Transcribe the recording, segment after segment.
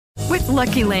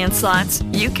Lucky Land Slots,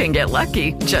 you can get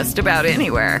lucky just about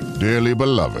anywhere. Dearly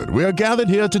beloved, we are gathered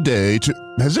here today to...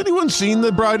 Has anyone seen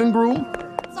the bride and groom?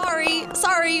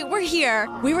 Sorry, we're here.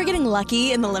 We were getting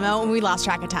lucky in the limo and we lost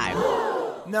track of time.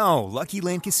 No, Lucky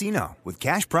Land Casino, with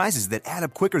cash prizes that add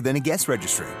up quicker than a guest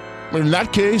registry. In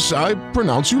that case, I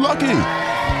pronounce you lucky.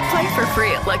 Play for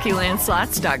free at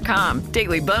LuckyLandSlots.com.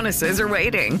 Daily bonuses are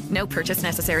waiting. No purchase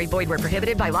necessary. Void where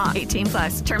prohibited by law.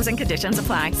 18+. Terms and conditions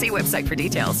apply. See website for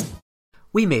details.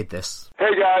 We made this.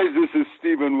 Hey guys, this is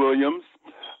Stephen Williams.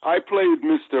 I played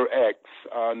Mr. X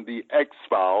on the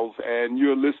X-Files, and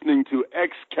you're listening to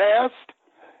X-Cast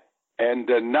and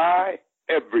Deny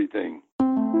Everything.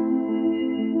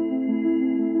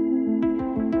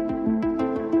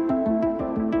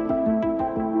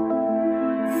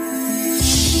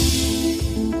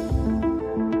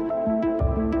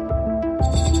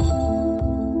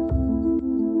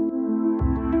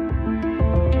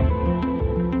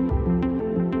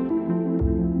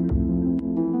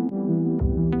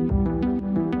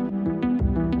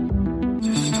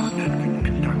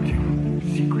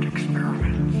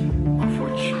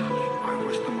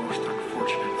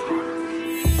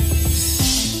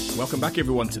 Welcome back,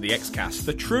 everyone, to the X-Cast.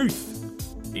 The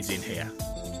truth is in here.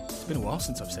 It's been a while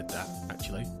since I've said that,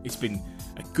 actually. It's been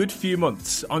a good few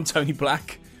months. I'm Tony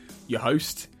Black, your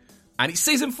host, and it's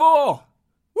season 4!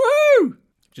 Woohoo!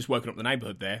 Just woken up the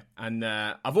neighbourhood there. And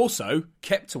I've also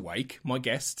kept awake my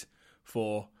guest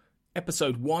for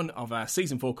episode 1 of our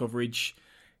season 4 coverage,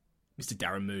 Mr.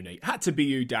 Darren Mooney. It had to be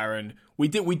you, Darren. We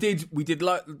did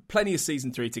plenty of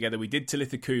season 3 together. We did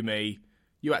Talitha Kumi.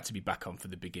 You had to be back on for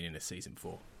the beginning of season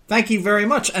 4. Thank you very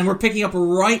much, and we're picking up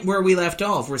right where we left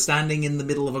off. We're standing in the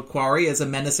middle of a quarry as a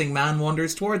menacing man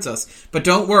wanders towards us. But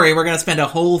don't worry, we're going to spend a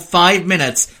whole 5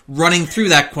 minutes running through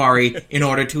that quarry in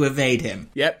order to evade him.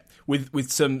 Yep,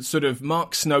 with some sort of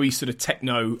Mark Snowy sort of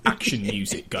techno action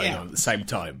music going on at the same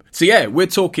time. So yeah, we're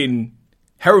talking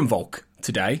Herrenvolk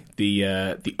today,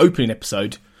 the opening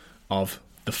episode of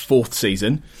the 4th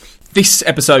season. This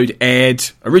episode aired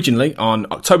originally on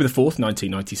October the 4th,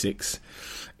 1996.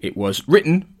 It was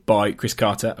written by Chris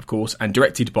Carter, of course, and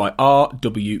directed by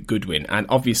R.W. Goodwin. And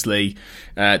obviously,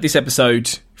 this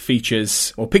episode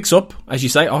features, or picks up, as you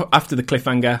say, after the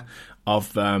cliffhanger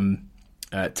of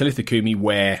Talitha Kumi,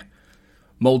 where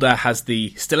Mulder has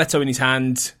the stiletto in his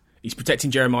hand. He's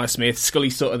protecting Jeremiah Smith.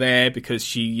 Scully's sort of there because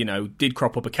she, did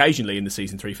crop up occasionally in the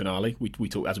season 3 finale, we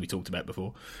talked about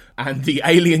before. And the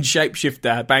alien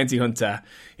shapeshifter, bounty hunter,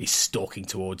 is stalking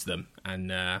towards them.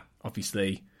 And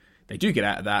obviously, they do get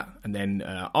out of that. And then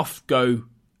off go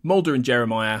Mulder and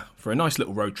Jeremiah for a nice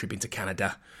little road trip into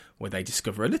Canada, where they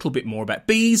discover a little bit more about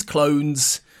bees,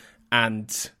 clones,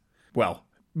 and, well,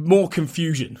 more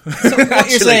confusion. So what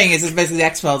you're saying is it's basically the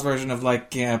X-Files version of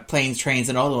planes, trains,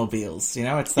 and automobiles.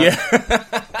 It's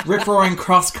that rip-roaring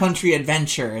cross-country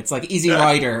adventure. It's like Easy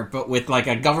Rider, but with like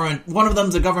a government. One of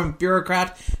them's a government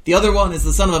bureaucrat. The other one is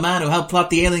the son of a man who helped plot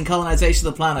the alien colonization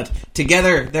of the planet.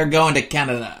 Together, they're going to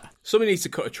Canada. Somebody needs to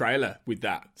cut a trailer with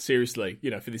that, seriously,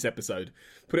 for this episode.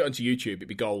 Put it onto YouTube, it'd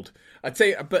be gold. I'd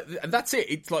say, but that's it.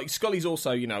 It's like Scully's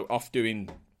also, off doing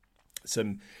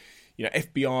some,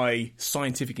 FBI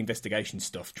scientific investigation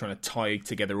stuff, trying to tie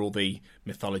together all the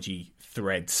mythology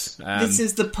threads. This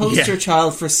is the poster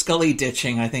child for Scully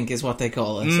ditching, I think is what they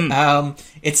call it.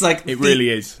 It's like... It really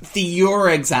is. The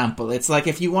your example. It's like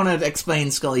if you want to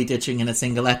explain Scully ditching in a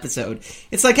single episode,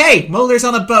 it's like, hey, Mulder's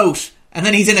on a boat, and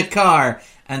then he's in a car,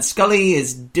 and Scully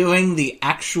is doing the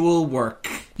actual work.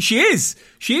 She is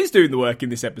doing the work in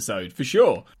this episode for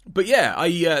sure. But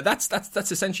yeah,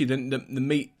 that's essentially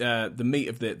the meat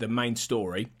of the main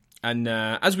story. And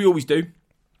as we always do,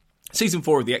 season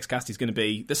 4 of the X-Cast is going to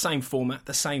be the same format,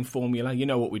 the same formula. You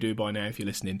know what we do by now if you're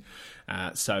listening.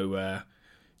 So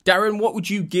Darren, what would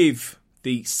you give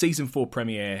the season 4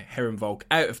 premiere Herrenvolk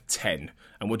out of 10?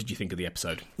 And what did you think of the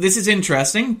episode? This is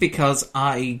interesting because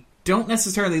I don't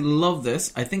necessarily love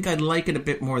this. I think I'd like it a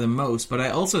bit more than most, but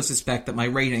I also suspect that my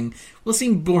rating will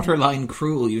seem borderline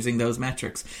cruel using those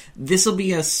metrics. This will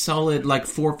be a solid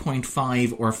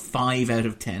 4.5 or 5 out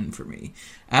of 10 for me.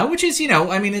 Which is,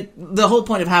 the whole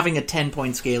point of having a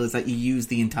 10-point scale is that you use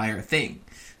the entire thing.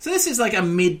 So this is like a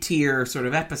mid-tier sort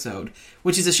of episode,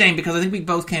 which is a shame because I think we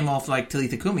both came off like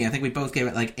Talitha Kumi. I think we both gave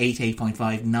it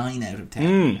 8.5, 9 out of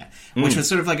 10, which was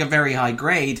sort of like a very high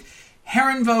grade.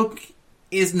 Herrenvolk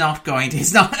is not,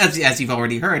 as you've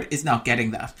already heard, is not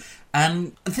getting that.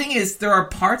 And the thing is, there are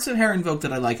parts of Herrenvolk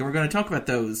that I like, and we're going to talk about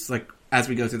those as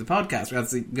we go through the podcast, or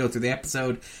as we go through the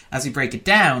episode, as we break it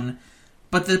down.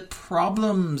 But the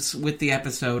problems with the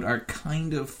episode are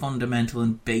kind of fundamental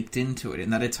and baked into it, in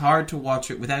that it's hard to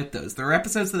watch it without those. There are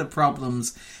episodes that have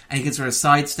problems, and you can sort of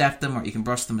sidestep them, or you can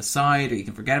brush them aside, or you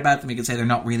can forget about them. You can say they're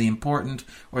not really important,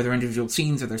 or they're individual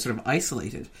scenes, or they're sort of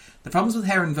isolated. The problems with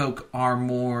Herrenvolk are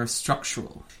more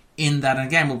structural, in that, and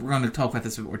again, we're going to talk about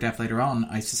this a bit more depth later on,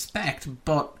 I suspect,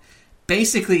 but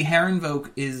basically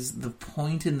Herrenvolk is the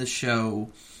point in the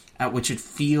show at which it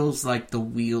feels like the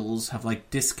wheels have like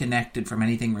disconnected from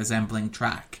anything resembling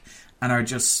track and are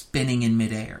just spinning in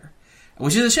midair.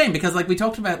 Which is a shame, because like we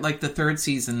talked about like the third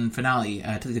season finale,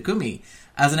 Talitha Kumi,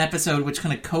 as an episode which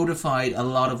kind of codified a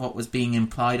lot of what was being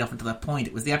implied up until that point.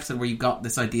 It was the episode where you got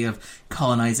this idea of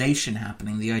colonization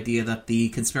happening, the idea that the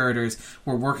conspirators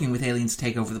were working with aliens to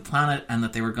take over the planet, and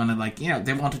that they were going to like, you know,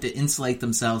 they wanted to insulate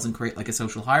themselves and create like a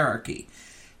social hierarchy.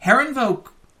 Herrenvolk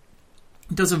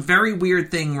does a very weird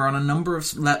thing where on a number of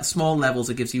small levels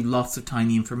it gives you lots of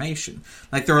tiny information.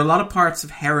 Like, there are a lot of parts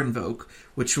of Herrenvolk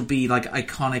which will be like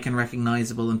iconic and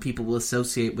recognizable and people will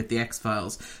associate with the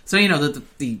X-Files. So, you know,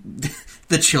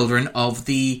 the children of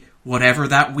the whatever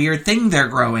that weird thing they're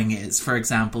growing is, for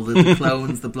example, the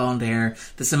clones, the blonde hair,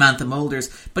 the Samantha Mulders,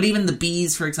 but even the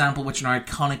bees, for example, which are an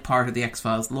iconic part of the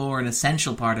X-Files lore, an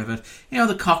essential part of it. You know,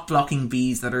 the cock-blocking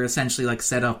bees that are essentially like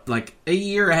set up like a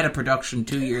year ahead of production,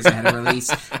 2 years ahead of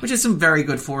release, which is some very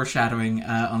good foreshadowing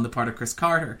on the part of Chris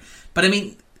Carter. But I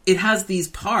mean, it has these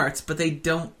parts, but they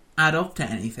don't add up to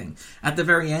anything. At the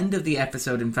very end of the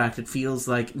episode, in fact, it feels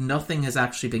like nothing has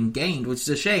actually been gained, which is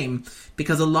a shame,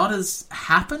 because a lot has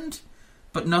happened,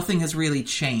 but nothing has really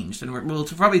changed. And we'll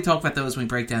probably talk about those when we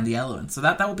break down the elements. So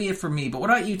that will be it for me. But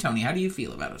what about you, Tony? How do you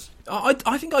feel about it?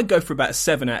 I think I'd go for about a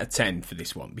 7 out of 10 for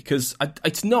this one, because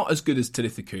it's not as good as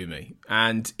Talitha Kumi,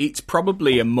 and it's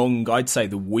probably among, I'd say,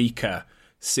 the weaker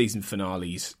season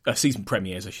finales, season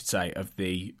premieres, I should say, of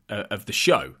the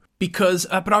show. Because,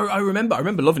 but I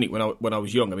remember loving it when I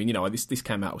was young. I mean, you know, this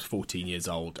came out, I was 14 years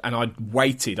old, and I'd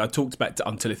waited. I talked about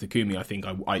on Talitha Kumi. I think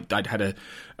I'd had it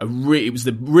was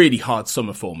the really hard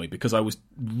summer for me, because I was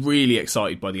really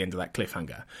excited by the end of that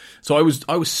cliffhanger. So I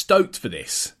was stoked for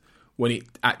this when it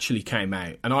actually came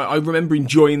out, and I remember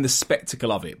enjoying the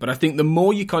spectacle of it. But I think the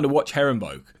more you kind of watch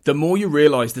Herrenvolk, the more you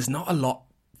realise there's not a lot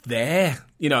there,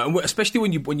 you know, and especially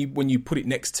when you put it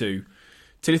next to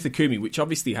Talitha Kumi, which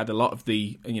obviously had a lot of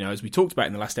the, you know, as we talked about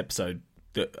in the last episode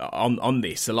on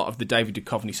this, a lot of the David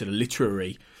Duchovny sort of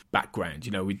literary background,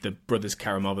 you know, with the brothers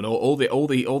Karamov and all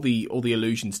the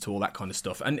allusions to all that kind of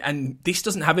stuff. And this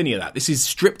doesn't have any of that. This is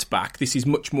stripped back. This is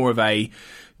much more of a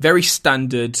very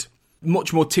standard,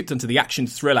 much more tipped onto the action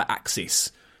thriller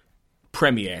axis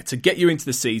premiere to get you into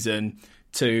the season,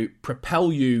 to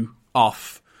propel you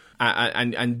off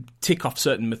and tick off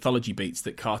certain mythology beats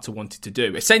that Carter wanted to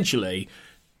do. Essentially,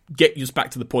 get us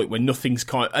back to the point where nothing's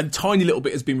a tiny little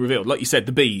bit has been revealed. Like you said,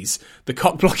 the bees, the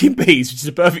cock-blocking bees, which is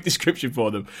a perfect description for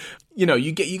them. You know,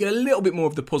 you get a little bit more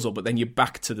of the puzzle, but then you're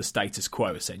back to the status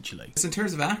quo, essentially. In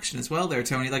terms of action as well there,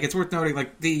 Tony, like, it's worth noting,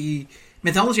 like, the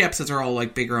mythology episodes are all,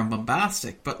 like, bigger and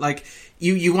bombastic, but, like,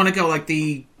 you want to go, like,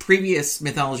 the previous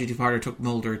mythology two-parter took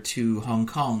Mulder to Hong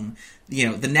Kong. You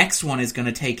know, the next one is going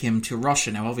to take him to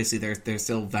Russia. Now, obviously, they're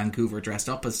still Vancouver dressed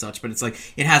up as such, but it's like,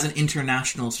 it has an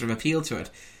international sort of appeal to it.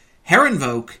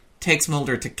 Herrenvolk takes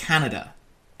Mulder to Canada,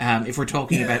 if we're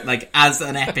talking about, like, as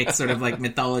an epic sort of, like,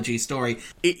 mythology story.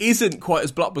 It isn't quite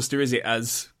as blockbuster, is it,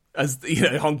 as you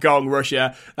know, Hong Kong,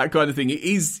 Russia, that kind of thing. It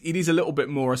is a little bit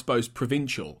more, I suppose,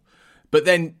 provincial. But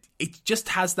then it just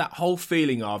has that whole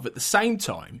feeling of, at the same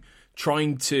time,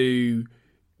 trying to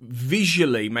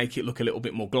visually make it look a little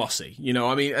bit more glossy. You know,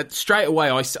 I mean, straight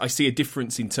away I see a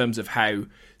difference in terms of how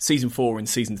Season 4 and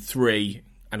Season 3,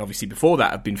 and obviously before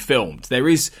that, have been filmed. There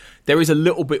is a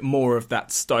little bit more of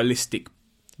that stylistic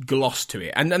gloss to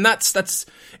it. And that's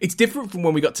it's different from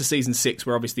when we got to Season 6,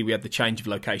 where obviously we had the change of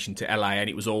location to LA and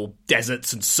it was all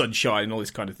deserts and sunshine and all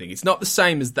this kind of thing. It's not the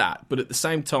same as that, but at the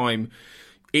same time,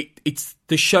 it's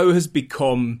the show has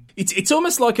become, it's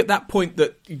almost like at that point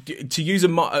that, to use a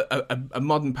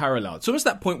modern parallel, it's almost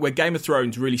that point where Game of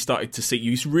Thrones really started to see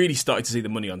the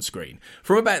money on screen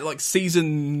from about like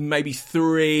season maybe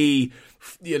 3,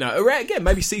 you know, around, again,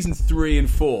 maybe season 3 and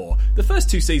 4. The first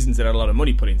 2 seasons had a lot of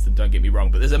money put into them, don't get me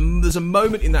wrong, but there's a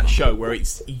moment in that show where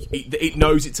it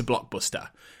knows it's a blockbuster.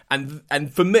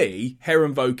 And for me,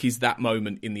 Herrenvolk is that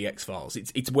moment in the X-Files.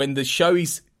 It's when the show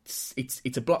is,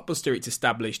 it's a blockbuster, it's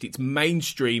established, it's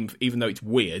mainstream, even though it's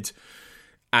weird,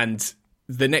 and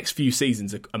the next few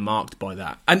seasons are marked by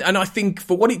that. And I think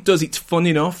for what it does, it's fun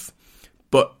enough,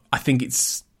 but I think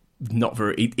it's not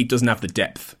very, it doesn't have the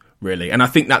depth, really. And I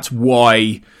think that's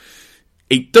why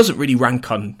it doesn't really rank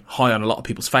high on a lot of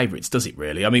people's favourites, does it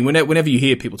really? I mean, whenever you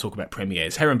hear people talk about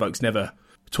premieres, Herrenvolk's never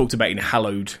talked about in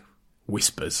hallowed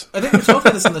whispers. I think we talked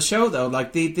about this on the show, though.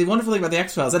 Like, the wonderful thing about the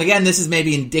X-Files, and again, this is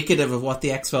maybe indicative of what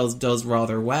the X-Files does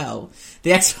rather well.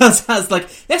 The X-Files tends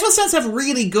to have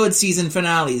really good season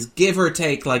finales, give or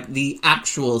take, like, the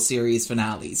actual series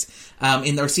finales.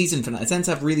 In their season finales, it tends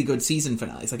to have really good season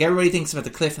finales. Like, everybody thinks about the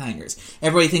cliffhangers.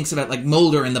 Everybody thinks about, like,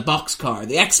 Mulder in the boxcar.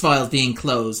 The X-Files being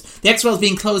closed. The X-Files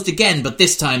being closed again, but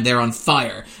this time they're on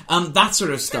fire. That sort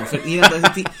of stuff. You know,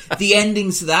 the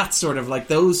endings to that sort of, like,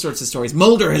 those sorts of stories.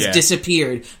 Mulder has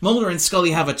disappeared. Mulder and Scully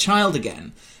have a child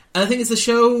again. And I think it's the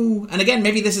show, and again,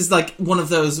 maybe this is, like, one of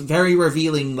those very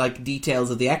revealing, like, details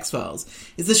of the X-Files,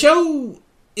 is the show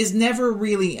is never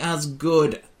really as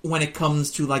good when it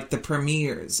comes to, like, the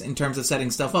premieres in terms of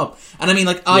setting stuff up. And I mean,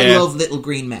 like, I love Little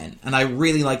Green Men, and I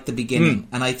really like the beginning,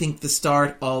 and I think the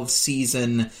start of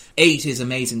season 8 is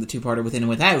amazing, the two-parter Within and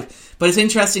Without. But it's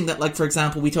interesting that, like, for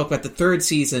example, we talk about the third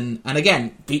season, and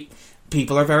again,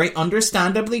 people are very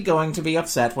understandably going to be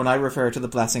upset when I refer to The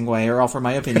Blessing Way or offer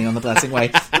my opinion on The Blessing Way.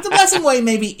 But The Blessing Way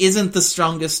maybe isn't the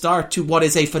strongest start to what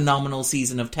is a phenomenal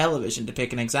season of television, to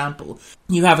pick an example.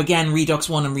 You have, again, Redux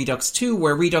 1 and Redux 2,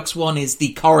 where Redux 1 is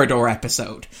the corridor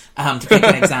episode, to pick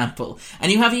an example.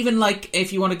 And you have even, like,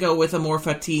 if you want to go with Amor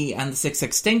Fati and The Sixth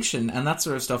Extinction and that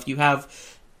sort of stuff, you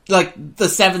have, like, the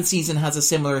 7th season has a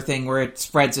similar thing where it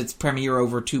spreads its premiere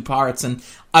over 2 parts, and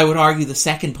I would argue the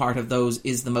second part of those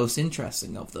is the most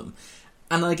interesting of them.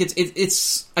 And, like,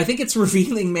 it's I think it's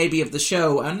revealing maybe of the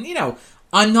show, and, you know,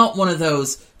 I'm not one of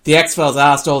those, the X-Files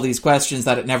asked all these questions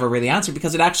that it never really answered,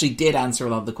 because it actually did answer a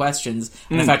lot of the questions,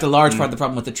 and in fact, a large part of the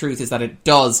problem with The Truth is that it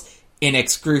does, in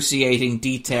excruciating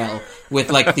detail,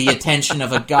 with, like, the attention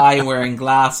of a guy wearing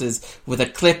glasses with a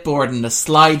clipboard and a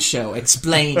slideshow,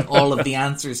 explain all of the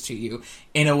answers to you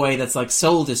in a way that's, like,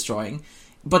 soul-destroying.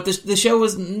 But the show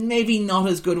was maybe not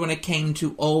as good when it came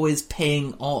to always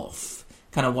paying off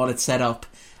kind of what it set up.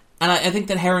 And I think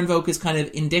that Herrenvolk is kind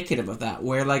of indicative of that,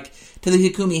 where, like, Tila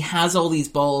Hikumi has all these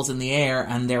balls in the air,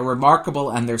 and they're remarkable,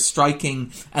 and they're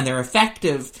striking, and they're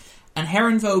effective, and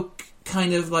Herrenvolk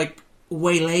kind of, like,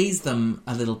 waylays them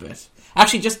a little bit.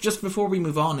 Actually, just before we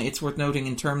move on, it's worth noting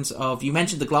in terms of, you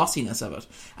mentioned the glossiness of it,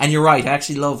 and you're right,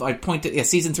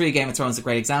 season 3 of Game of Thrones is a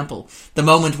great example. The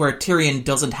moment where Tyrion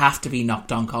doesn't have to be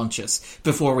knocked unconscious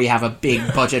before we have a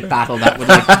big budget battle that would,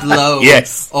 like, blow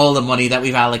all the money that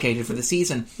we've allocated for the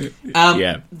season.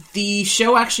 The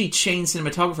show actually changed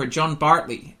cinematographer. John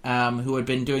Bartley, who had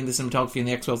been doing the cinematography in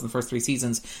the X-Files in the first 3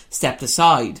 seasons, stepped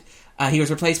aside. He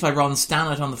was replaced by Ron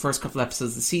Stannett on the first couple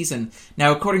episodes of the season.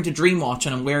 Now, according to Dreamwatch,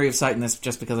 and I'm wary of citing this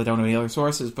just because I don't know any other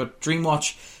sources, but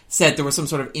Dreamwatch said there was some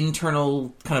sort of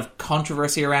internal kind of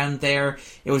controversy around there.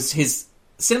 It was his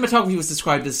cinematography was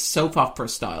described as soap opera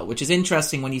style, which is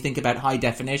interesting when you think about high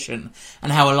definition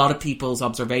and how a lot of people's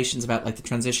observations about, like, the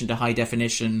transition to high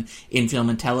definition in film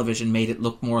and television made it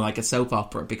look more like a soap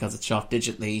opera because it's shot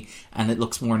digitally and it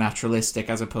looks more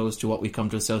naturalistic as opposed to what we've come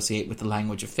to associate with the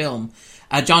language of film.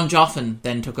 John Joffin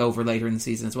then took over later in the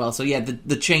season as well. So yeah,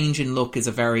 the change in look is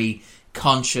a very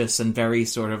conscious and very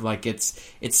sort of, like,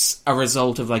 it's a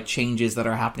result of, like, changes that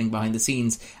are happening behind the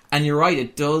scenes. And you're right,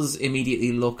 it does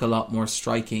immediately look a lot more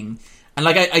striking. And,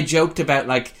 like, I joked about,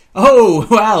 like, oh,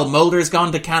 well, Mulder's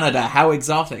gone to Canada, how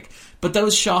exotic. But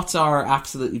those shots are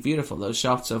absolutely beautiful. Those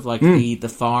shots of, like, the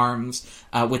farms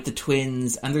with the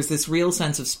twins, and there's this real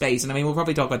sense of space. And I mean, we'll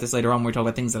probably talk about this later on when we talk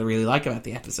about things that I really like about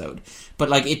the episode. But,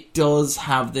 like, it does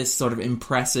have this sort of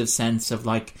impressive sense of,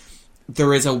 like,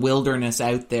 there is a wilderness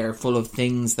out there full of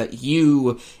things that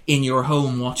you, in your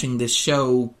home watching this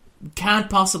show, can't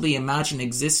possibly imagine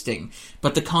existing.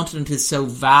 But the continent is so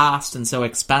vast and so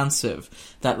expansive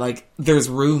that, like, there's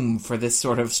room for this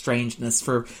sort of strangeness,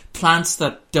 for plants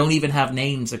that don't even have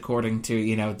names, according to,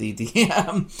 you know,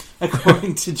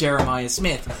 according to Jeremiah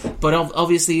Smith. But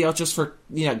obviously just for,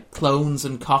 you know, clones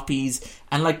and copies,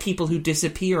 and, like, people who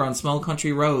disappear on small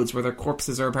country roads where their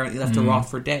corpses are apparently left to rot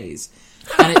for days.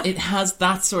 And it has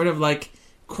that sort of, like,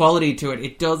 quality to it.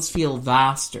 It does feel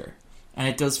vaster, and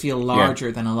it does feel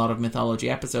larger than a lot of mythology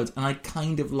episodes, and I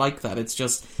kind of like that. It's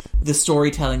just the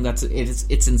storytelling that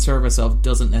it's in service of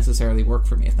doesn't necessarily work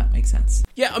for me, if that makes sense.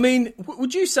 Yeah, I mean,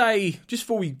 would you say, just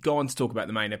before we go on to talk about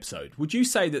the main episode, would you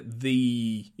say that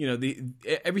the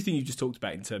everything you just talked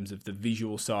about in terms of the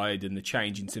visual side and the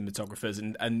change in cinematographers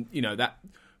and you know, that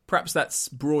perhaps that's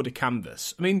broader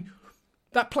canvas, I mean,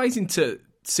 that plays into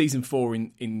season 4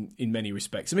 in many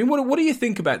respects. I mean, what do you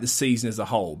think about the season as a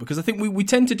whole? Because I think we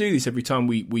tend to do this every time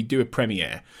we do a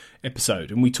premiere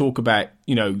episode and we talk about,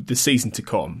 you know, the season to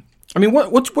come. I mean,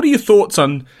 what are your thoughts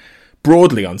on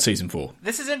broadly on season 4?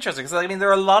 This is interesting because, I mean, there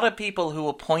are a lot of people who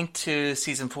will point to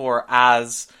season 4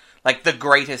 as like the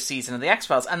greatest season of the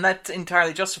X-Files, and that's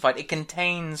entirely justified. It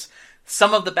contains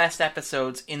some of the best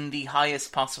episodes in the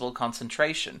highest possible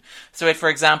concentration. So it, for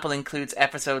example, includes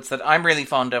episodes that I'm really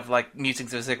fond of, like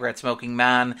Musings of a Cigarette-Smoking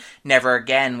Man, Never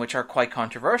Again, which are quite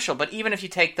controversial. But even if you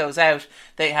take those out,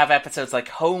 they have episodes like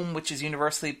Home, which is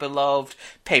universally beloved,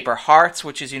 Paper Hearts,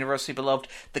 which is universally beloved,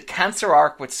 The Cancer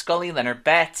Arc with Scully, Leonard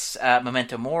Betts,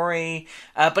 Memento Mori,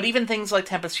 but even things like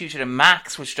Tempest Fugitive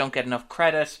Max, which don't get enough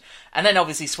credit. And then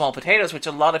obviously Small Potatoes, which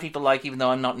a lot of people like, even though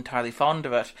I'm not entirely fond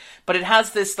of it. But it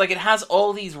has this, like, it has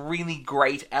all these really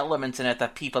great elements in it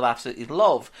that people absolutely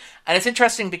love. And it's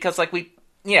interesting because, like,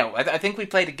 I think we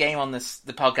played a game on the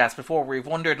podcast before where we've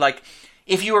wondered, like,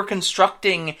 if you were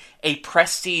constructing a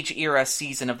Prestige-era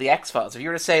season of The X-Files, if you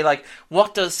were to say, like,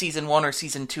 what does Season 1 or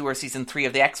Season 2 or Season 3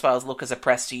 of The X-Files look as a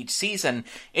Prestige season,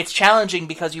 it's challenging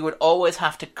because you would always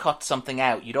have to cut something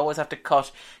out. You'd always have to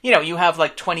cut, you have,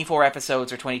 like, 24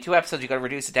 episodes or 22 episodes, you've got to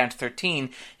reduce it down to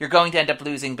 13. You're going to end up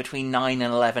losing between 9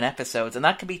 and 11 episodes, and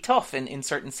that can be tough in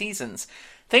certain seasons.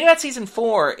 The thing about Season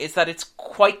 4 is that it's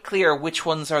quite clear which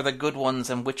ones are the good ones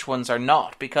and which ones are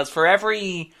not, because for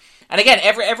every... And again,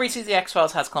 every season of The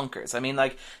X-Files has clunkers. I mean,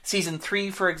 like, Season 3,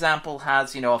 for example,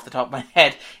 has, off the top of my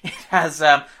head, it has,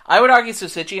 I would argue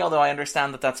Suzuki, although I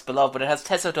understand that that's beloved, but it has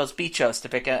Teso dos Bichos, to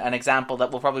pick an example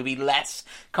that will probably be less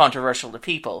controversial to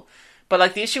people. But,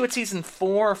 like, the issue with Season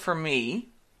 4, for me,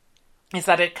 is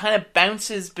that it kind of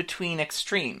bounces between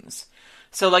extremes.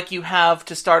 So, like, you have,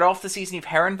 to start off the season, you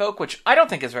have Herrenvolk, which I don't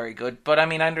think is very good, but, I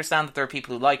mean, I understand that there are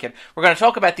people who like it. We're going to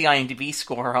talk about the IMDb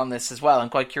score on this as well. I'm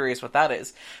quite curious what that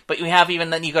is. But you have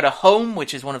then you go to Home,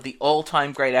 which is one of the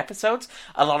all-time great episodes.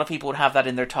 A lot of people would have that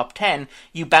in their top 10.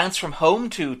 You bounce from Home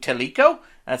to Teleco,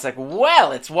 and it's like,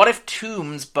 well, it's What If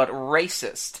Tombs, but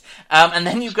racist. And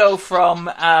then you go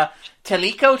from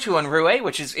Teleco to Unruhe,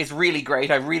 which is really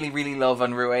great. I really, really love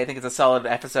Unruhe. I think it's a solid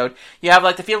episode. You have,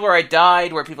 like, The Field Where I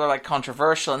Died, where people are, like,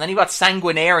 controversial. And then you've got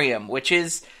Sanguinarium, which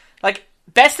is, like,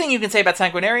 best thing you can say about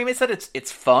Sanguinarium is that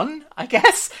it's fun, I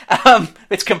guess.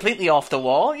 It's completely off the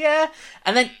wall, yeah.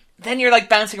 And then you're, like,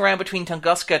 bouncing around between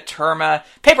Tunguska, Terma.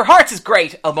 Paper Hearts is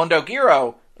great. El Mundo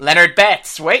Giro. Leonard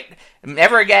Betts, wait,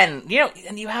 Never Again,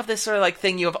 and you have this sort of, like,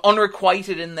 thing, you have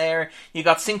Unrequited in there, you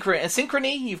got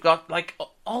Synchrony, you've got, like,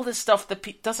 all this stuff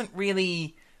that doesn't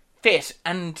really fit,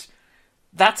 and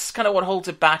that's kind of what holds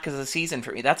it back as a season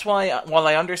for me. That's why, while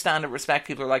I understand and respect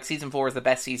people who are like, Season 4 is the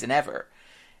best season ever,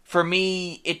 for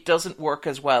me, it doesn't work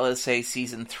as well as, say,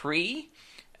 Season 3,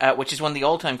 which is one of the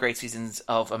all-time great seasons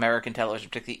of American television,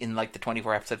 particularly in, like, the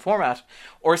 24-episode format,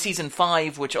 or Season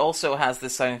 5, which also has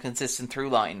this consistent through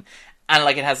line, and,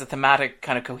 like, it has a thematic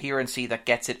kind of coherency that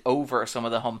gets it over some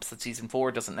of the humps that Season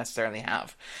 4 doesn't necessarily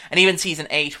have. And even Season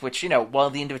 8, which, while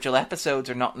the individual episodes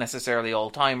are not necessarily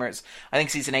all-timers, I think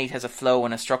Season 8 has a flow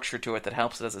and a structure to it that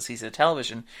helps it as a season of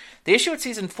television. The issue with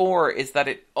Season 4 is that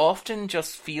it often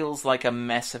just feels like a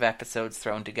mess of episodes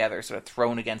thrown together, sort of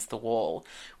thrown against the wall,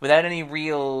 without any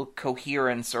real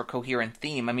coherence or coherent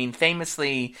theme. I mean,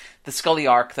 famously, the Scully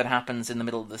arc that happens in the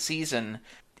middle of the season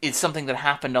is something that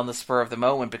happened on the spur of the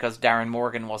moment because Darren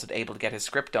Morgan wasn't able to get his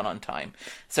script done on time.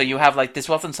 So you have, like, this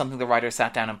wasn't something the writer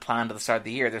sat down and planned at the start of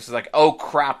the year. This was like, oh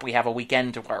crap, we have a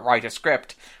weekend to write a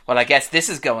script. Well, I guess this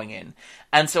is going in.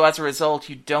 And so as a result,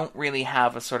 you don't really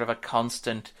have a sort of a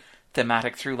constant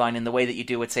thematic through line in the way that you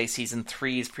do with, say, Season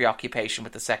 3's preoccupation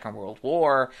with the Second World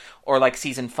War, or, like,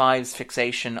 Season 5's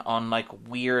fixation on, like,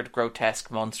 weird,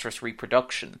 grotesque, monstrous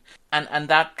reproduction. And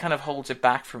that kind of holds it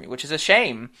back for me, which is a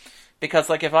shame. Because,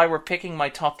 like, if I were picking my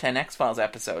top 10 X-Files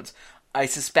episodes, I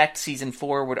suspect Season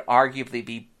 4 would arguably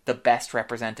be the best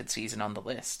represented season on the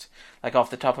list. Like,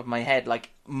 off the top of my head, like,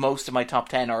 most of my top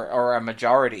 10, or a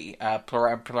majority,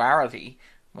 plurality,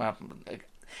 well,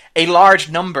 a large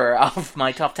number of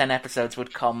my top 10 episodes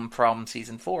would come from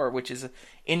Season 4, which is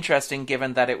interesting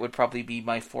given that it would probably be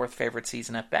my fourth favourite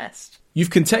season at best. You've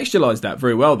contextualised that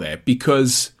very well there,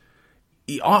 because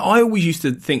I always used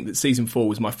to think that Season 4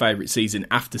 was my favourite season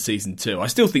after Season 2. I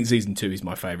still think Season 2 is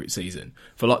my favourite season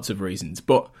for lots of reasons.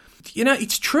 But,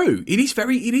 it's true. It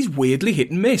is weirdly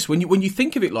hit and miss. When you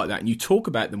think of it like that and you talk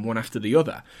about them one after the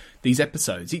other, these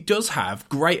episodes, it does have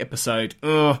great episode,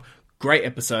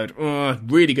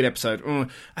 really good episode, and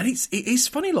it is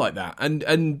funny like that.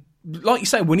 And like you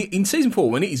say, in Season 4,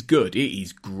 when it is good, it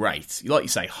is great. Like you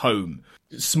say, Home,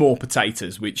 Small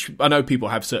Potatoes, which I know people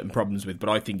have certain problems with, but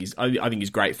I think is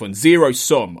great fun. Zero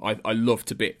Sum, I love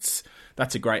to bits.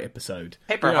 That's a great episode.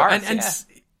 Paper Hearts,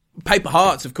 Paper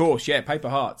Hearts, of course, yeah, Paper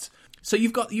Hearts. So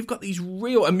you've got these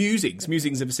real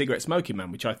musings of a cigarette smoking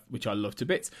man, which I love to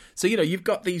bits. So you've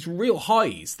got these real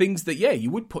highs, things that you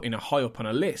would put in a high up on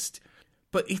a list.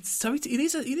 But it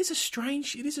is a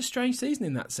strange season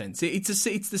in that sense. It's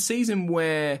the season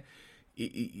where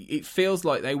it feels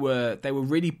like they were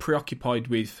really preoccupied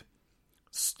with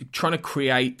trying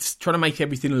to make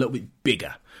everything a little bit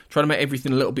bigger. Trying to make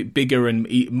everything a little bit bigger and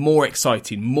more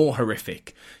exciting, more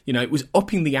horrific. It was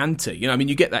upping the ante.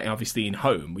 You get that obviously in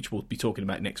Home, which we'll be talking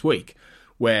about next week,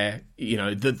 where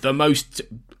the most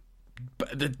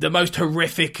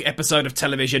horrific episode of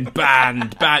television,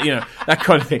 banned, that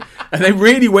kind of thing. And they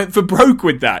really went for broke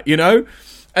with that,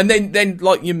 And then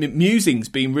like musings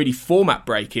being really format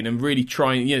breaking and really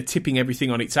trying, tipping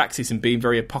everything on its axis and being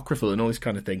very apocryphal and all this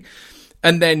kind of thing.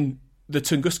 And then the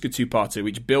Tunguska two-parter,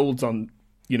 which builds on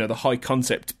the high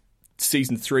concept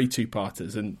season 3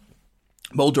 two-parters, and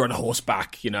Mulder on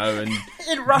horseback, and in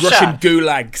Russia. Russian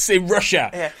gulags in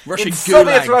Russia, Russian in gulags,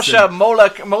 Soviet Russia,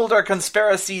 Mulder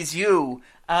conspiracies you.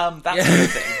 That sort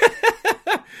of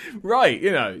thing.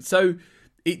 Right, so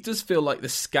it does feel like the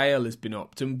scale has been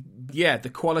upped, and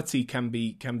the quality can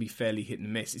be fairly hit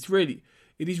and miss.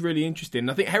 It is really interesting.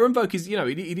 I think Herrenvolk is,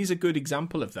 it is a good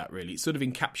example of that, really. It sort of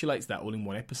encapsulates that all in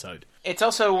one episode. It's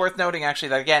also worth noting, actually,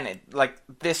 that, again,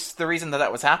 the reason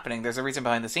that was happening, there's a reason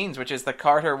behind the scenes, which is that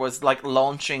Carter was,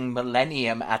 launching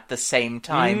Millennium at the same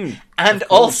time, and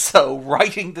also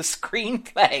writing the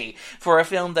screenplay for a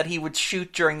film that he would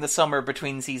shoot during the summer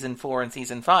between season 4 and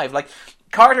season 5.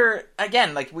 Carter,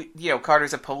 again,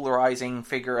 Carter's a polarizing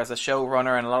figure as a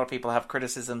showrunner, and a lot of people have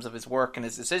criticisms of his work and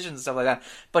his decisions and stuff like that.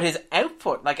 But his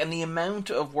output, and the amount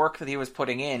of work that he was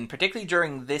putting in, particularly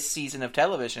during this season of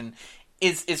television,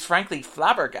 is frankly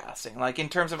flabbergasting. In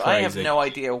terms of, crazy. I have no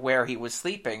idea where he was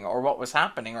sleeping or what was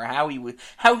happening or how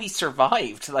he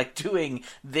survived, doing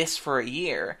this for a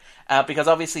year. Because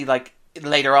obviously,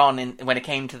 later on, when it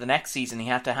came to the next season, he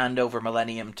had to hand over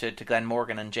Millennium to Glenn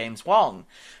Morgan and James Wong.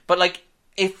 But,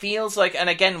 it feels like, and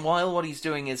again, while what he's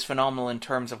doing is phenomenal in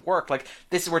terms of work,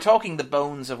 we're talking the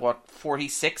bones of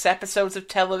 46 episodes of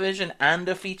television and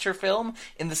a feature film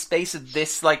in the space of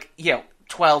this,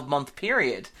 12-month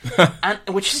period, and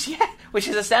which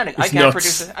is astounding. I can't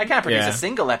produce a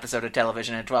single episode of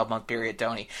television in a 12-month period,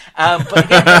 Tony. But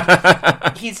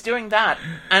again, he's doing that,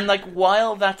 and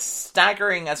while that's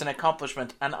staggering as an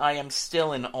accomplishment, and I am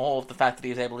still in awe of the fact that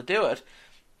he was able to do it.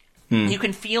 You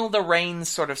can feel the reins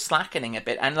sort of slackening a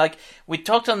bit. And, we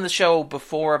talked on the show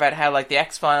before about how, the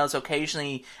X-Files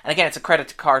occasionally... And again, it's a credit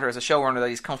to Carter as a showrunner that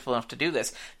he's comfortable enough to do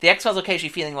this. The X-Files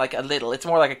occasionally feeling it's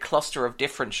more like a cluster of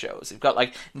different shows. You've got,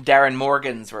 Darren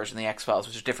Morgan's version of the X-Files,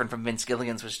 which is different from Vince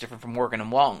Gilligan's, which is different from Morgan and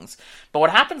Wong's. But what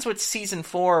happens with Season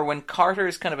 4, when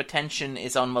Carter's kind of attention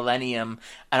is on Millennium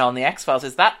and on the X-Files,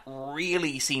 is that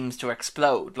really seems to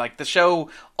explode. The show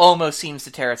almost seems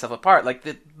to tear itself apart.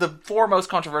 The 4 most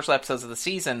controversial episodes of the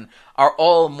season are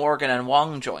all Morgan and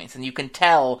Wong joints, and you can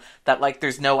tell that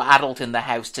there's no adult in the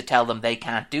house to tell them they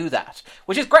can't do that,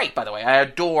 which is great, by the way. I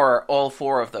adore all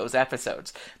 4 of those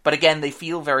episodes, but again, they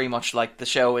feel very much like the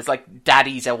show is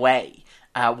Daddy's away.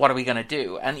 What are we going to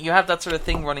do? And you have that sort of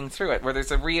thing running through it, where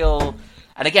there's a real...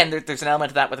 And again, there's an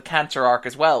element of that with the cancer arc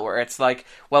as well, where it's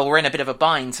we're in a bit of a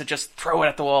bind, so just throw it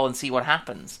at the wall and see what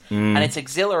happens. And it's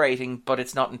exhilarating, but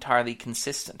it's not entirely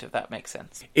consistent, if that makes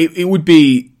sense. It would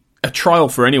be a trial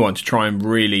for anyone to try and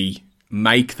really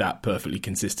make that perfectly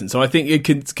consistent. So I think,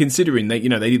 considering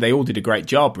that, they all did a great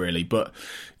job, really. But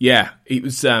yeah, it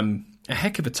was a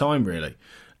heck of a time, really.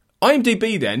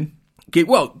 IMDb then.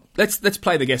 Well, let's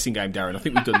play the guessing game, Darren. I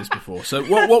think we've done this before. So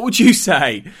what would you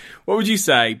say? What would you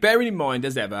say? Bearing in mind,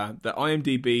 as ever, that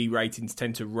IMDb ratings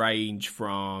tend to range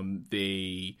from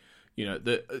the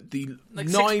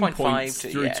 9 points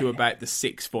through to about the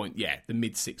 6 point, the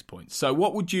mid 6 points. So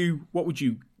what would you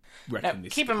Now,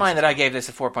 keep in mind that I gave this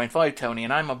a 4.5, Tony,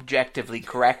 and I'm objectively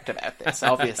correct about this,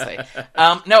 obviously.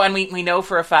 No, and we know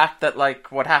for a fact that,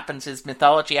 what happens is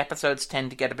mythology episodes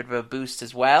tend to get a bit of a boost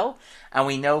as well, and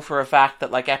we know for a fact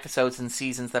that, episodes and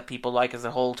seasons that people like as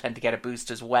a whole tend to get a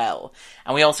boost as well.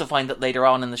 And we also find that later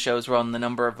on in the show's run, the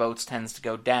number of votes tends to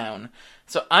go down.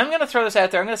 So I'm going to throw this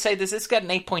out there. I'm going to say, does this get an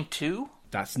 8.2?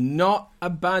 That's not a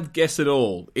bad guess at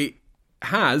all. It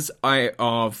has,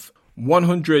 of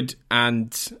 100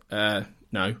 and...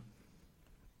 no.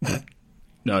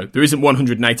 No, there isn't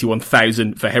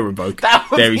 181,000 for Herrenvolk.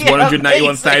 There is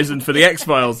 181,000 for the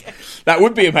X-Files. That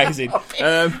would be amazing.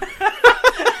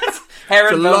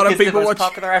 Herrenvolk is the most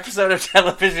popular episode of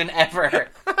television ever.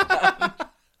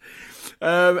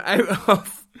 Out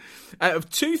of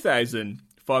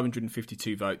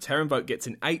 2,552 votes, Herrenvolk gets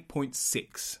an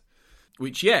 8.6.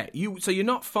 Which, so you're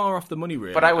not far off the money,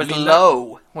 really. But I was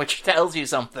low, which tells you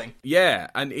something. Yeah,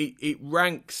 and it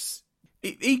ranks...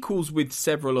 It equals with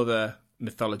several other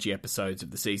mythology episodes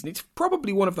of the season. It's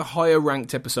probably one of the higher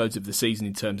ranked episodes of the season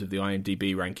in terms of the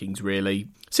IMDb rankings, really.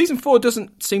 Season 4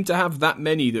 doesn't seem to have that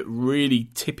many that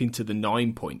really tip into the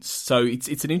 9 points. So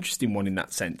it's an interesting one in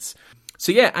that sense.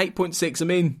 So 8.6, I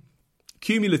mean,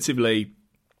 cumulatively,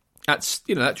 that's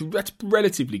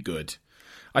relatively good.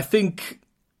 I think,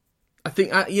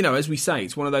 as we say,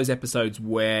 it's one of those episodes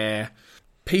where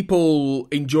people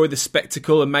enjoy the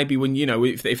spectacle, and maybe when,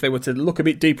 if they were to look a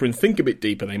bit deeper and think a bit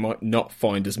deeper, they might not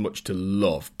find as much to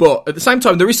love. But at the same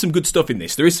time, there is some good stuff in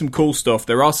this. There is some cool stuff.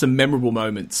 There are some memorable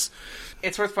moments.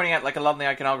 It's worth pointing out, like, a lot of the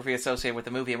iconography associated with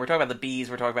the movie, and we're talking about the bees,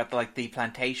 we're talking about, the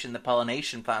plantation, the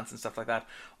pollination plants and stuff like that,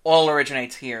 all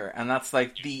originates here, and that's,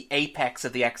 the apex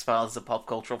of the X-Files as a pop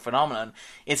cultural phenomenon.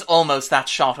 It's almost that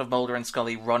shot of Mulder and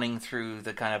Scully running through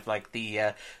the kind of,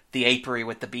 the apiary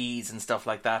with the bees and stuff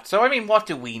like that. So, I mean, what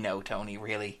do we know, Tony,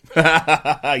 really?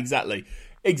 Exactly.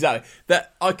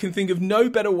 That I can think of no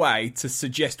better way to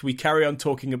suggest we carry on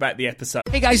talking about the episode.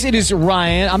 Hey guys, it is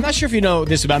Ryan. I'm not sure if you know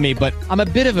this about me, but I'm a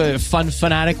bit of a fun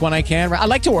fanatic when I can. I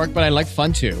like to work, but I like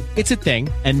fun too. It's a thing.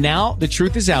 And now the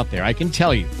truth is out there. I can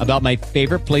tell you about my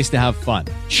favorite place to have fun.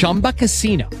 Chumba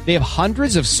Casino. They have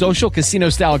hundreds of social casino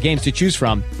style games to choose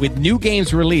from with new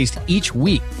games released each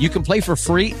week. You can play for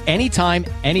free anytime,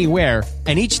 anywhere.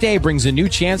 And each day brings a new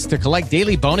chance to collect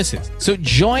daily bonuses. So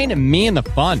join me in the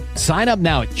fun. Sign up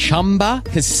now at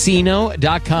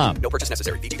ChumbaCasino.com. No purchase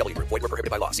necessary. VGW. Void were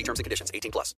prohibited by law. See terms and conditions.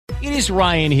 18+. It is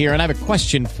Ryan here, and I have a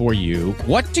question for you.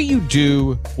 What do you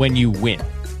do when you win?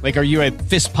 Like, are you a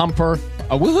fist pumper,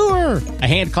 a woohooer, a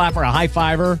hand clapper, a high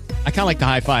fiver? I kind of like the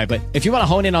high five, but if you want to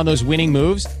hone in on those winning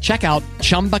moves, check out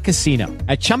Chumba Casino.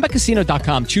 At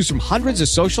ChumbaCasino.com, choose from hundreds of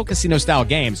social casino-style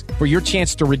games for your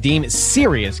chance to redeem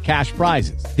serious cash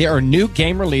prizes. There are new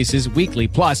game releases weekly,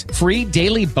 plus free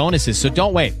daily bonuses, so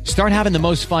don't wait. Start having the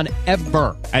most fun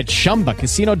ever at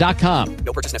ChumbaCasino.com.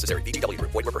 No purchase necessary. VGW.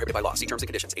 Void were prohibited by law. See terms and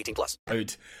conditions.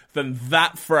 18+. Than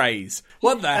that phrase.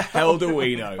 What the hell do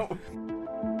we know?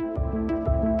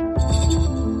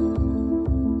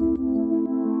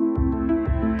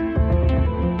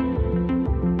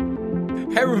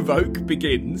 Herrenvolk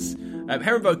begins.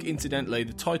 Herrenvolk, incidentally,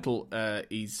 the title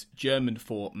is German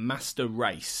for Master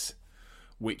Race,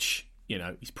 which,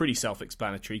 is pretty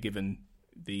self-explanatory given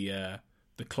the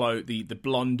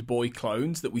blonde boy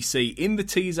clones that we see in the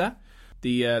teaser,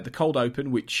 the cold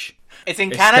open, which it's in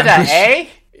Canada, eh?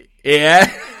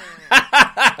 Yeah.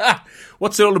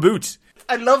 What's it all about?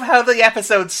 I love how the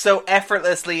episode so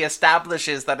effortlessly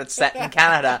establishes that it's set in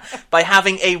Canada by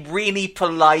having a really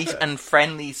polite and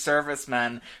friendly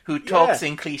serviceman who talks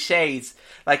in cliches.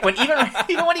 Like, when even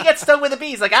when he gets stung with a bee,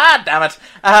 he's like, damn it.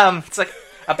 It's like,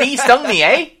 a bee stung me,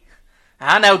 eh?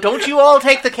 Now, don't you all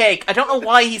take the cake. I don't know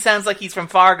why he sounds like he's from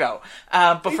Fargo,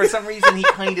 but for some reason he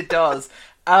kind of does.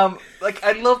 I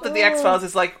love that the X-Files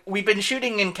is we've been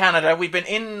shooting in Canada, we've been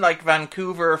in,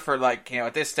 Vancouver for,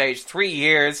 at this stage, 3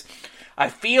 years. I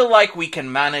feel like we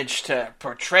can manage to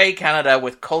portray Canada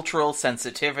with cultural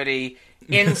sensitivity,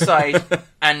 insight,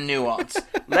 and nuance.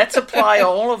 Let's apply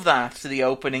all of that to the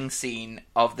opening scene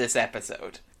of this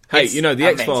episode. Hey, the amazing.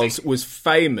 X-Files was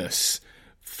famous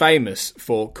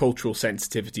for cultural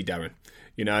sensitivity, Darren.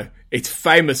 It's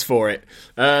famous for it.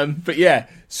 But yeah,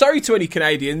 sorry to any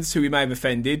Canadians who we may have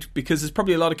offended, because there's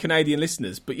probably a lot of Canadian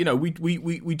listeners. But,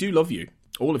 we do love you.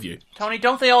 All of you. Tony,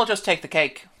 don't they all just take the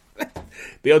cake?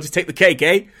 They all just take the cake,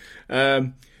 eh?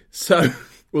 So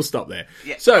we'll stop there.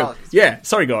 Yeah, so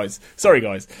sorry guys.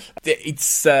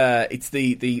 It's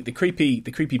the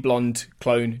creepy blonde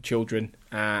clone children,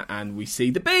 and we see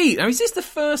the bee. Now, This is the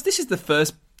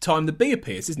first time the bee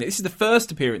appears, isn't it? This is the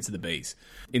first appearance of the bees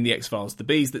in the X-Files. The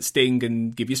bees that sting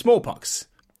and give you smallpox.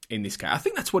 In this case, I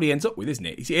think that's what he ends up with, isn't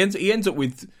it? He ends up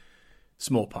with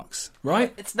smallpox,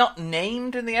 right? It's not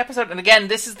named in the episode, and again,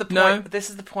 this is the point. No. This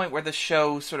is the point where the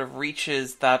show sort of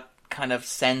reaches that kind of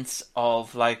sense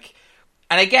of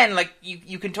and again,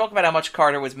 you can talk about how much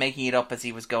Carter was making it up as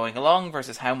he was going along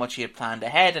versus how much he had planned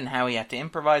ahead and how he had to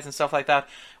improvise and stuff like that.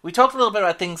 We talked a little bit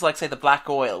about things like, say, the black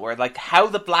oil, where how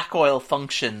the black oil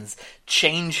functions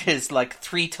changes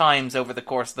 3 times over the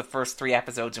course of the first 3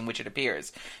 episodes in which it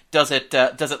appears. Does it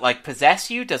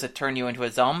possess you? Does it turn you into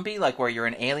a zombie, where you're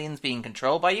an alien's being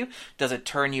controlled by you? Does it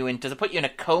put you in a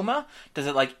coma? Does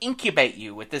it incubate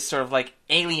you with this sort of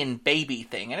alien baby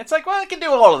thing. And it's like, well, it can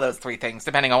do all of those three things,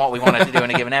 depending on what we wanted to do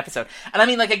in a given episode. And I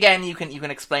mean, like, again, you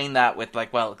can explain that with,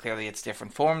 like, well, clearly it's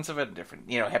different forms of it, different,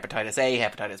 you know, hepatitis A,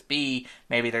 hepatitis B,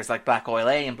 maybe there's, like, black oil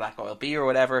A and black oil B or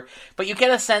whatever. But you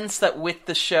get a sense that with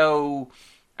the show...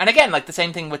 And again, like the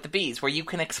same thing with the bees, where you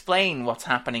can explain what's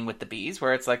happening with the bees,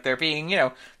 where it's like they're being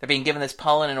given this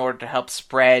pollen in order to help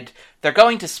spread. They're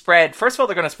going to spread, first of all,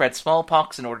 they're going to spread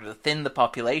smallpox in order to thin the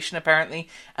population, apparently.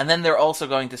 And then they're also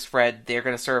going to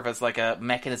serve as like a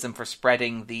mechanism for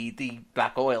spreading the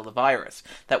black oil, the virus,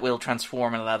 that will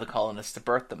transform and allow the colonists to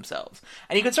birth themselves.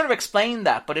 And you can sort of explain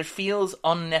that, but it feels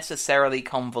unnecessarily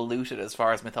convoluted as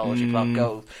far as mythology plot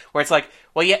goes, where it's like,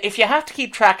 well, yeah, if you have to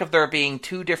keep track of there being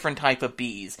 2 different type of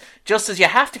bees, just as you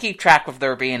have to keep track of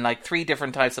there being like 3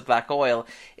 different types of black oil,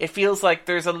 it feels like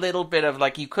there's a little bit of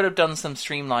like, you could have done some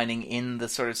streamlining in the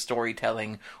sort of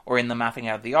storytelling or in the mapping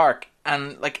out of the arc.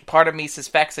 And like, part of me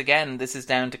suspects, again, this is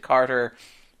down to Carter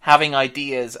having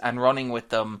ideas and running with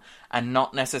them and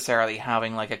not necessarily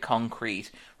having like a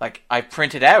concrete, like, I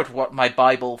printed out what my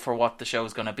Bible for what the show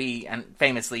is going to be, and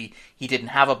famously he didn't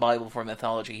have a Bible for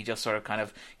mythology. He just sort of kind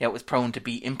of, you know, it was prone to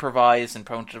be improvised and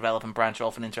prone to develop and branch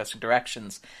off in interesting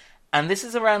directions. And this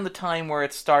is around the time where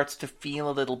it starts to feel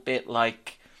a little bit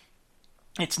like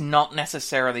it's not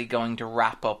necessarily going to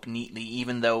wrap up neatly,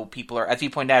 even though people are, as you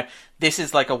point out, this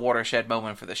is like a watershed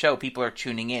moment for the show. People are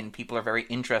tuning in. People are very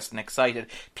interested and excited.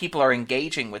 People are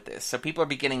engaging with this. So people are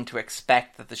beginning to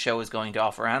expect that the show is going to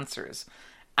offer answers.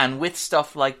 And with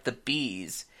stuff like the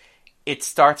bees, it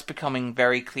starts becoming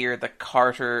very clear that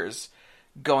Carter's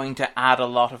going to add a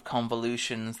lot of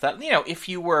convolutions that, you know, if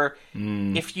you were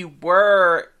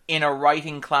in a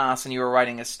writing class and you were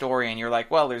writing a story and you're like,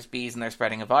 well, there's bees and they're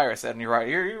spreading a virus, and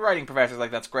you're writing professors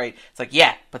like, that's great. It's like,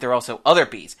 yeah, but there are also other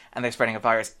bees and they're spreading a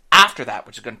virus after that,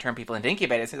 which is going to turn people into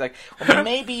incubators. It's like, well,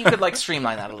 maybe you could like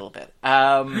streamline that a little bit.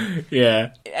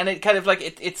 Yeah. And it kind of like,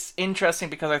 it's interesting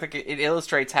because I think it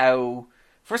illustrates how,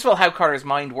 first of all, how Carter's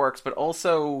mind works, but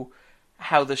also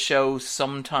how the show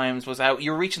sometimes was out.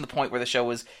 You're reaching the point where the show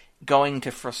was going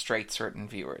to frustrate certain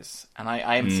viewers. And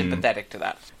I am sympathetic to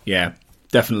that. Yeah.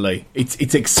 Definitely,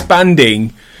 it's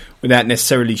expanding without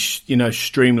necessarily,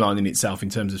 streamlining itself in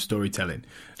terms of storytelling,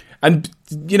 and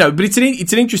but it's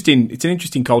an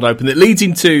interesting cold open that leads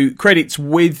into credits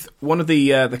with one of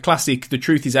the classic "The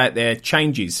Truth Is Out There"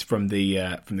 changes from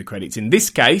the credits. In this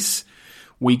case,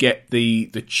 we get the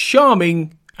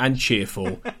charming and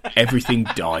cheerful "Everything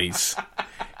Dies."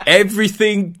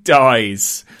 Everything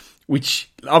dies, which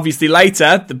obviously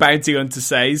later the bounty hunter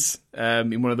says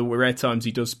in one of the rare times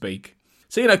he does speak.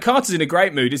 So, Carter's in a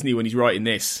great mood, isn't he, when he's writing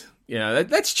this?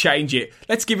 Let's change it.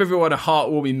 Let's give everyone a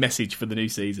heartwarming message for the new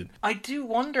season. I do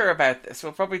wonder about this.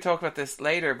 We'll probably talk about this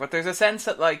later, but there's a sense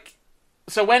that, like...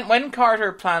 So when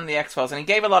Carter planned the X-Files, and he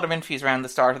gave a lot of interviews around the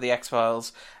start of the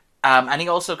X-Files, and he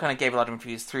also kind of gave a lot of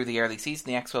interviews through the early season of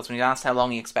the X-Files when he asked how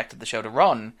long he expected the show to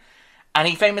run. And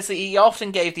he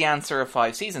often gave the answer of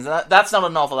 5 seasons. And that's not a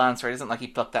novel answer. It isn't like he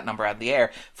plucked that number out of the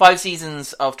air. 5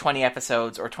 seasons of 20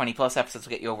 episodes or 20 plus episodes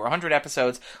will get you over 100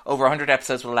 episodes. Over 100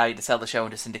 episodes will allow you to sell the show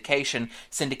into syndication.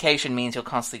 Syndication means you'll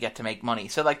constantly get to make money.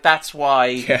 So, like, that's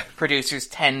why producers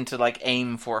tend to, like,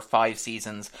 aim for 5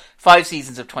 seasons. 5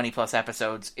 seasons of 20 plus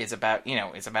episodes is about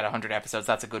 100 episodes.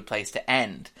 That's a good place to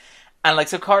end. And, like,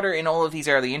 so Carter, in all of these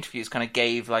early interviews, kind of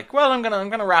gave, like, well, I'm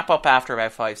gonna wrap up after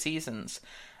about 5 seasons.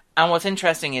 And what's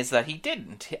interesting is that he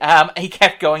didn't. He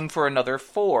kept going for another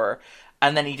 4,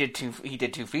 and then he did two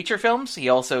feature films. He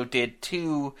also did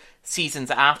 2 seasons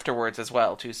afterwards as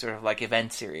well, 2 sort of like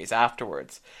event series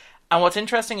afterwards. And what's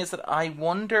interesting is that I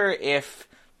wonder if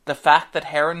the fact that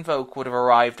Herrenvolk would have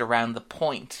arrived around the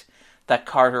point that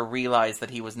Carter realized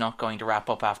that he was not going to wrap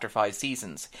up after 5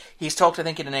 seasons. He's talked, I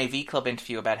think, in an AV Club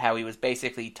interview about how he was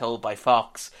basically told by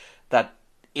Fox that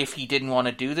if he didn't want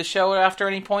to do the show after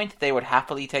any point, they would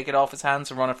happily take it off his hands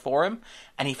and run it for him.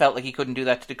 And he felt like he couldn't do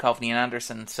that to Duchovny and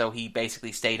Anderson, so he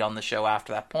basically stayed on the show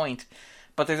after that point.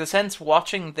 But there's a sense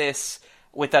watching this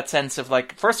with that sense of,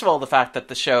 like, first of all, the fact that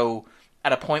the show,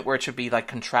 at a point where it should be, like,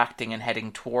 contracting and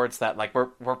heading towards that, like,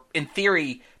 we're in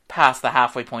theory past the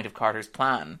halfway point of Carter's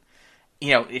plan.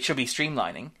 It should be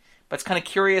streamlining. But it's kind of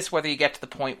curious whether you get to the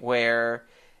point where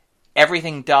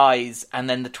everything dies, and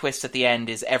then the twist at the end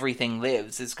is everything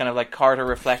lives. It's kind of like Carter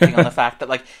reflecting on the fact that,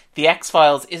 like, the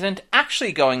X-Files isn't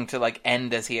actually going to, like,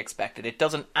 end as he expected. It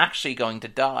doesn't actually going to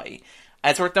die.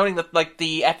 And it's worth noting that, like,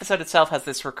 the episode itself has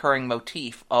this recurring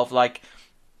motif of, like,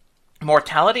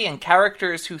 mortality and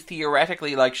characters who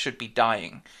theoretically, like, should be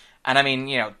dying. And I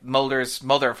mean, Mulder's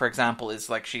mother, for example, is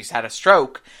like, she's had a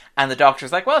stroke, and the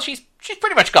doctor's like, well, she's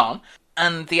pretty much gone.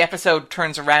 And the episode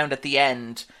turns around at the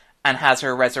end, and has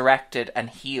her resurrected and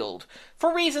healed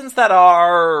for reasons that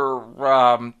are,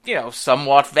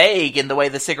 somewhat vague in the way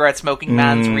the cigarette-smoking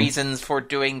man's reasons for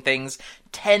doing things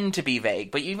tend to be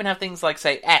vague. But you even have things like,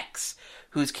 say, X,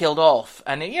 who's killed off.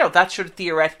 And, that should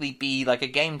theoretically be like a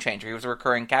game changer. He was a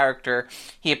recurring character.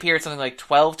 He appeared something like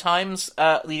 12 times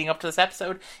leading up to this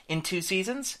episode in 2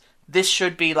 seasons. This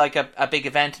should be like a big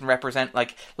event and represent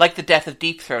like the death of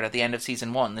Deep Throat at the end of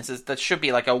season 1. That should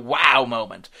be like a wow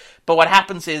moment. But what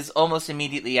happens is almost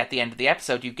immediately at the end of the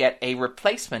episode, you get a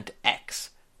replacement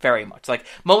X. Very much. Like,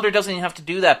 Mulder doesn't even have to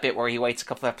do that bit where he waits a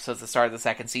couple of episodes at the start of the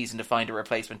second season to find a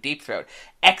replacement Deep Throat.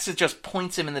 X just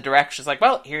points him in the direction. It's like,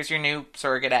 well, here's your new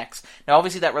surrogate X. Now,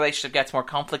 obviously, that relationship gets more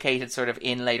complicated sort of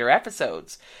in later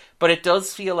episodes. But it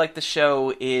does feel like the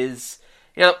show is,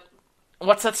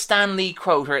 what's that Stan Lee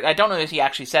quote? Or I don't know if he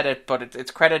actually said it, but it's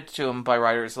credited to him by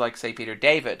writers like, say, Peter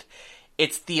David.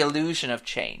 It's the illusion of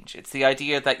change. It's the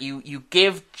idea that you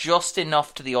give just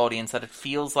enough to the audience that it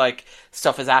feels like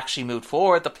stuff has actually moved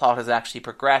forward, the plot has actually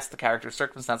progressed, the character's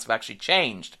circumstances have actually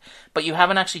changed, but you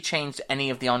haven't actually changed any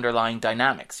of the underlying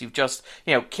dynamics. You've just,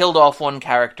 killed off one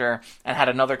character and had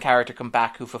another character come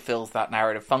back who fulfills that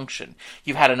narrative function.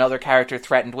 You've had another character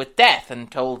threatened with death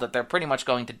and told that they're pretty much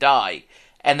going to die,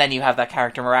 and then you have that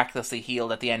character miraculously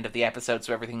healed at the end of the episode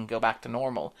so everything can go back to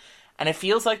normal. And it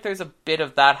feels like there's a bit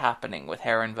of that happening with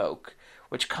Heron Voke,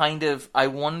 which kind of, I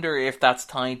wonder if that's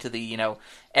tied to the,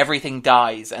 everything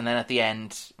dies, and then at the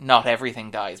end, not everything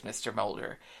dies, Mr.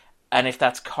 Mulder. And if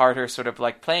that's Carter sort of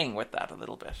like playing with that a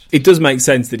little bit. It does make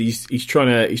sense that he's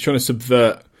trying to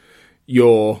subvert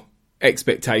your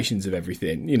expectations of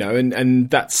everything, and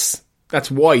that's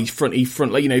why he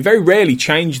very rarely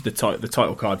changed the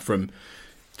title card from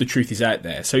The Truth Is Out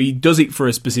There. So he does it for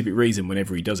a specific reason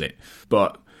whenever he does it.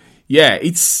 But yeah,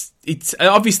 it's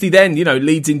obviously then,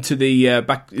 leads into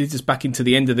leads us back into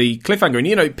the end of the cliffhanger. And,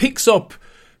 it picks up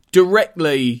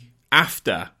directly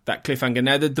after that cliffhanger.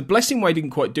 Now, the Blessing Way didn't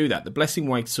quite do that. The Blessing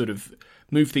Way sort of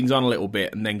moved things on a little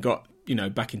bit and then got,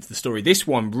 back into the story. This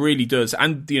one really does.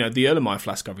 And, the Erlenmeyer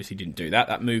Flask obviously didn't do that.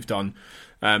 That moved on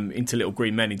into Little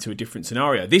Green Men, into a different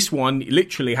scenario. This one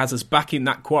literally has us back in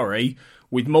that quarry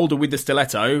with Mulder with the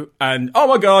stiletto. And, oh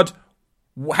my God,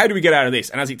 how do we get out of this?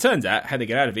 And as it turns out, how they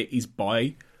get out of it is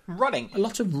by running. A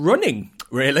lot of running,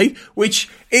 really. Which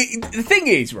the thing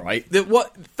is, right?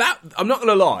 I'm not going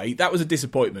to lie, that was a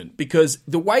disappointment because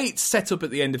the way it's set up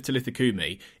at the end of Talitha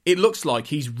Kumi, it looks like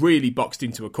he's really boxed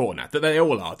into a corner. That they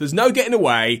all are. There's no getting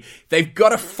away. They've got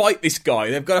to fight this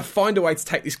guy. They've got to find a way to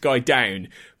take this guy down,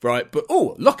 right? But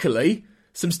luckily,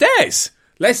 some stairs.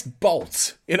 Let's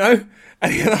bolt. And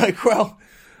you're like, well,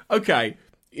 okay.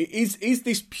 Is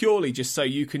this purely just so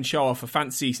you can show off a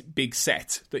fancy big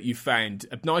set that you found,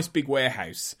 a nice big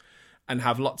warehouse, and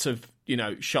have lots of,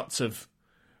 shots of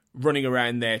running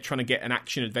around there trying to get an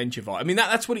action adventure vibe? I mean,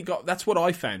 that's what it got. That's what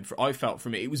I felt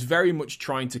from it. It was very much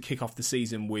trying to kick off the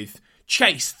season with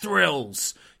chase,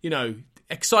 thrills,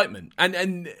 excitement,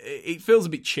 and it feels a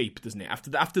bit cheap, doesn't it?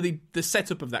 After the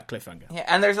setup of that cliffhanger. Yeah,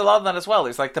 and there's a lot of that as well.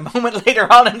 There's like the moment later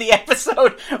on in the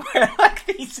episode where like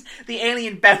the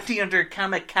alien bounty hunter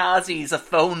kamikazes a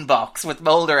phone box with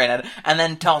Mulder in it, and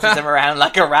then tosses him around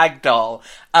like a rag doll.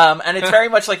 And it's very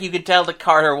much like you could tell that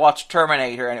Carter watched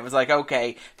Terminator, and it was like,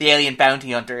 okay, the alien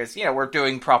bounty hunter is, we're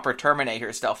doing proper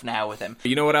Terminator stuff now with him.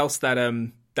 You know what else that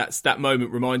that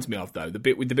moment reminds me of, though? The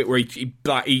bit where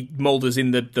he Mulder's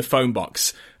in the phone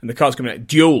box and the car's coming out.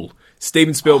 Duel.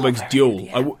 Steven Spielberg's Duel.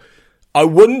 Yeah. I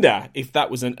wonder if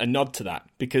that was a nod to that,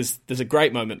 because there's a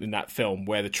great moment in that film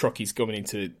where the truck is coming in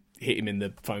to hit him in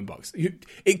the phone box.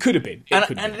 It could have been.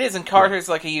 And it is, and Carter's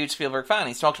like a huge Spielberg fan.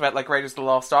 He's talked about like Raiders of the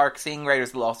Lost Ark, seeing Raiders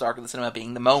of the Lost Ark in the cinema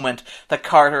being the moment that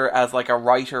Carter, as like a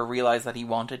writer, realised that he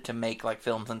wanted to make like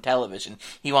films and television.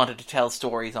 He wanted to tell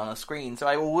stories on a screen. So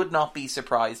I would not be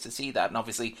surprised to see that. And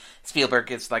obviously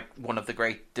Spielberg is like one of the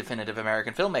great definitive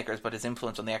American filmmakers, but his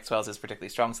influence on the X-Files is particularly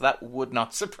strong, so that would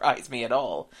not surprise me at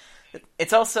all.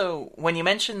 It's also, when you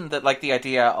mentioned that, like, the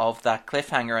idea of that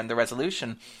cliffhanger and the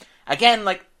resolution, again,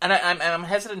 like, and I'm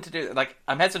hesitant to do, like,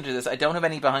 I'm hesitant to do this. I don't have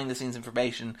any behind-the-scenes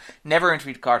information, never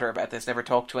interviewed Carter about this, never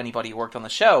talked to anybody who worked on the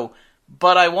show,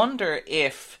 but I wonder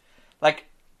if, like,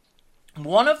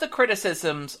 one of the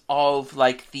criticisms of,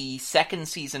 like, the second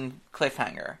season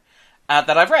cliffhanger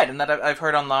that I've read and that I've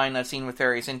heard online, I've seen with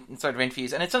various sort of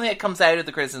interviews, and it's something that comes out of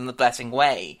the criticism of The Blessing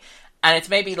Way. And it's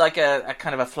maybe like a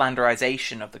kind of a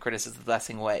Flanderization of the criticism of The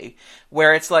Blessing Way,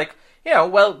 where it's like,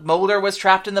 Mulder was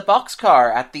trapped in the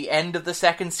boxcar at the end of the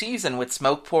second season with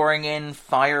smoke pouring in,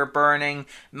 fire burning,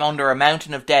 under a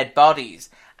mountain of dead bodies.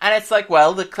 And it's like,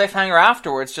 well, the cliffhanger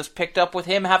afterwards just picked up with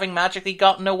him having magically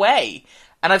gotten away.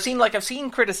 And I've seen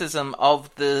criticism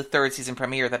of the third season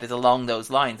premiere that is along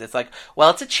those lines. It's like, well,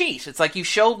 it's a cheat. It's like you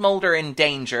showed Mulder in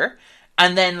danger,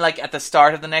 and then, like, at the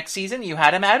start of the next season, you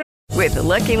had him out. With the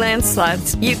Lucky Land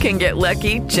Slots, you can get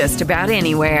lucky just about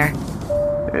anywhere.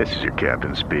 This is your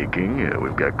captain speaking.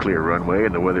 We've got clear runway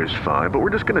and the weather's fine, but we're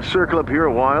just going to circle up here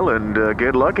a while and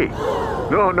get lucky.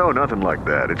 No, nothing like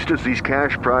that. It's just these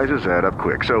cash prizes add up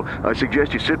quick. So I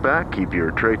suggest you sit back, keep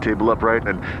your tray table upright,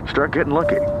 and start getting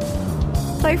lucky.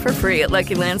 Play for free at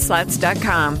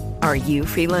LuckyLandSlots.com. Are you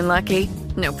feeling lucky?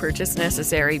 No purchase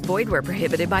necessary. Void where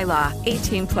prohibited by law.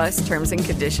 18+ terms and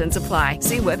conditions apply.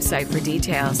 See website for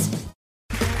details.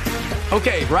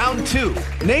 Okay, round 2.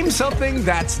 Name something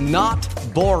that's not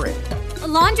boring. A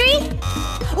laundry?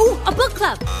 Ooh, a book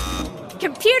club.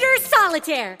 Computer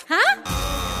solitaire, huh?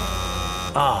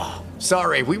 Ah,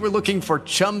 sorry, we were looking for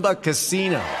Chumba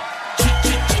Casino.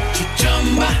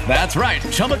 That's right,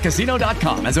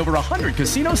 ChumbaCasino.com has over 100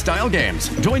 casino-style games.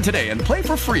 Join today and play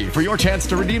for free for your chance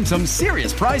to redeem some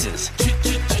serious prizes.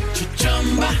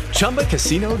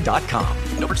 ChumbaCasino.com.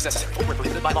 No purchase necessary. Void where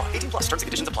prohibited by law. 18+ terms and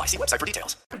conditions apply. See website for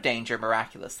details. Danger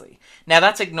miraculously. Now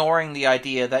that's ignoring the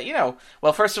idea that,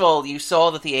 well, first of all, you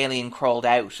saw that the alien crawled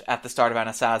out at the start of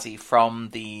Anasazi from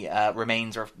the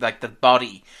remains, or like the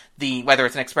body, whether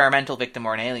it's an experimental victim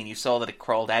or an alien, you saw that it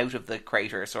crawled out of the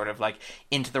crater, sort of like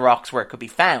into the rocks where it could be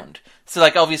found. So,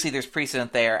 like, obviously there's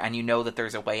precedent there, and you know that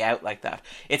there's a way out like that.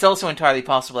 It's also entirely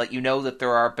possible that you know that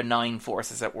there are benign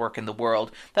forces at work in the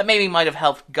world that maybe might have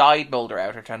helped guide Mulder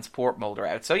out or transport Mulder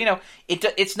out. So,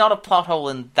 it's not a plot hole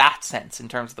in that sense in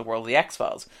terms of the world of the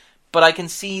X-Files. But I can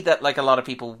see that, like, a lot of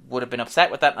people would have been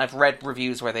upset with that, and I've read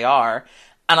reviews where they are.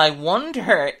 And I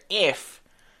wonder if,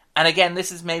 and again,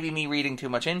 this is maybe me reading too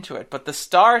much into it, but the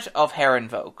start of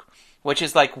Herrenvolk, which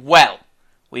is like, well,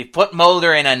 we've put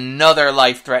Mulder in another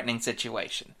life-threatening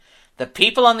situation. The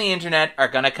people on the internet are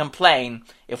going to complain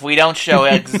if we don't show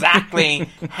exactly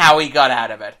how he got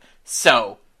out of it.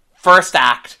 So, first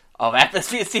act of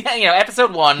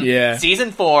episode 1,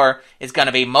 season 4, is going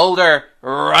to be Mulder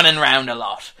running around a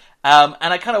lot. And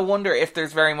I kind of wonder if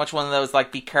there's very much one of those,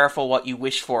 like, be careful what you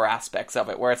wish for aspects of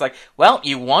it, where it's like, well,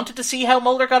 you wanted to see how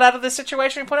Mulder got out of this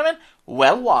situation we put him in?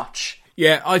 Well, watch.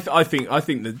 Yeah, I think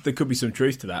that there could be some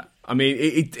truth to that. I mean,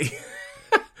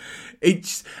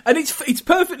 it's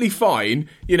perfectly fine.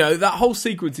 That whole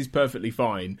sequence is perfectly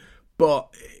fine.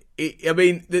 But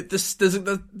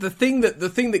the thing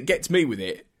that gets me with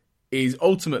it is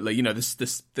ultimately,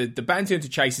 the bounty hunter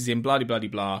chases him, blah blah blah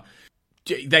blah.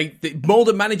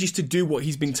 Mulder manages to do what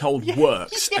he's been told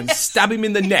works and stab him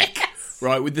in the neck,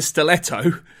 right, with the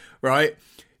stiletto, right.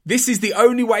 This is the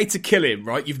only way to kill him,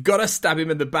 right? You've got to stab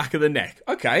him in the back of the neck.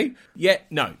 Okay. Yeah,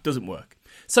 no, doesn't work.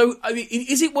 So, I mean,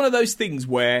 is it one of those things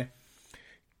where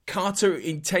Carter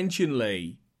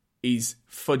intentionally is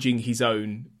fudging his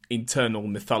own internal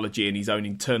mythology and his own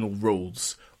internal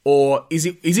rules? Or is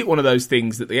it one of those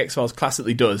things that the X-Files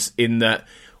classically does in that,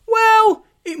 well,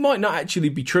 it might not actually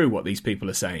be true what these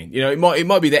people are saying. It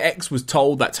might be that X was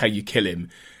told that's how you kill him,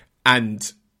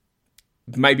 and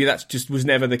maybe that just was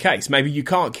never the case. Maybe you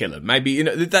can't kill him. Maybe, do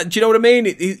you know what I mean?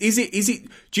 Is it?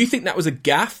 Do you think that was a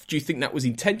gaffe? Do you think that was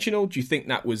intentional? Do you think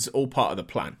that was all part of the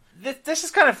plan? This is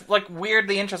kind of, like,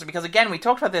 weirdly interesting, because, again, we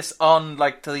talked about this on,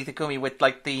 like, Talitha Kumi with,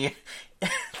 like, the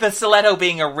stiletto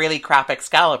being a really crap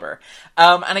Excalibur.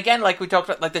 And again, like we talked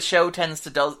about, like, the show tends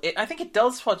to I think it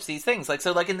does fudge these things. Like,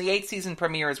 so, like, in the 8th season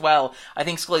premiere as well, I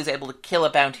think Scully's able to kill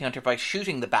a bounty hunter by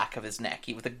shooting the back of his neck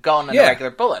with a gun and a regular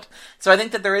bullet. So I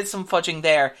think that there is some fudging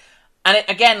there. And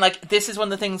again, like, this is one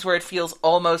of the things where it feels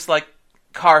almost like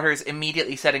Carter's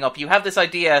immediately setting up. You have this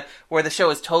idea where the show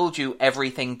has told you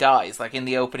everything dies, like in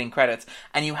the opening credits,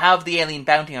 and you have the alien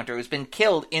bounty hunter who's been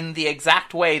killed in the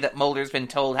exact way that Mulder's been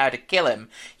told how to kill him,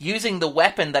 using the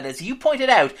weapon that, as you pointed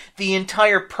out, the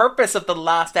entire purpose of the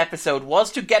last episode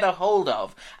was to get a hold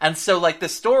of. And so, like, the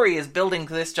story is building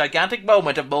to this gigantic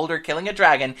moment of Mulder killing a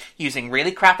dragon using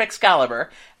really crap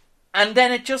Excalibur, and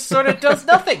then it just sort of does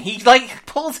nothing. He, like,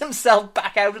 pulls himself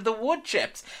back out of the wood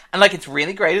chips. And, like, it's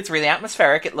really great. It's really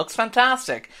atmospheric. It looks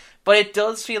fantastic. But it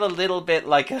does feel a little bit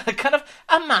like a kind of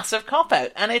a massive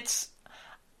cop-out. And it's,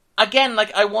 again,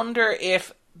 like, I wonder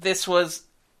if this was...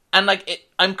 And, like,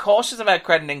 I'm cautious about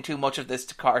crediting too much of this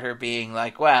to Carter being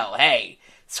like, well, hey,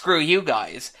 screw you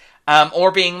guys.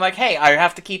 Or being like, hey, I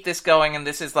have to keep this going, and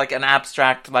this is like an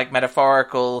abstract, like,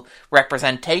 metaphorical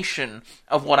representation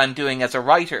of what I'm doing as a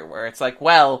writer, where it's like,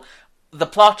 well, the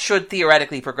plot should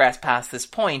theoretically progress past this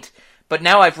point, but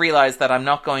now I've realized that I'm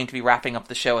not going to be wrapping up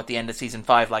the show at the end of season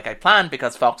 5 like I planned,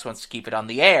 because Fox wants to keep it on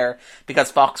the air,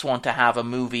 because Fox want to have a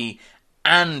movie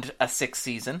and a 6th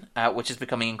season, which is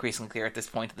becoming increasingly clear at this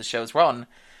point of the show's run.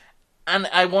 And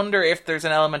I wonder if there's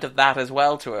an element of that as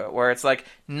well to it, where it's like,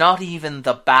 not even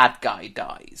the bad guy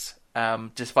dies,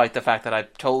 despite the fact that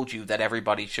I've told you that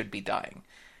everybody should be dying.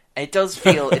 It does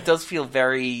feel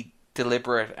very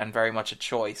deliberate and very much a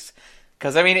choice.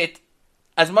 Because, I mean,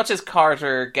 as much as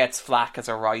Carter gets flack as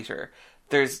a writer,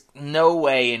 there's no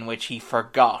way in which he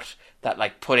forgot that,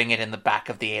 like, putting it in the back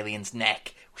of the alien's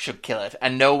neck should kill it.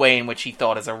 And no way in which he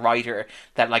thought as a writer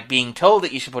that, like, being told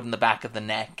that you should put it in the back of the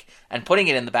neck and putting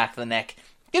it in the back of the neck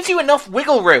gives you enough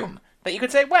wiggle room that you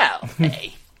could say, well,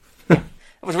 hey.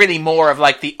 It was really more of,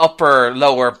 like, the upper,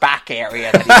 lower back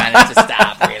area that he managed to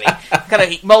stab,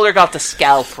 really. Mulder got the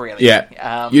scalp, really.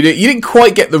 Yeah. You didn't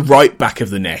quite get the right back of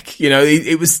the neck. You know,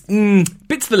 it was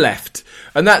bit to the left.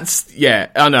 And that's, yeah,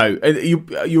 I know.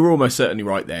 You're almost certainly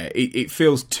right there. It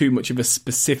feels too much of a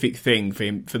specific thing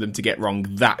for them to get wrong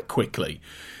that quickly.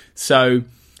 So,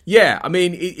 yeah, I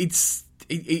mean, it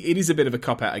is a bit of a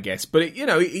cop-out, I guess. But,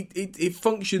 it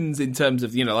functions in terms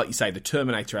of, like you say, the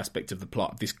Terminator aspect of the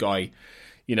plot. This guy,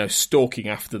 stalking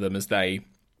after them as they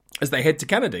head to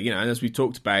Canada. And as we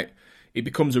talked about, it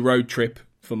becomes a road trip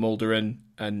for Mulder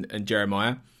and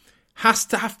Jeremiah. Has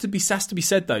to be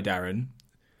said, though, Darren,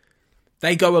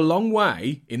 they go a long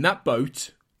way in that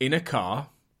boat, in a car.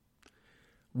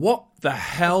 What the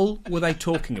hell were they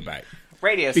talking about?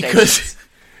 Radio stations.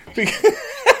 Because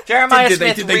Jeremiah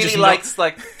Smith really likes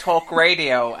talk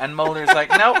radio, and Mulder's like,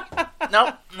 nope,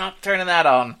 not turning that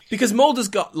on. Because Mulder's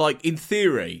got, in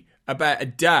theory, about a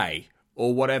day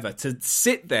or whatever to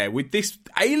sit there with this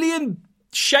alien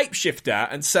shapeshifter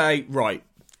and say, right,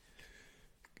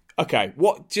 okay,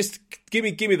 what? Just give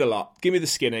me the lot, give me the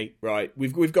skinny, right?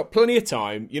 We've got plenty of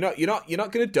time. You're not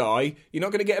going to die. You're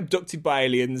not going to get abducted by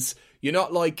aliens. You're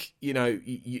not you're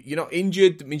not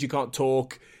injured. That means you can't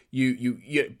talk.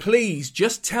 You please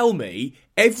just tell me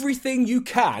everything you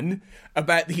can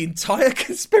about the entire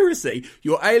conspiracy,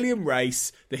 your alien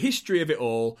race, the history of it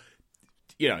all.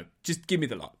 Just give me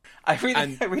the lot. I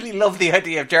really love the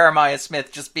idea of Jeremiah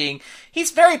Smith just being, he's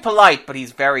very polite, but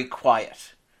he's very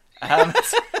quiet.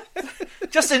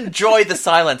 Just enjoy the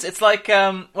silence. It's like,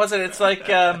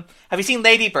 have you seen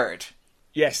Lady Bird?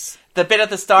 Yes. The bit at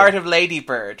the start of Lady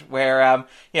Bird where,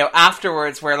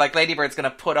 afterwards where, Lady Bird's going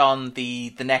to put on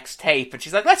the next tape and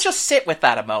she's like, let's just sit with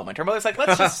that a moment. Her mother's like,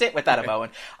 let's just sit with that a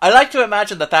moment. I like to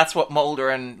imagine that that's what Mulder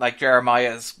and,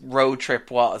 Jeremiah's road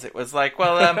trip was. It was like,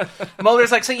 well,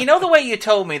 Mulder's like, so the way you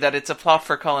told me that it's a plot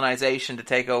for colonization to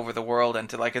take over the world and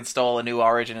to, install a new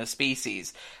origin of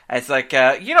species. And it's like,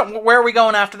 where are we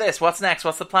going after this? What's next?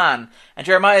 What's the plan? And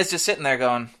Jeremiah's just sitting there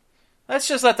going, let's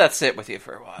just let that sit with you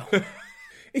for a while.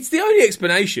 It's the only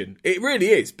explanation. It really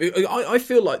is. I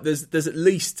feel like there's at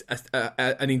least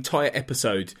an entire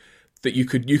episode that you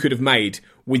could have made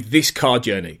with this car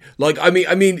journey.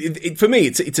 For me,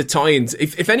 it's a tie-in.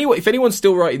 If anyone's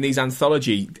still writing these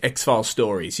anthology X-Files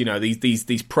stories,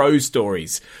 these prose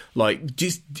stories,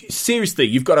 just seriously,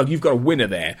 you've got a winner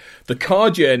there. The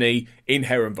car journey in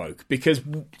Herrenvolk, because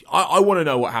I want to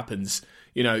know what happens.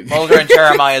 Mulder and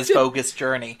Jeremiah's bogus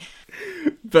journey.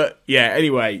 But yeah,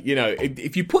 anyway,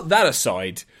 if you put that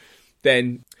aside,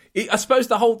 then I suppose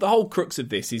the whole crux of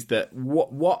this is that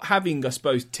what having, I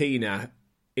suppose, Tina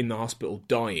in the hospital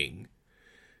dying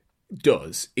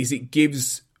does is it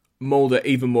gives Mulder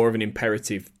even more of an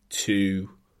imperative to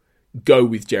go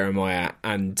with Jeremiah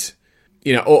and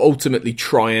ultimately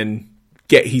try and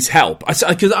get his help.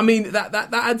 Because that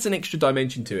adds an extra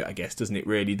dimension to it, I guess, doesn't it?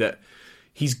 Really, that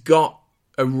he's got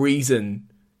a reason.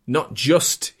 Not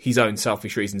just his own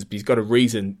selfish reasons, but he's got a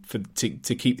reason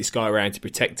to keep this guy around to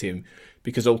protect him,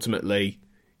 because ultimately,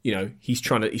 he's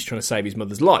trying to save his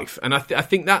mother's life, and I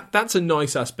think that's a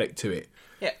nice aspect to it.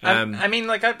 Yeah,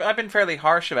 I've been fairly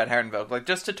harsh about Herrenvolk.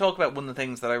 Just to talk about one of the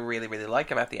things that I really, really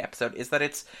like about the episode is that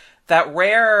it's that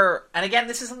rare, and again,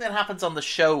 this is something that happens on the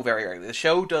show very rarely. The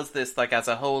show does this, as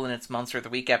a whole in its Monster of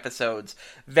the Week episodes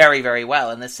very, very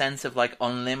well, in the sense of,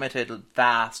 unlimited,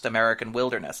 vast American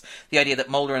wilderness. The idea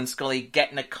that Mulder and Scully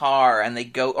get in a car and they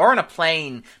go, or in a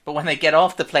plane, but when they get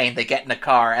off the plane, they get in a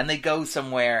car and they go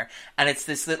somewhere, and it's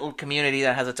this little community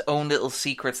that has its own little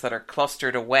secrets that are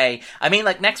clustered away.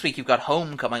 Next week you've got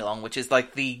Home coming along, which is,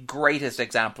 the greatest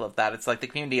example of that. It's the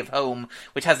community of Home,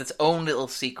 which has its own little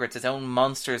secrets, its own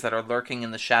monsters that are lurking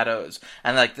in the shadows,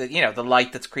 and the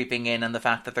light that's creeping in, and the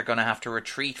fact that they're going to have to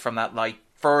retreat from that light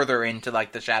further into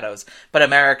like the shadows, but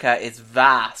America is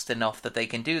vast enough that they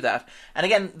can do that. And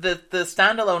again, the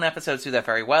standalone episodes do that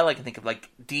very well. I can think of like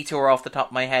Detour off the top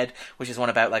of my head, which is one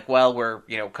about like, well, we're,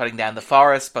 you know, cutting down the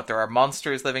forest, but there are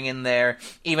monsters living in there.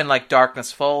 Even like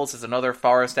Darkness Falls is another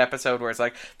forest episode where it's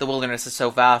like the wilderness is so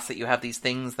vast that you have these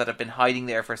things that have been hiding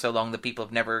there for so long that people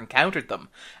have never encountered them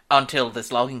until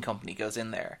this logging company goes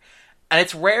in there. And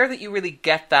it's rare that you really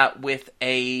get that with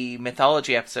a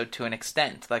mythology episode to an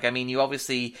extent. Like, I mean, you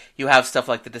have stuff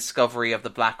like the discovery of the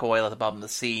black oil at the bottom of the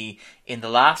sea in the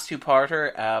last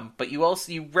two-parter, but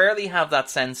you rarely have that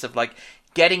sense of, like,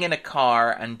 getting in a car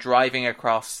and driving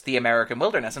across the American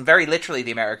wilderness, and very literally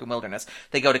the American wilderness.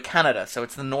 They go to Canada, so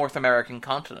it's the North American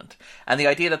continent. And the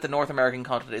idea that the North American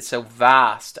continent is so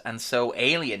vast and so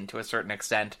alien to a certain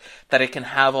extent that it can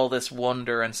have all this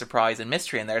wonder and surprise and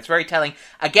mystery in there. It's very telling.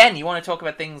 Again, you want to talk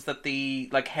about things that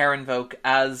like Herrenvolk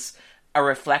as a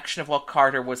reflection of what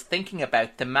Carter was thinking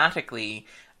about thematically,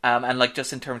 and like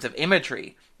just in terms of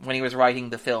imagery when he was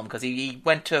writing the film, because he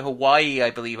went to Hawaii,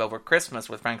 I believe, over Christmas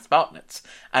with Frank Spotnitz,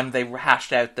 and they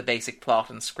hashed out the basic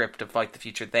plot and script of Fight the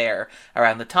Future there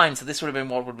around the time, so this would have been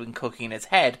what would have been cooking in his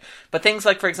head. But things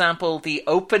like, for example, the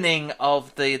opening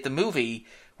of the movie,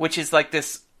 which is like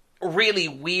this really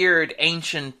weird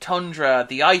ancient tundra,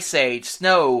 the Ice Age,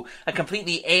 snow, a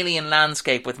completely alien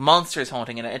landscape with monsters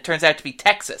haunting in it. It turns out to be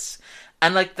Texas.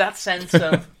 And like that sense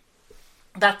of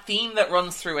that theme that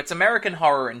runs through, it's American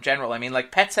horror in general. I mean,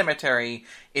 like, Pet Sematary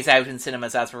is out in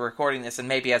cinemas as we're recording this, and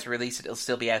maybe as we release it, it'll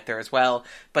still be out there as well.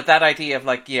 But that idea of,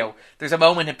 like, you know, there's a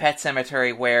moment in Pet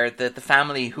Sematary where the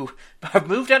family who have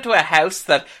moved into a house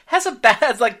that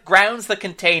has like, grounds that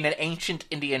contain an ancient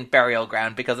Indian burial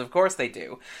ground, because of course they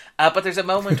do. But there's a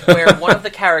moment where one of the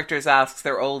characters asks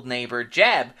their old neighbor,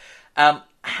 Jeb,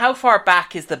 how far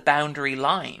back is the boundary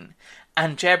line?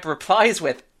 And Jeb replies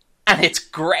with, and it's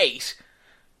great.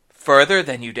 Further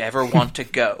than you'd ever want to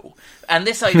go. And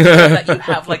this idea that you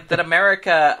have, like, that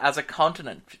America as a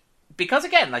continent, because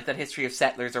again, like, that history of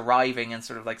settlers arriving and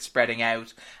sort of, like, spreading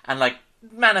out, and, like,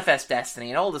 Manifest Destiny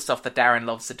and all the stuff that Darren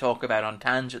loves to talk about on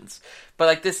tangents. But,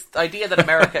 like, this idea that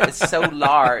America is so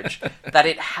large that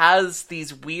it has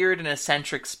these weird and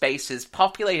eccentric spaces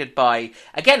populated by,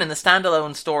 again, in the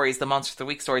standalone stories, the Monster of the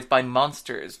Week stories, by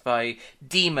monsters, by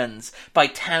demons, by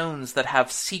towns that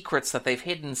have secrets that they've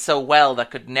hidden so well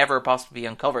that could never possibly be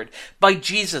uncovered, by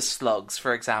Jesus slugs,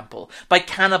 for example, by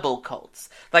cannibal cults.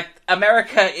 Like,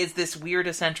 America is this weird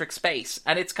eccentric space,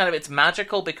 and it's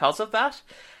magical because of that.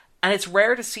 And it's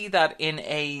rare to see that in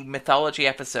a mythology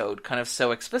episode kind of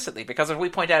so explicitly, because as we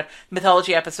point out,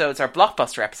 mythology episodes are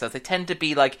blockbuster episodes. They tend to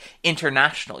be, like,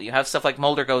 international. You have stuff like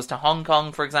Mulder Goes to Hong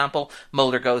Kong, for example,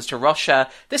 Mulder Goes to Russia.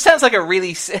 This sounds like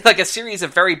a series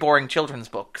of very boring children's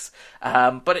books,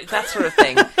 but that sort of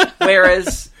thing.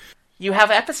 Whereas you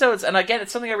have episodes, and again,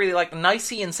 it's something I really like.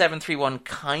 Nicey and 731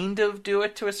 kind of do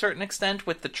it to a certain extent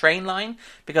with the train line,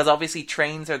 because obviously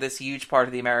trains are this huge part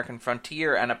of the American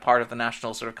frontier and a part of the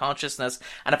national sort of consciousness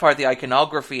and a part of the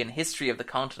iconography and history of the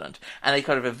continent, and they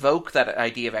kind of evoke that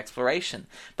idea of exploration.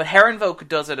 But Herrenvolk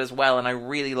does it as well, and I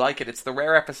really like it. It's the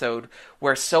rare episode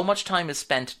where so much time is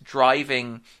spent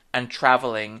driving and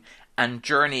traveling and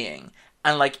journeying,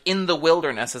 and, like, in the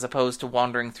wilderness as opposed to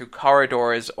wandering through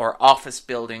corridors or office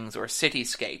buildings or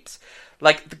cityscapes.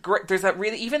 Like, there's that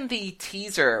really, even the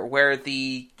teaser where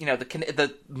the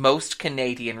most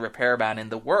Canadian repairman in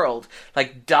the world,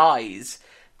 like, dies.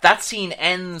 That scene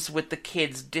ends with the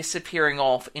kids disappearing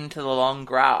off into the long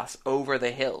grass over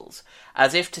the hills,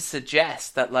 as if to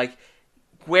suggest that, like,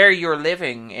 where you're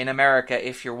living in America,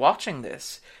 if you're watching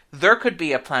this, there could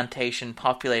be a plantation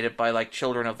populated by, like,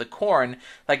 children of the corn,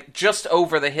 like, just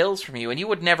over the hills from you, and you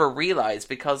would never realize,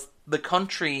 because the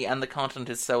country and the continent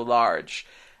is so large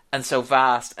and so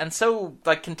vast and so,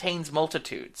 like, contains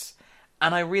multitudes.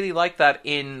 And I really like that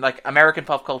in, like, American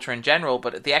pop culture in general,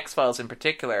 but the X-Files in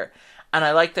particular. And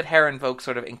I like that Herrenvolk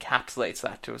sort of encapsulates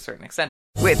that to a certain extent.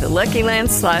 With the Lucky Land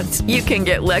Slots, you can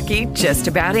get lucky just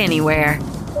about anywhere.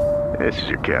 This is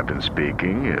your captain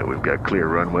speaking. We've got clear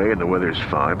runway and the weather's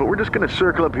fine, but we're just going to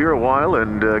circle up here a while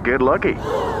and get lucky.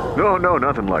 No,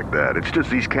 nothing like that. It's just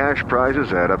these cash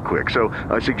prizes add up quick. So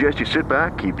I suggest you sit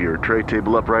back, keep your tray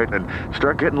table upright, and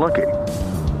start getting lucky.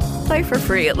 Play for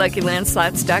free at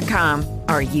LuckyLandSlots.com.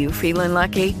 Are you feeling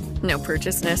lucky? No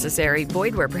purchase necessary.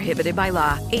 Void where prohibited by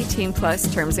law.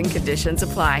 18+ terms and conditions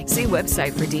apply. See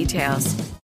website for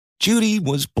details. Judy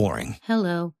was boring.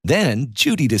 Hello. Then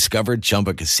Judy discovered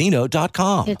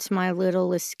ChumbaCasino.com. It's my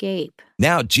little escape.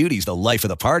 Now Judy's the life of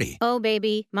the party. Oh,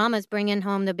 baby, mama's bringing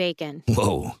home the bacon.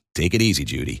 Whoa, take it easy,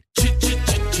 Judy.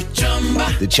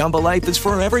 The Chumba life is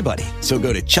for everybody. So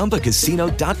go to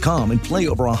ChumbaCasino.com and play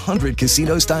over 100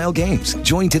 casino-style games.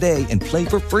 Join today and play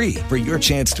for free for your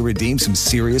chance to redeem some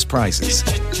serious prizes.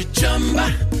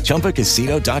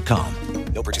 ChumbaCasino.com.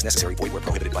 No purchase necessary. Void where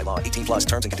prohibited by law. 18 plus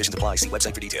terms and conditions apply. See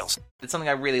website for details. It's something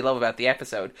I really love about the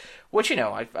episode, which,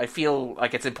 I feel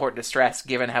like it's important to stress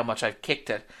given how much I've kicked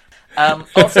it.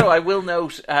 Also, I will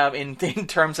note, in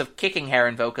terms of kicking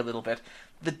Herrenvolk a little bit,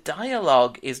 the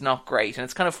dialogue is not great, and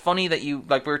it's kind of funny that we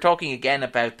were talking again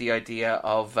about the idea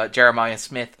of Jeremiah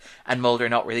Smith and Mulder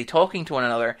not really talking to one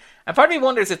another, and part of me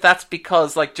wonders if that's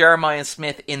because, Jeremiah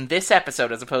Smith in this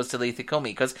episode as opposed to Lee Thakumi,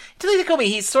 because to Lee Thakumi,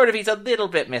 he's a little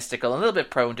bit mystical, a little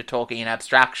bit prone to talking in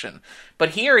abstraction, but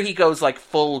here he goes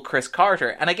full Chris Carter,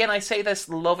 and again, I say this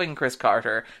loving Chris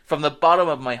Carter from the bottom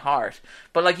of my heart,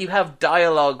 but you have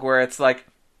dialogue where it's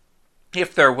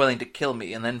if they're willing to kill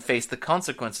me and then face the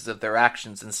consequences of their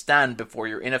actions and stand before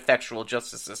your ineffectual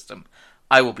justice system,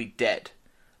 I will be dead.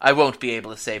 I won't be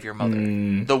able to save your mother.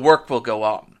 The work will go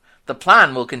on. The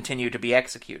plan will continue to be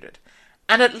executed.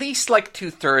 And at least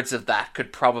 2/3 of that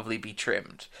could probably be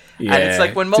trimmed. Yeah, and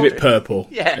it's when Mulder, it's a bit purple.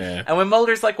 Yeah. And when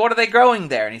Mulder's what are they growing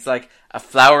there? And he's a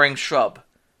flowering shrub.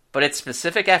 But its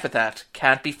specific epithet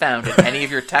can't be found in any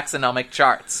of your taxonomic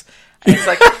charts. And it's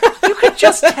you could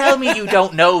just tell me you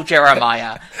don't know,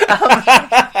 Jeremiah.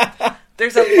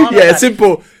 There's a lot of it's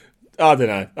simple. I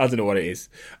don't know what it is.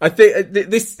 I think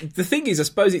the thing is, I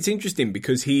suppose it's interesting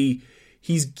because he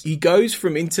goes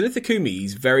from into Thakumi.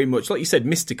 He's very much, like you said,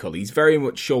 mystical. He's very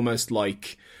much almost we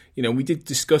did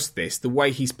discuss this. The way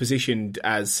he's positioned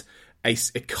as a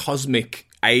cosmic,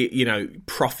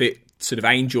 prophet, sort of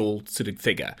angel sort of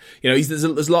figure. There's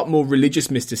a lot more religious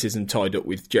mysticism tied up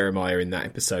with Jeremiah in that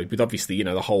episode, with obviously,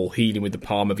 the whole healing with the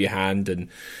palm of your hand and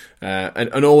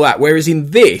all that. Whereas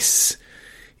in this,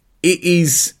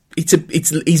 he's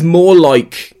more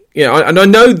and I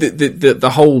know that the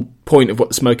whole point of what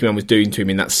the Smoky Man was doing to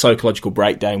him in that psychological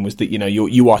breakdown was that,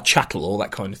 you are chattel, all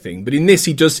that kind of thing. But in this,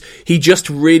 he just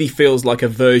really feels like a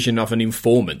version of an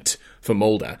informant for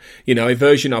Mulder, a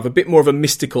version of a bit more of a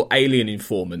mystical alien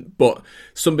informant, but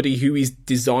somebody who is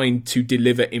designed to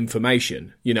deliver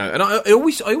information, and I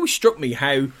always struck me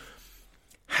how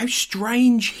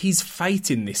strange his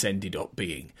fate in this ended up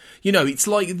being. It's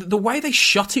the way they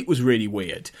shot it was really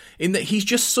weird, in that he's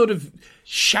just sort of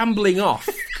shambling off,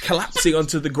 collapsing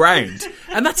onto the ground,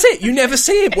 and that's it. You never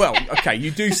see him. Well, okay, you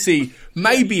do see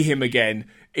maybe him again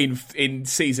in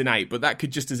season 8, but that could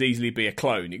just as easily be a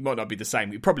clone. It might not be the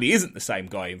same. It probably isn't the same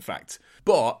guy, in fact.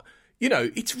 But,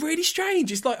 it's really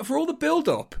strange. It's for all the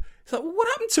build-up, it's well, what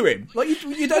happened to him?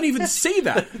 You don't even see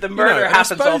that. The murder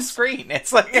happens off screen.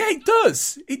 It's yeah, it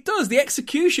does. It does. The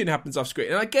execution happens off screen.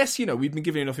 And I guess, we've been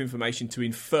given enough information to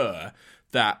infer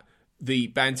that the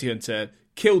bounty hunter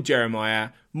killed Jeremiah,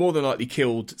 more than likely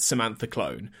killed Samantha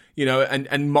Clone,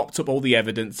 and mopped up all the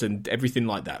evidence and everything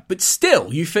like that. But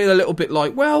still, you feel a little bit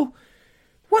well,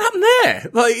 what happened there?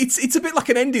 It's a bit like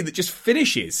an ending that just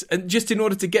finishes, and just in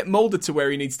order to get Mulder to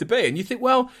where he needs to be. And you think,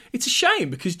 well, it's a shame,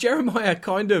 because Jeremiah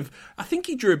I think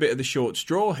he drew a bit of the short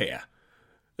straw here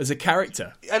as a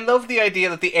character. I love the idea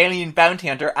that the alien bounty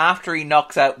hunter, after he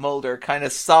knocks out Mulder, kind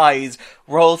of sighs,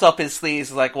 rolls up his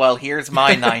sleeves, well, here's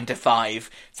my 9 to 5.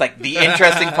 It's the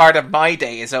interesting part of my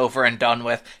day is over and done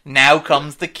with. Now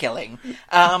comes the killing.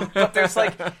 But there's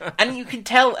and you can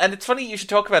tell, and it's funny you should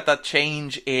talk about that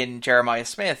change in Jeremiah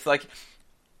Smith.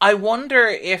 I wonder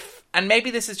if, and maybe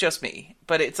this is just me,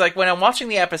 but it's when I'm watching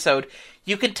the episode,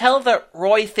 you can tell that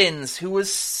Roy Thins, who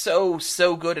was so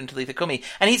good in Lee Thakumi,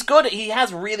 and he's good, he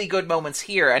has really good moments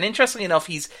here, and interestingly enough,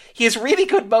 he has really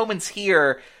good moments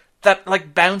here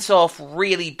that bounce off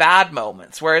really bad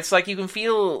moments, where it's you can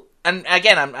feel, and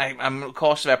again, I'm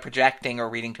cautious about projecting or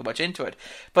reading too much into it,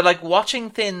 but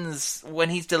watching Thins when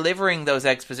he's delivering those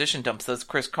exposition dumps, those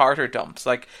Chris Carter dumps,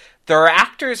 there are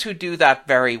actors who do that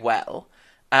very well.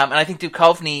 And I think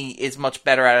Duchovny is much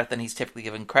better at it than he's typically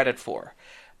given credit for.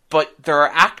 But there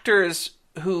are actors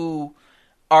who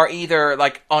are either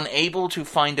unable to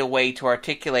find a way to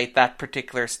articulate that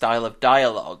particular style of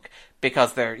dialogue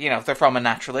because they're from a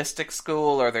naturalistic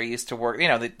school, or they're used to work,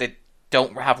 they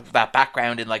don't have that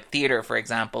background in theater, for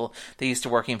example. They used to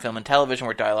work in film and television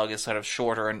where dialogue is sort of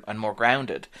shorter and more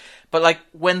grounded. But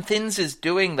when Thins is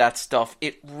doing that stuff,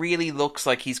 it really looks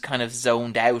like he's kind of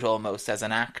zoned out almost as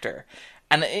an actor.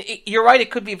 And you're right, it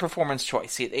could be a performance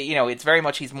choice. It's very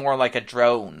much, he's more like a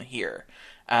drone here.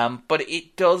 But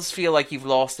it does feel like you've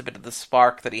lost a bit of the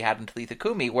spark that he had in Lee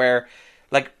Thakumi, where,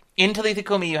 In Talitha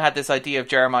Kumi, you had this idea of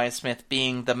Jeremiah Smith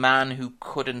being the man who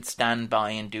couldn't stand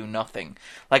by and do nothing.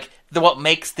 Like, what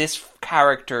makes this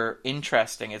character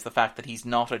interesting is the fact that he's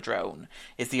not a drone.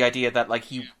 Is the idea that, like,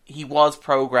 he was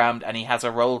programmed and he has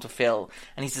a role to fill,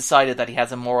 and he's decided that he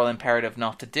has a moral imperative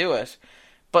not to do it.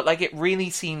 But, like, it really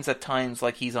seems at times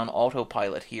like he's on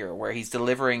autopilot here, where he's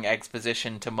delivering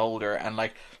exposition to Mulder and,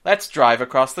 like, let's drive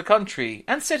across the country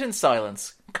and sit in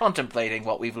silence, contemplating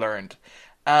what we've learned.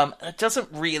 It doesn't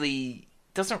really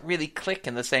click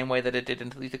in the same way that it did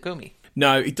in Talitha Kumi.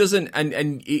 No, it doesn't,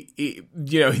 and it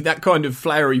you know, that kind of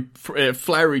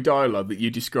flowery dialogue that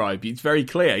you describe, it's very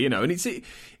clear, you know, and it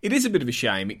is a bit of a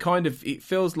shame. It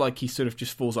feels like he sort of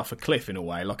just falls off a cliff in a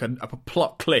way, like a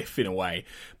plot cliff in a way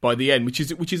by the end, which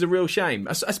is a real shame.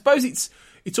 I suppose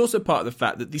it's also part of the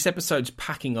fact that this episode's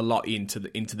packing a lot into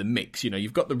the mix. You know,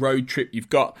 you've got the road trip, you've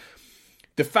got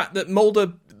the fact that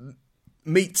Mulder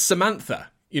meets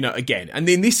Samantha, you know, again, and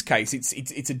in this case,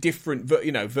 it's a different,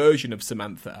 you know, version of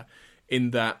Samantha,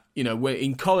 in that, you know,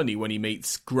 in Colony when he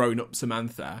meets grown-up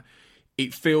Samantha,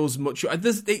 it feels much.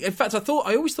 In fact,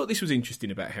 I always thought this was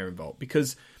interesting about Herrenvolt,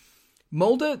 because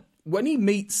Mulder, when he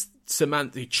meets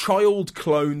Samantha, child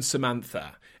clone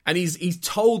Samantha, and he's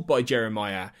told by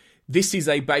Jeremiah, this is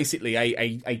basically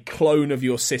a clone of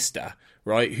your sister,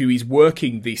 right? Who is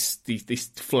working this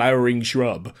flowering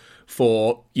shrub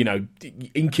for, you know,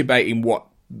 incubating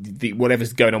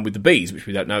whatever's going on with the bees, which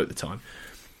we don't know at the time.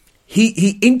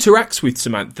 He interacts with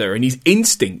Samantha, and his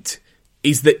instinct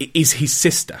is that it is his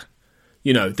sister.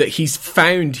 You know, that he's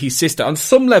found his sister. On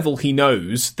some level, he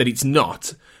knows that it's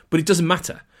not, but it doesn't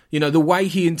matter. You know, the way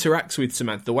he interacts with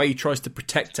Samantha, the way he tries to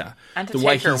protect her. And to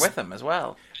take her with him as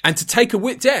well. And to take her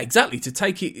with, yeah, exactly, to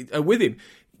take it with him.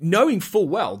 Knowing full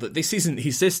well that this isn't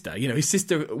his sister, you know, his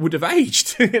sister would have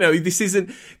aged. You know, this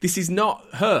is not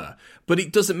her. But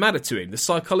it doesn't matter to him. The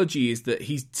psychology is that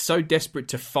he's so desperate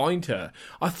to find her.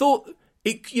 I thought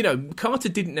you know, Carter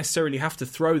didn't necessarily have to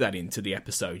throw that into the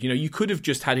episode. You know, you could have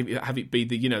just have it be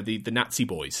the Nazi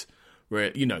boys,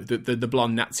 where, you know, the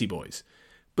blonde Nazi boys.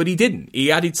 But he didn't.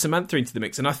 He added Samantha into the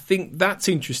mix, and I think that's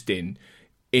interesting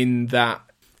in that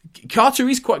Carter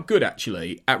is quite good,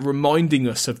 actually, at reminding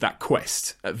us of that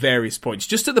quest at various points.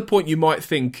 Just at the point you might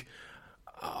think,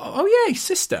 oh yeah, his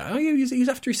sister. Oh yeah, he's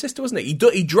after his sister, wasn't he?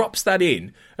 He drops that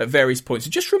in at various points to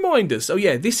just remind us. Oh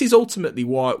yeah, this is ultimately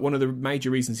why one of the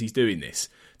major reasons he's doing this,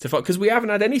 because we haven't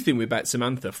had anything about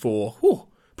Samantha for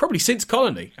probably since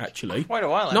Colony, actually. Quite a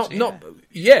while. The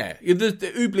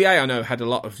Oublié, I know, had a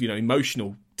lot of, you know,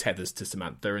 emotional tethers to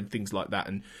Samantha and things like that,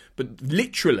 but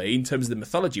literally in terms of the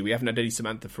mythology, we haven't had any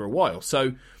Samantha for a while.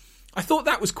 So I thought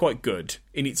that was quite good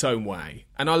in its own way,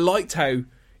 and I liked how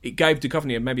it gave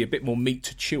Duchovny maybe a bit more meat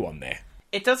to chew on there.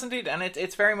 It does indeed, and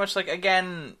it's very much like,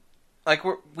 again, like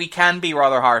we can be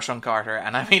rather harsh on Carter,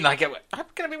 and I mean, like, I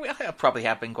probably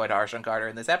have been quite harsh on Carter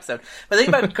in this episode. But the thing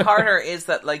about Carter is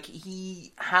that, like,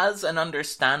 he has an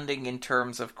understanding in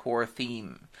terms of core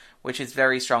theme, which is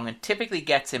very strong and typically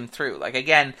gets him through. Like,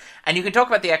 again, and you can talk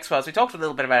about the X-Files. We talked a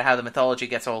little bit about how the mythology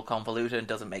gets all convoluted and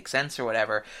doesn't make sense or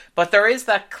whatever. But there is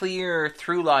that clear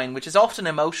through line, which is often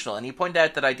emotional. And you point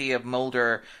out that idea of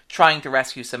Mulder trying to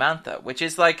rescue Samantha, which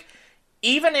is like,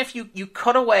 even if you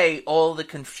cut away all the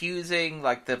confusing,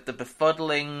 like the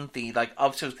befuddling, the like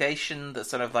obfuscation, the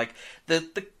sort of like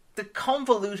the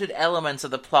convoluted elements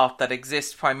of the plot that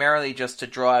exist primarily just to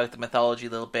draw out the mythology a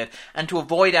little bit and to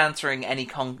avoid answering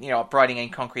providing any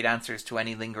concrete answers to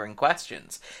any lingering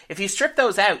questions. If you strip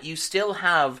those out, you still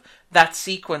have that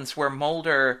sequence where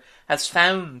Mulder has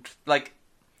found, like,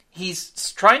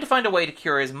 he's trying to find a way to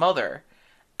cure his mother,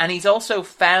 and he's also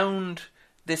found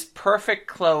this perfect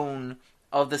clone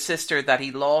of the sister that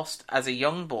he lost as a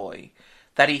young boy,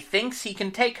 that he thinks he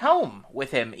can take home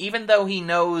with him, even though he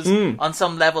knows on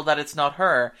some level that it's not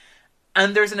her.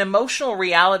 And there's an emotional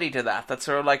reality to that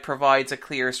sort of like provides a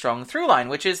clear, strong through line,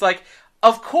 which is like,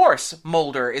 of course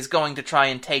Mulder is going to try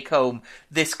and take home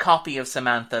this copy of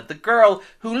Samantha, the girl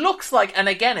who looks like, and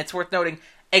again, it's worth noting,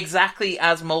 exactly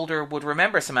as Mulder would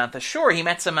remember Samantha. Sure, he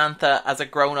met Samantha as a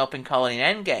grown-up in Colony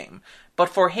and Endgame, but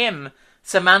for him,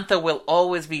 Samantha will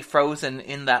always be frozen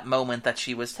in that moment that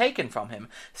she was taken from him.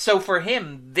 So for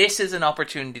him, this is an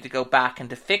opportunity to go back and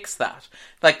to fix that.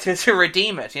 Like, to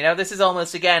redeem it. You know, this is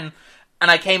almost, again, and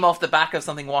I came off the back of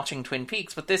something watching Twin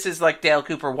Peaks, but this is like Dale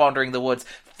Cooper wandering the woods,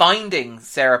 finding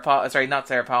Laura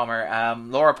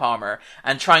Palmer,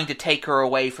 and trying to take her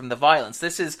away from the violence.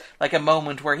 This is like a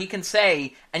moment where he can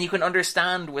say, and you can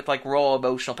understand with like raw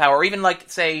emotional power, or even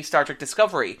like, say, Star Trek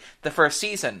Discovery, the first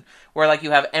season, where like you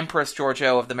have Empress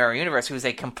Georgiou of the Mirror Universe, who's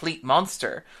a complete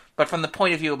monster, But from the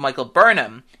point of view of Michael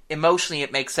Burnham, emotionally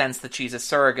it makes sense that she's a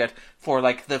surrogate for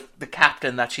like the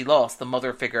captain that she lost, the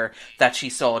mother figure that she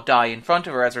saw die in front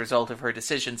of her as a result of her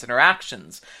decisions and her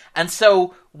actions. And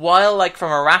so while like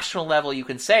from a rational level you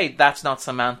can say that's not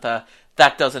Samantha,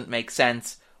 that doesn't make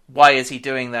sense, why is he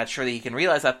doing that? Surely he can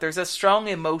realize that. There's a strong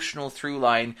emotional through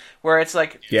line where it's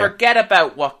like, forget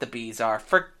about what the bees are.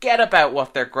 Forget about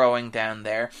what they're growing down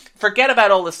there. Forget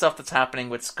about all the stuff that's happening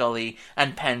with Scully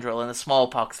and Pendrell and the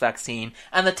smallpox vaccine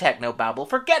and the technobabble.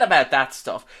 Forget about that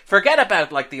stuff. Forget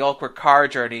about, like, the awkward car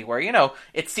journey where, you know,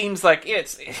 it seems like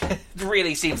it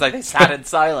really seems like they sat in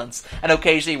silence and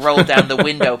occasionally rolled down the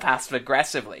window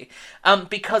passive-aggressively.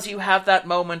 Because you have that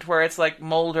moment where it's like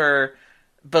Mulder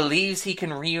believes he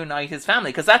can reunite his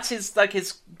family, because that's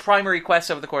his primary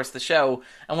quest over the course of the show.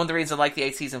 And one of the reasons I like the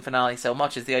 8th season finale so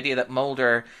much is the idea that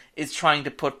Mulder is trying to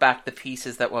put back the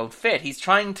pieces that won't fit. He's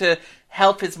trying to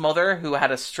help his mother, who had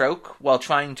a stroke, while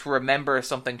trying to remember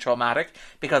something traumatic,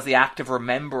 because the act of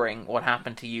remembering what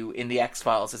happened to you in the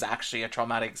X-Files is actually a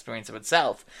traumatic experience of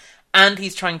itself. And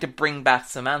he's trying to bring back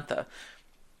Samantha.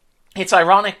 It's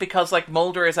ironic because, like,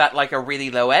 Mulder is at, like, a really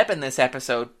low ebb in this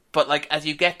episode, but, like, as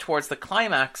you get towards the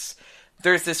climax,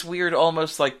 there's this weird,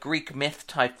 almost, like, Greek myth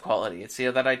type quality. It's, you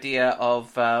know, that idea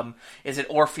of, is it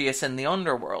Orpheus in the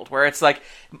underworld? Where it's like,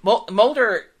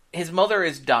 Mulder, his mother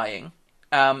is dying,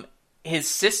 his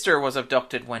sister was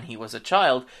abducted when he was a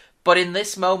child, but in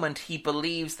this moment he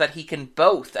believes that he can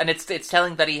both, and it's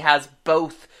telling that he has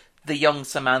both the young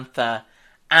Samantha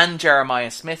and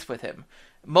Jeremiah Smith with him.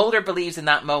 Mulder believes in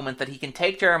that moment that he can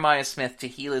take Jeremiah Smith to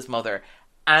heal his mother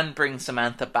and bring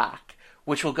Samantha back,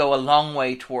 which will go a long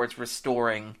way towards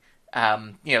restoring,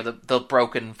 the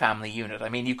broken family unit. I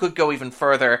mean, you could go even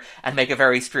further and make a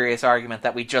very spurious argument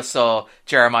that we just saw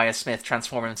Jeremiah Smith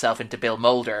transform himself into Bill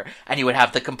Mulder, and you would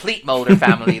have the complete Mulder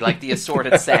family, like the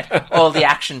assorted set, all the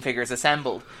action figures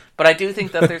assembled. But I do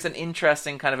think that there's an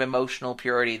interesting kind of emotional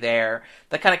purity there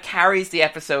that kind of carries the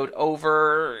episode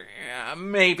over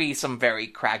maybe some very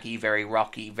craggy, very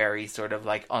rocky, very sort of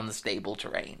like unstable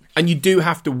terrain. And you do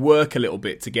have to work a little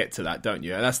bit to get to that, don't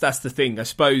you? That's the thing. I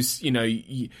suppose, you know,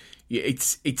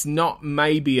 it's not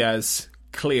maybe as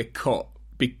clear cut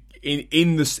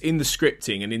in the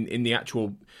scripting and in the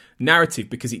actual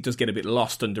narrative, because it does get a bit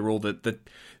lost under all the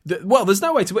well, there's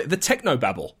no way to the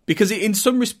technobabble, because in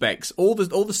some respects all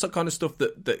the kind of stuff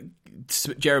that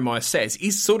Jeremiah says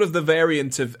is sort of the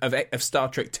variant of Star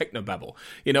Trek technobabble.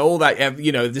 You know, all that,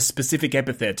 you know, the specific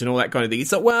epithet and all that kind of thing.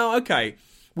 It's like, well, okay,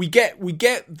 we get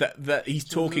that he's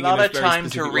talking. A lot in a of very time to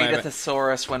specific read way a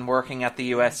thesaurus when working at the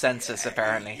U.S. Census,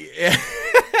 apparently.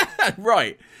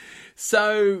 Right.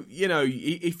 So, you know,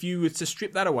 if you were to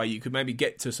strip that away, you could maybe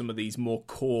get to some of these more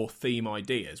core theme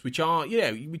ideas, which are a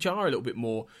little bit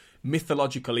more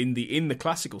mythological in the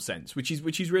classical sense, which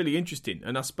is really interesting.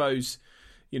 And I suppose,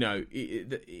 you know,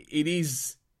 it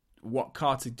is what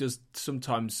Carter does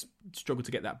sometimes struggle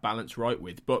to get that balance right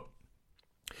with, but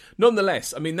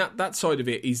nonetheless, I mean, that side of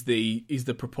it is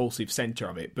the propulsive center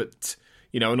of it. But,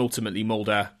 you know, and ultimately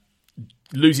Mulder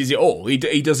loses it all.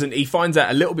 He finds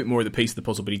out a little bit more of the piece of the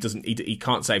puzzle, but he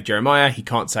can't save Jeremiah. He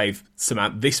can't save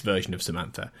this version of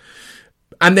Samantha.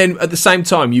 And then at the same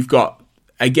time, you've got,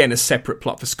 again, a separate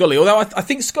plot for Scully. Although I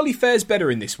think Scully fares better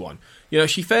in this one. You know,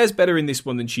 she fares better in this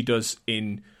one than she does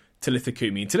in Talitha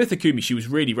Kumi. In Talitha Kumi, she was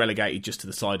really relegated just to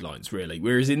the sidelines, really.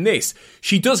 Whereas in this,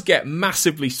 she does get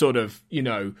massively sort of, you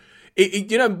know,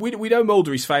 we know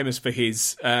Mulder is famous for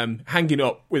his hanging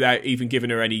up without even giving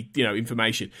her any, you know,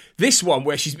 information. This one,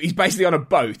 where he's basically on a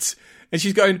boat and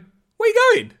she's going, "Where are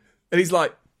you going?" And he's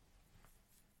like,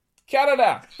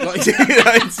 "Canada." Like, you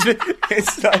know,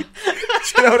 it's like,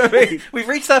 do you know what I mean? We've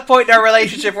reached that point in our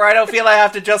relationship where I don't feel I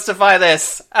have to justify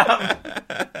this.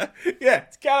 Yeah,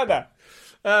 it's Canada.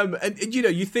 And you know,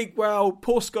 you think, well,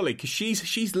 poor Scully, because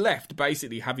she's left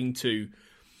basically having to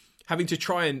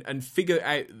try and figure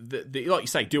out the like you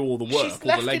say, do all the work. She's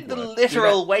left all the in the legwork.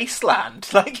 literal wasteland.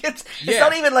 Like it's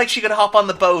not even like she could hop on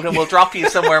the boat and we'll drop you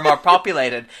somewhere more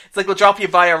populated. It's like we'll drop you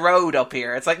by a road up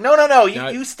here. It's like no.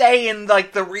 You stay in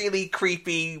like the really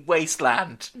creepy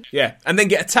wasteland. Yeah, and then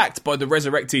get attacked by the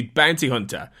resurrected bounty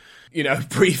hunter. You know,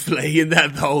 briefly, and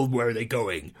that whole, where are they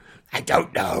going? I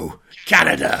don't know.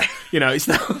 Canada. You know, it's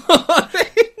not.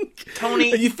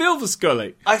 Tony, and you feel for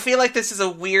Scully. I feel like this is a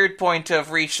weird point to have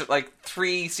reached like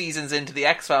 3 seasons into the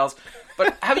X-Files.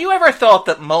 But have you ever thought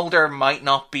that Mulder might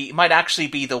actually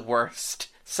be the worst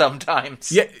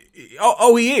sometimes? Yeah.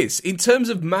 Oh, he is. In terms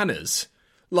of manners,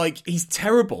 like, he's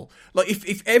terrible. Like,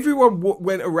 if everyone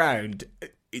went around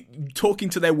talking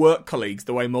to their work colleagues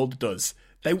the way Mulder does,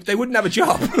 they wouldn't have a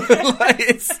job. Like,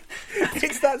 it's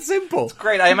that simple. It's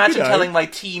great. I imagine telling my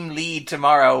team lead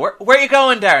tomorrow, where are you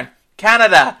going, Darren?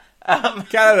 Canada.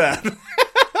 Canada.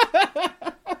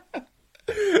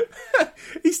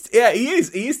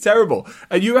 He is terrible,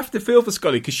 and you have to feel for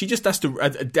Scully because she just has to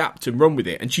adapt and run with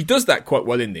it, and she does that quite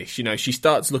well in this. You know, she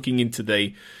starts looking into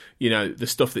the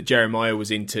stuff that Jeremiah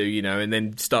was into, and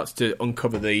then starts to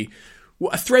uncover a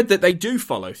thread that they do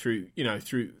follow through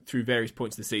various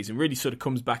points of the season. Really sort of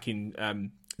comes back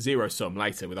in Zero Sum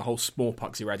later with a whole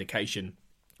smallpox eradication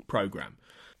program.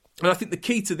 And I think the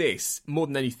key to this, more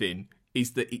than anything,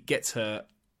 is that it gets her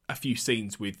a few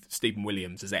scenes with Stephen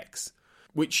Williams as X,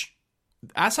 which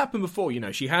has happened before.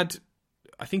 She had,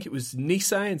 I think it was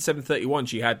Nisei in 731.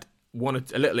 She had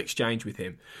a little exchange with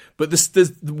him, but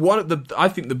there's one of the, I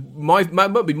think might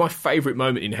be my favourite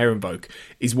moment in Herrenvolk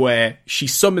is where she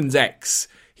summons X.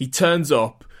 He turns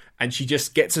up and she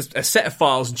just gets a set of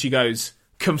files and she goes,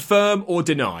 confirm or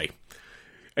deny.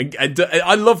 And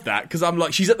I love that because I'm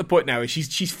like, she's at the point now where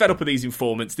she's fed up with these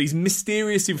informants, these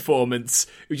mysterious informants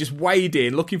who just wade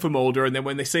in looking for Mulder, and then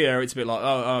when they see her, it's a bit like,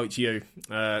 oh, it's you.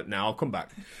 Now I'll come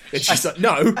back. And she's like,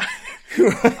 no.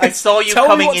 I saw you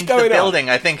coming into the building.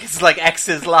 I think it's like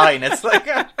X's line. It's like,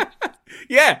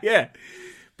 yeah.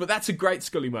 But that's a great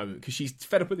Scully moment because she's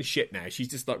fed up with the shit now. She's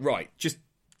just like, right, just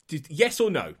yes or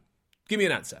no. Give me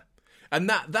an answer. And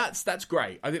that's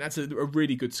great. I think that's a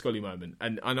really good Scully moment,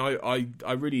 and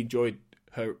I really enjoyed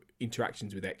her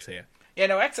interactions with X here. Yeah,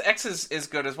 no, X is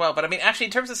good as well. But I mean, actually,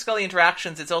 in terms of Scully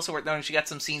interactions, it's also worth noting she got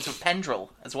some scenes with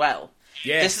Pendrell as well.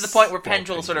 Yes. This is the point where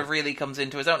Pendrell sort of really comes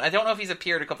into his own. I don't know if he's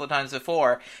appeared a couple of times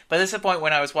before, but this is the point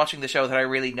when I was watching the show that I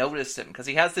really noticed him, because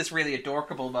he has this really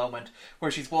adorable moment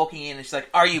where she's walking in and she's like,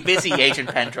 "Are you busy, Agent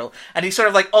Pendrell?" And he sort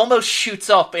of like almost shoots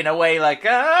up in a way like,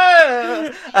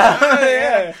 yeah.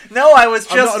 No, I was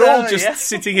just... I'm not at all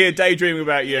sitting here daydreaming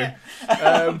about you.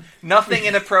 Yeah. Nothing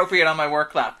inappropriate on my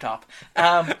work laptop.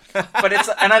 But it's...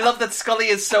 And I love that Scully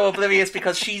is so oblivious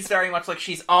because she's very much like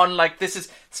she's on like, this is...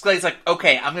 Scully's like,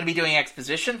 okay, I'm going to be doing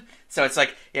exposition. So it's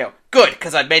like, good,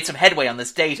 because I've made some headway on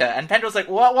this data. And Pendrell's like,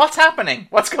 what's happening?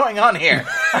 What's going on here?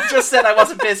 I just said I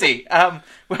wasn't busy. I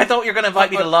thought you were going to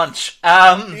invite me to lunch.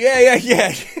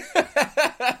 Yeah.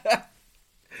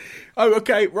 Oh,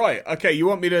 okay, right. Okay, you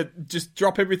want me to just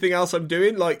drop everything else I'm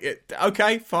doing?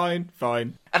 Okay, fine.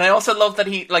 And I also love that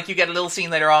you get a little scene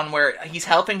later on where he's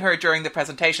helping her during the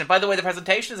presentation. By the way, the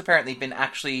presentation has apparently been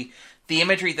actually... The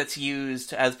imagery that's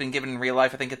used has been given in real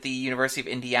life, I think, at the University of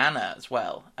Indiana as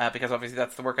well, because obviously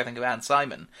that's the work, I think, of Anne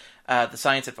Simon, the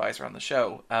science advisor on the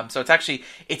show. So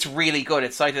it's really good.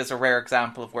 It's cited as a rare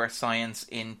example of where science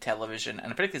in television,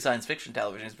 and particularly science fiction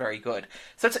television, is very good.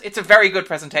 So it's a very good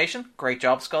presentation. Great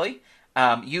job, Scully.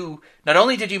 You not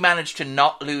only did you manage to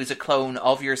not lose a clone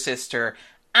of your sister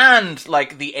and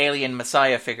like the alien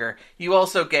messiah figure, you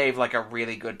also gave like a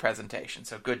really good presentation.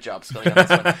 So good job, Scully, on this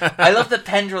one. I love that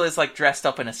Pendrell is like dressed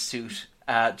up in a suit,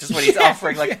 just when he's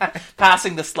offering, like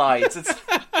passing the slides.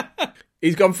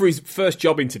 He's gone for his first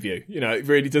job interview. It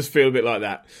really does feel a bit like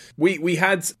that. We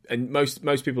had, and most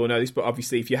people will know this, but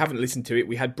obviously if you haven't listened to it,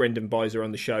 we had Brendan Beiser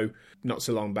on the show not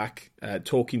so long back,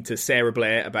 talking to Sarah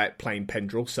Blair about playing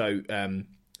Pendrell. So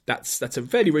that's a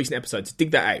fairly recent episode, so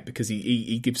dig that out because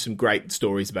he gives some great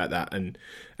stories about that, and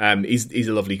he's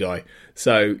a lovely guy.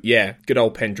 So yeah, good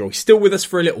old Pendrell. He's still with us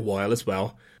for a little while as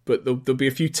well, but there'll be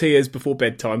a few tears before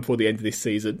bedtime before the end of this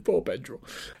season. Poor Pendrell.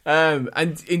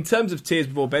 And in terms of tears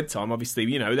before bedtime, obviously,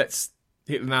 let's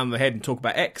hit the nail on the head and talk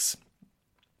about X,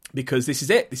 because this is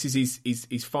it. This is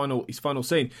his final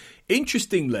scene.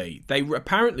 Interestingly, they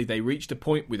reached a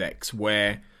point with X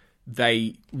where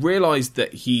they realised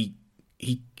that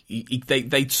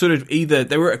they sort of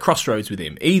they were at a crossroads with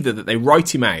him, either that they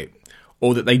write him out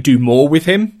or that they do more with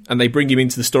him and they bring him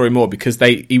into the story more, because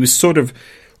he was sort of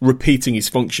repeating his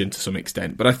function to some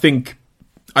extent. But I think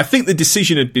the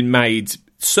decision had been made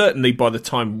certainly by the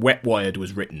time Wet Wired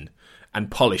was written and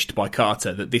polished by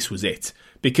Carter that this was it,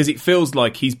 because it feels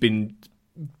like he's been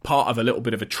part of a little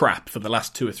bit of a trap for the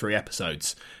last 2 or 3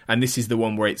 episodes, and this is the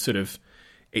one where it sort of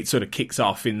kicks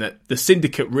off, in that the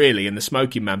Syndicate really and the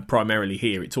Smoking Man primarily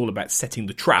here, it's all about setting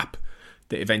the trap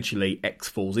that eventually X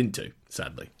falls into,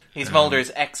 sadly. He's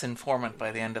Mulder's ex-informant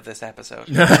by the end of this episode.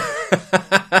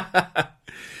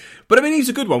 But I mean, he's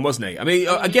a good one, wasn't he? I mean,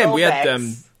 again, we had...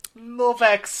 Love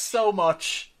X so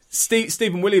much.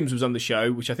 Stephen Williams was on the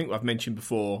show, which I think I've mentioned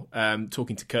before,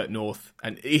 talking to Kurt North,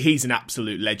 and he's an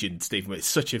absolute legend, Stephen Williams.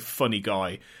 Such a funny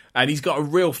guy, and he's got a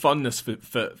real fondness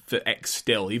for X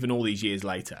still, even all these years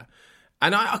later.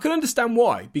 And I can understand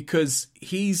why, because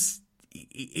it's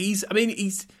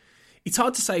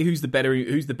hard to say who's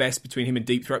the best between him and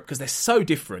Deep Throat, because they're so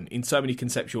different in so many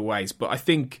conceptual ways. But I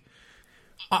think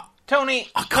Tony,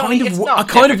 I kind it's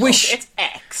of wish it's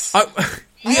X.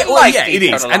 It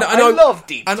is, and I love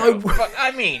Deep Throat, but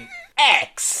I mean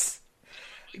X.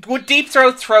 Would Deep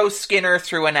Throat throw Skinner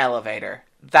through an elevator?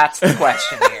 That's the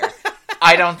question here.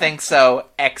 I don't think so.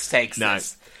 X takes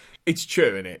this. It's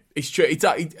true, isn't it? It's true.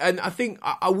 And I think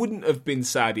I wouldn't have been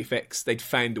sad if they'd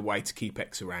found a way to keep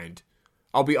X around.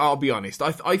 I'll be honest.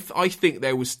 I think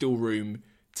there was still room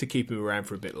to keep him around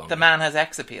for a bit longer. The man has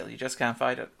X appeal. You just can't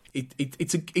fight it.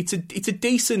 It's a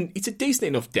decent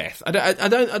enough death. I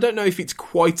don't know if it's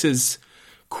quite as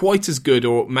good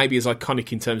or maybe as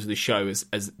iconic in terms of the show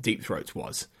as Deep Throat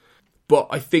was, but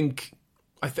I think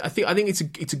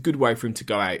it's a good way for him to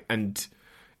go out, and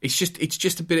it's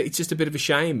just a bit of a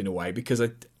shame in a way because I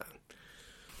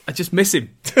just miss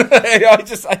him.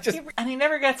 And he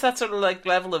never gets that sort of like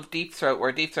level of Deep Throat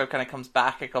where Deep Throat kind of comes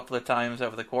back a couple of times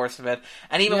over the course of it.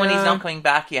 And even when he's not coming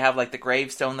back, you have like the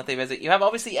gravestone that they visit. You have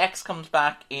obviously X comes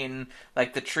back in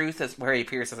like The Truth, as where he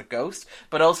appears as a ghost,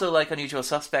 but also like Unusual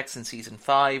Suspects in season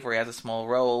 5 where he has a small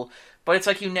role. But it's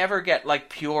like you never get like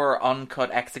pure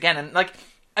uncut X again. And like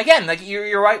again, like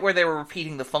you're right where they were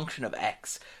repeating the function of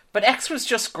X. But X was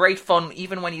just great fun,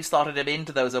 even when you slotted him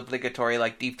into those obligatory,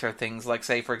 like, Deep Throat things, like,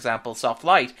 say, for example, Soft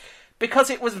Light, because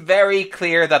it was very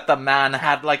clear that the man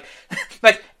had, like,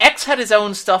 X had his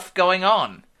own stuff going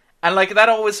on. And, like, that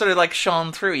always sort of, like,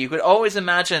 shone through. You could always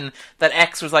imagine that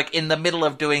X was, like, in the middle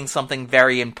of doing something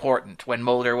very important when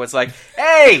Mulder was like,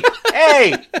 hey,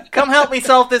 come help me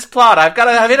solve this plot.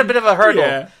 I've hit a bit of a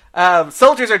hurdle. Yeah.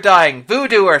 Soldiers are dying.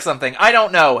 Voodoo or something. I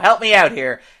don't know. Help me out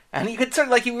here. And you could sort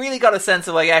of, like, you really got a sense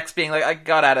of, like, X being like, I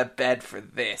got out of bed for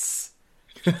this.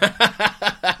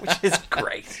 Which is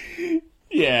great.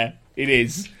 Yeah, it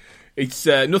is. It's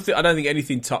nothing. I don't think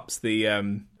anything tops the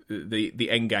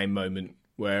Endgame moment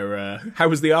where, how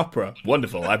was the opera?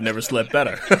 Wonderful. I've never slept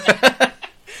better.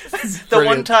 The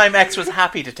one time X was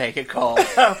happy to take a call.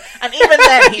 And even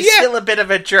then, he's still a bit of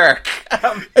a jerk.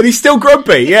 And he's still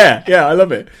grumpy. Yeah, I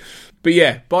love it. But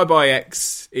yeah, bye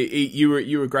X. You were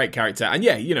a great character, and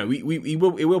yeah, you know, it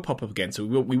will pop up again, so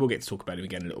we will get to talk about him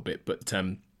again a little bit. But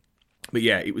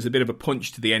yeah, it was a bit of a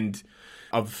punch to the end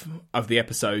of the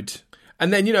episode,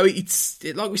 and then you know,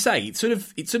 like we say, it sort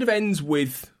of ends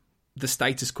with the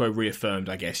status quo reaffirmed,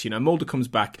 I guess. You know, Mulder comes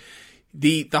back.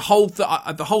 The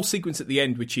whole sequence at the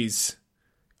end, which is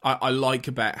I like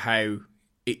about how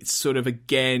it's sort of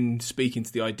again speaking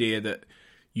to the idea that.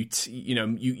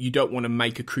 You don't want to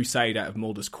make a crusade out of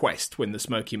Mulder's quest when the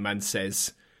Smoking Man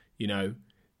says, you know,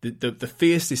 the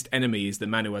fiercest enemy is the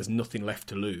man who has nothing left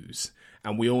to lose,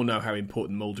 and we all know how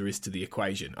important Mulder is to the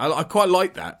equation. I quite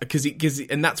like that because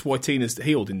and that's why Tina's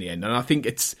healed in the end, and I think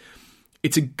it's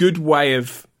a good way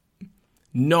of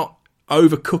not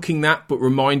overcooking that, but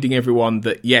reminding everyone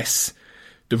that yes,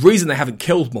 the reason they haven't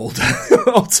killed Mulder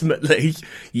ultimately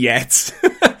yet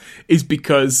is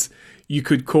because you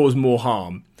could cause more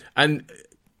harm. And,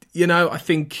 you know, I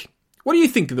think... What do you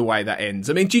think of the way that ends?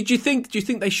 I mean, do you think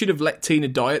they should have let Tina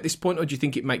die at this point, or do you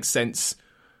think it makes sense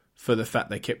for the fact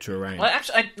they kept her around? Well,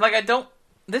 actually, I don't...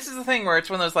 This is the thing where it's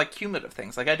one of those, like, cumulative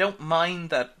things. Like, I don't mind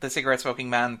that the cigarette-smoking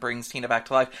man brings Tina back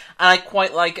to life. And I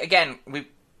quite like, again,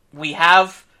 we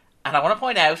have, and I want to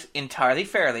point out, entirely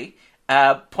fairly,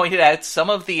 pointed out some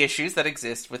of the issues that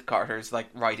exist with Carter's, like,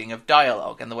 writing of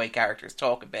dialogue and the way characters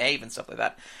talk and behave and stuff like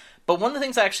that. But one of the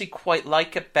things I actually quite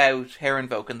like about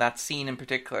Herrenvolk, and that scene in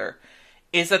particular,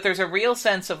 is that there's a real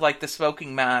sense of, like, the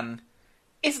smoking man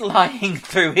is lying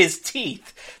through his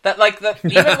teeth. That, like,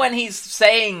 even when he's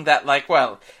saying that, like,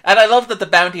 well... And I love that the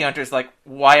bounty hunter's like,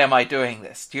 why am I doing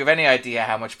this? Do you have any idea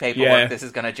how much paperwork this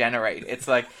is going to generate? It's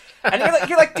like... And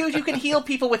you're like, dude, you can heal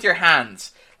people with your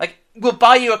hands. Like, we'll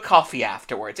buy you a coffee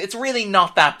afterwards. It's really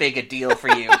not that big a deal for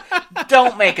you.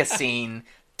 Don't make a scene.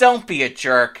 Don't be a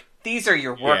jerk. These are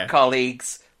your work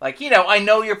colleagues. Like, you know, I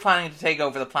know you're planning to take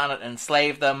over the planet and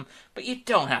enslave them, but you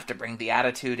don't have to bring the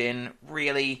attitude in,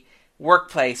 really.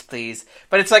 Workplace, please.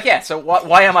 But it's like, yeah, so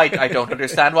why am I don't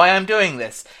understand why I'm doing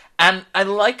this. And I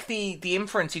like the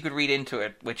inference you could read into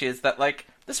it, which is that, like,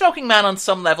 the smoking man on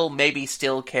some level maybe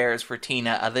still cares for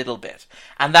Tina a little bit.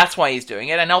 And that's why he's doing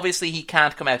it. And obviously he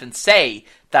can't come out and say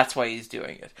that's why he's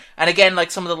doing it. And again,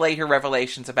 like some of the later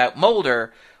revelations about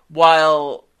Mulder,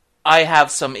 while... I have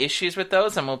some issues with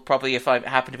those, and we'll probably, if I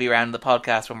happen to be around the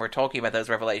podcast when we're talking about those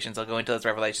revelations, I'll go into those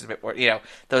revelations a bit more, you know,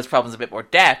 those problems a bit more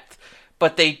depth.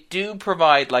 But they do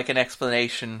provide, like, an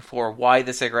explanation for why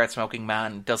the cigarette-smoking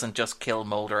man doesn't just kill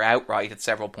Mulder outright at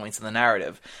several points in the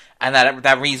narrative. And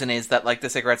that reason is that, like, the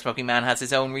cigarette-smoking man has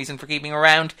his own reason for keeping him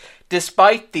around,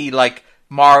 despite the, like,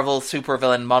 Marvel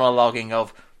supervillain monologuing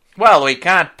of, Well, we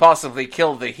can't possibly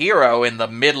kill the hero in the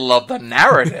middle of the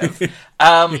narrative.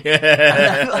 And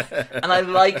I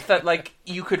like that, like,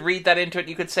 you could read that into it.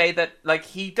 You could say that, like,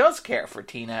 he does care for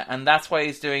Tina, and that's why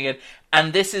he's doing it.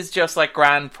 And this is just, like,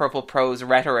 grand purple prose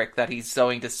rhetoric that he's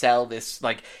going to sell this,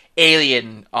 like,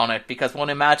 alien on it, because one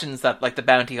imagines that, like, the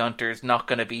bounty hunter is not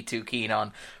going to be too keen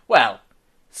on, well,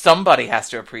 somebody has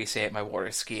to appreciate my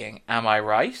water skiing, am I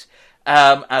right?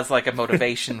 As like a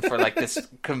motivation for like this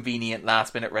convenient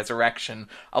last minute resurrection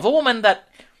of a woman that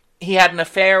he had an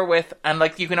affair with, and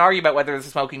like you can argue about whether the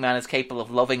smoking man is capable of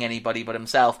loving anybody but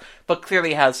himself, but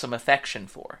clearly has some affection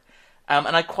for. And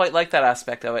I quite like that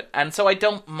aspect of it. And so I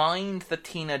don't mind that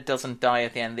Tina doesn't die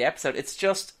at the end of the episode. It's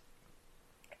just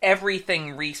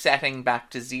everything resetting back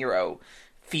to zero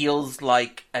feels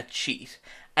like a cheat.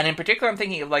 And in particular, I'm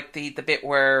thinking of like the bit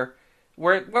where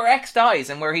X dies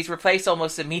and where he's replaced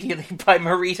almost immediately by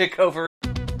Marita Kovar.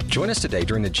 Join us today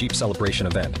during the Jeep Celebration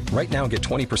event. Right now, get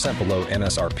 20% below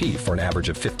MSRP for an average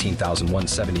of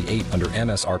 $15,178 under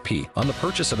MSRP on the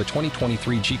purchase of a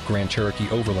 2023 Jeep Grand Cherokee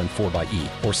Overland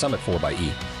 4xE or Summit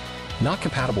 4xE. Not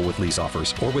compatible with lease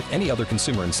offers or with any other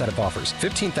consumer incentive offers.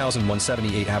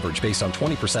 $15,178 average based on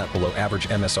 20% below average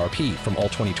MSRP from all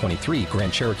 2023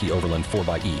 Grand Cherokee Overland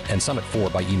 4xE and Summit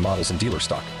 4xE models in dealer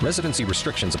stock. Residency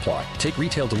restrictions apply. Take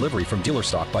retail delivery from dealer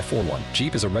stock by 4/1.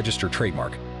 Jeep is a registered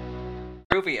trademark.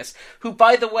 Rubius, who,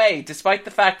 by the way, despite the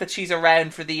fact that she's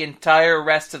around for the entire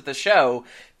rest of the show,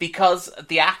 because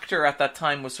the actor at that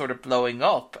time was sort of blowing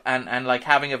up and like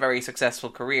having a very successful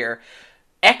career,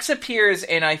 X appears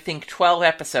in, I think, 12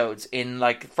 episodes in,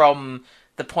 like, from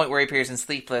the point where he appears in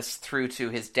Sleepless through to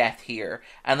his death here.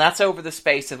 And that's over the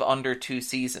space of under 2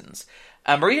 seasons.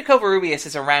 Marita Kovarubias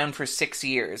is around for 6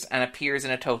 years and appears in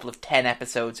a total of 10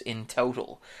 episodes in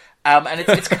total. And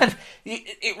it's kind of,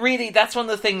 it really, that's one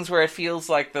of the things where it feels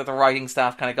like the writing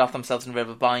staff kind of got themselves in a bit of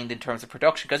a bind in terms of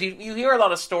production. Because you hear a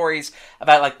lot of stories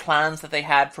about, like, plans that they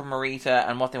had for Marita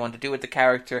and what they wanted to do with the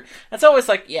character. And it's always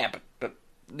like, yeah, but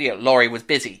you know, Laurie was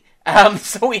busy,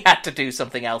 so we had to do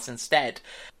something else instead.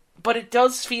 But it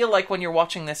does feel like when you're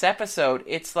watching this episode,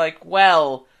 it's like,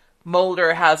 well,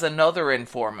 Mulder has another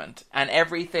informant, and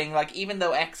everything, like, even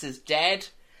though X is dead,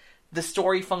 the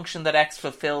story function that X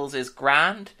fulfills is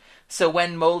grand. So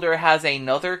when Mulder has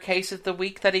another case of the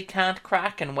week that he can't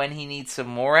crack, and when he needs some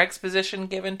more exposition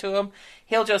given to him,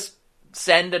 he'll just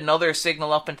send another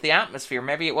signal up into the atmosphere.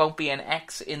 Maybe it won't be an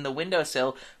X in the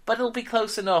windowsill, but it'll be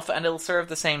close enough and it'll serve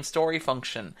the same story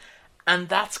function. And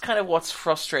that's kind of what's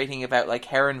frustrating about, like,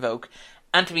 Herrenvolk.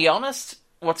 And to be honest,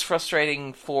 what's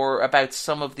frustrating about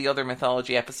some of the other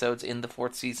mythology episodes in the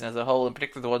 4th season as a whole, in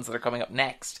particular the ones that are coming up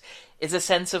next, is a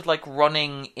sense of, like,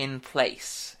 running in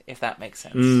place, if that makes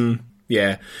sense.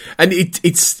 Yeah. And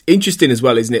it's interesting as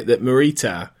well, isn't it, that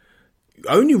Marita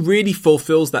only really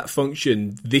fulfills that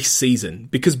function this season,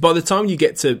 because by the time you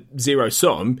get to Zero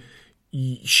Sum,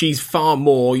 she's far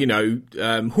more, you know,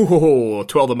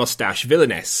 twirl the mustache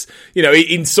villainess, you know,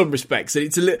 in some respects. And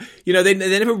it's a little, you know, they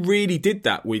never really did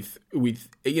that with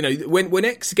you know, when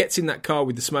X gets in that car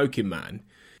with the smoking man,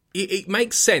 it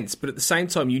makes sense, but at the same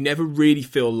time, you never really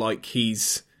feel like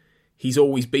he's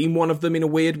always been one of them in a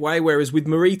weird way. Whereas with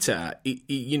Marita,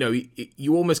 you know,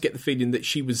 you almost get the feeling that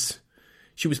she was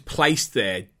placed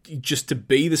there just to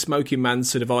be the smoking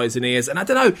man's sort of eyes and ears. And I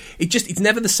don't know, it's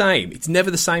never the same. It's never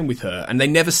the same with her. And they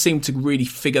never seem to really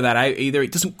figure that out either.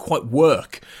 It doesn't quite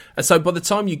work. And so by the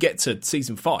time you get to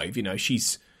season 5, you know,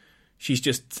 she's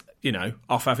just, you know,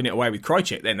 off having it away with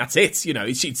Krychek, then that's it. You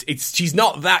know, she's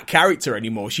not that character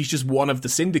anymore. She's just one of the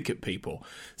syndicate people.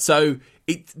 So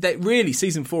that really,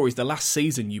 season 4 is the last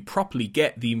season you properly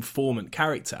get the informant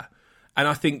character. And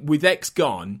I think with X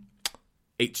gone,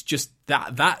 it's just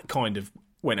that kind of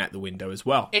went out the window as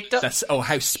well. It does.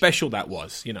 How special that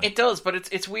was, you know. It does, but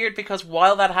it's weird because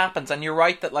while that happens, and you're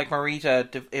right that, like,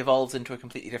 Marita evolves into a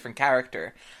completely different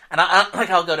character, and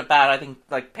I'll go to bat. I think,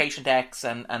 like, Patient X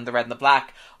and The Red and the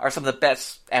Black are some of the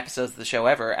best episodes of the show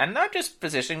ever, and I'm just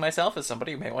positioning myself as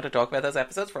somebody who may want to talk about those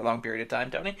episodes for a long period of time,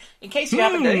 Tony. In case you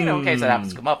happen to, you know, in case that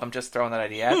happens to come up, I'm just throwing that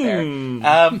idea out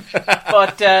there.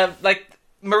 But like,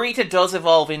 Marita does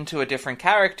evolve into a different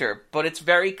character, but it's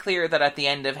very clear that at the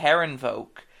end of Herrenvolk,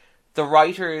 the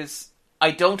writers, I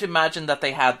don't imagine that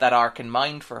they had that arc in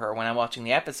mind for her when I'm watching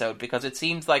the episode, because it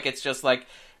seems like it's just like,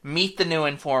 meet the new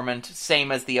informant,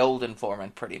 same as the old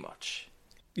informant, pretty much.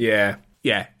 Yeah.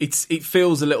 It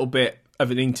feels a little bit of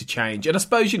an interchange. And I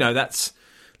suppose, you know, that's,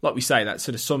 like we say, that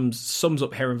sort of sums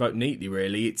up Herrenvolk neatly,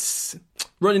 really.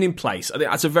 Running in place. I think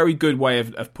that's a very good way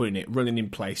of putting it. Running in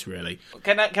place, really.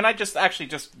 Can I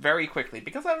just very quickly,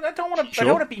 because I don't want to Sure. I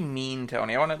don't want to be mean,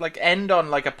 Tony. I want to end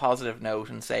on a positive note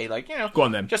and say Go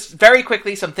on then. Just very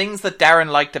quickly, some things that Darren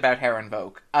liked about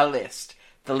Herrenvolk. A list.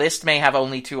 The list may have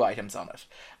only 2 items on it.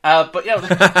 But no,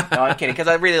 I'm kidding, because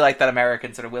I really like that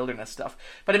American sort of wilderness stuff.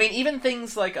 But I mean, even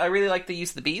things like, I really like the use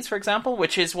of the bees, for example,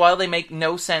 which is, while they make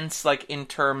no sense in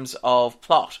terms of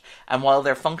plot, and while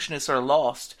their function is sort of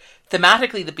lost,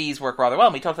 thematically the bees work rather well.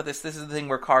 And we talked about this is the thing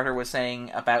where Carter was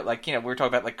saying about, we were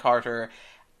talking about Carter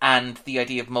and the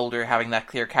idea of Mulder having that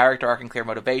clear character arc and clear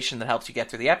motivation that helps you get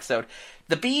through the episode.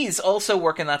 The bees also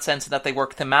work in that sense, in that they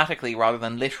work thematically rather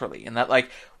than literally. In that,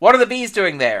 what are the bees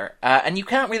doing there? And you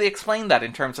can't really explain that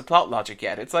in terms of plot logic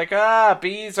yet. It's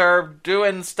bees are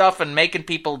doing stuff and making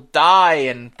people die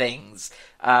and things.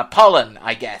 Pollen,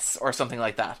 I guess, or something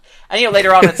like that. And,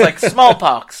 later on it's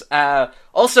smallpox.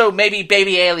 Also, maybe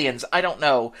baby aliens. I don't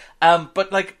know.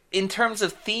 But, in terms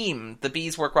of theme, the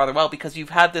bees work rather well, because you've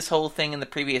had this whole thing in the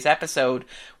previous episode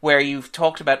where you've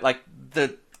talked about,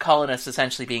 the colonists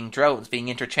essentially being drones, being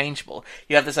interchangeable.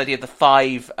 You have this idea of the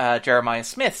 5 Jeremiah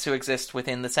Smiths who exist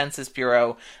within the Census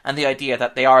Bureau, and the idea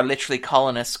that they are literally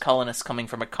colonists coming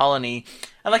from a colony.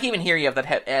 And even here you have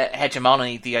that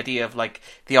hegemony, the idea of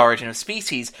the origin of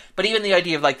species, but even the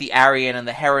idea of the Aryan and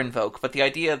the Herrenvolk, but the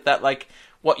idea that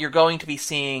what you're going to be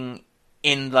seeing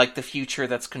in the future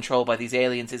that's controlled by these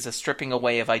aliens is a stripping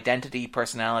away of identity,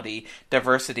 personality,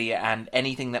 diversity, and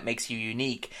anything that makes you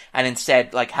unique, and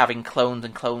instead having clones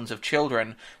and clones of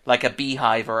children, like a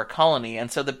beehive or a colony.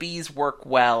 And so the bees work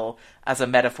well as a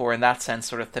metaphor in that sense,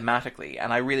 sort of thematically,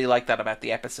 and I really like that about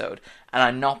the episode. And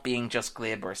I'm not being just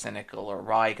glib or cynical or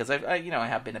wry, because I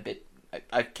have been a bit,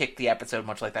 I've kicked the episode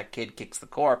much like that kid kicks the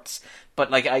corpse,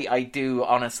 but I do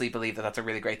honestly believe that that's a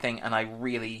really great thing, and I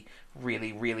really,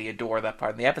 really, really adore that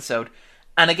part of the episode.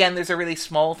 And again, there's a really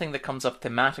small thing that comes up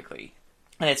thematically,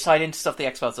 and it's tied into stuff the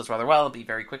X-Files does rather well. I'll be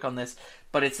very quick on this,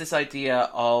 but it's this idea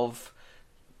of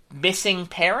missing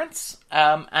parents,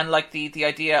 and the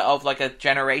idea of a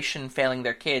generation failing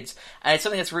their kids, and it's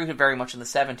something that's rooted very much in the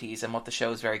 70s, and what the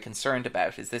show is very concerned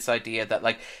about is this idea that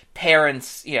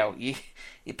parents,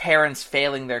 parents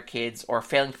failing their kids, or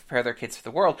failing to prepare their kids for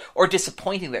the world, or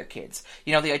disappointing their kids.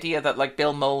 The idea that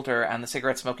Bill Mulder and the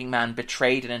cigarette smoking man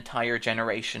betrayed an entire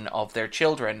generation of their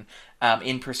children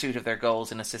in pursuit of their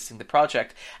goals and assisting the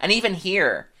project. And even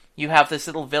here, you have this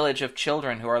little village of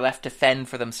children who are left to fend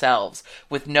for themselves,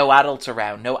 with no adults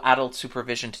around, no adult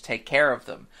supervision to take care of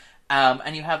them.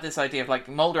 And you have this idea of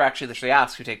Mulder actually literally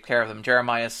asks who take care of them.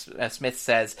 Jeremiah Smith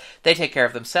says they take care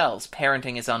of themselves.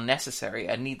 Parenting is unnecessary,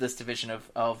 a needless division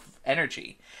of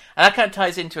energy. And that kind of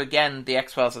ties into, again, the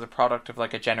X-Files are the product of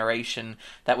a generation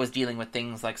that was dealing with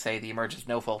things like, say, the emergence of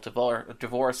no-fault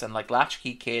divorce and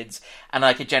latchkey kids, and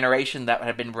a generation that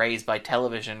had been raised by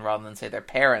television rather than, say, their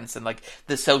parents, and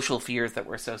the social fears that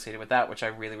were associated with that, which I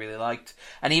really, really liked.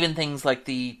 And even things like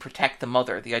the protect the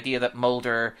mother, the idea that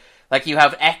Mulder, you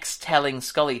have X telling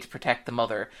Scully to protect the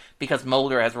mother because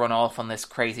Mulder has run off on this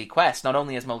crazy quest. Not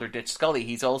only has Mulder ditched Scully,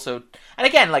 he's also... And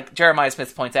again, Jeremiah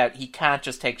Smith points out, he can't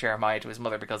just take Jeremiah to his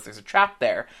mother because there's a trap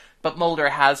there. But Mulder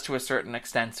has, to a certain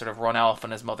extent, sort of run off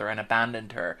on his mother and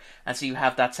abandoned her. And so you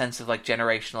have that sense of,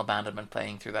 generational abandonment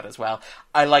playing through that as well.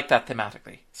 I like that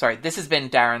thematically. Sorry, this has been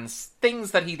Darren's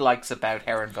things that he likes about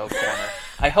Herrenvolk Corner.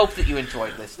 I hope that you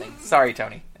enjoyed listening. Sorry,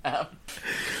 Tony.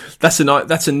 That's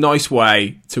a nice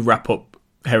way to wrap up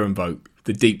Herrenvolk,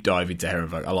 the deep dive into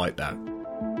Herrenvolk. I like that.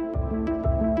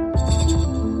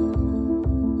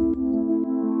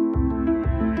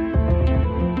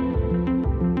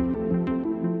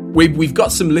 We've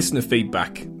got some listener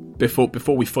feedback before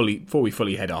we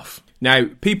fully head off. Now,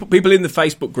 people in the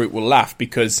Facebook group will laugh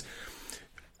because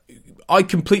I'd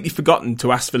completely forgotten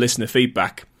to ask for listener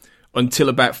feedback until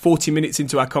about 40 minutes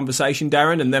into our conversation,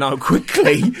 Darren, and then I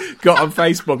quickly got on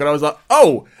Facebook and I was like,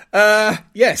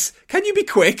 yes, can you be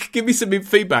quick? Give me some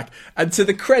feedback. And to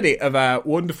the credit of our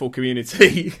wonderful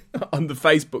community on the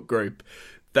Facebook group,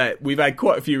 that we've had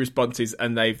quite a few responses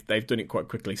and they've done it quite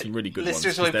quickly. Some really good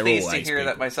Listeners ones. Listeners will be pleased to hear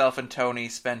that myself and Tony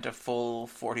spent a full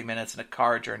 40 minutes in a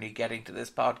car journey getting to this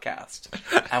podcast,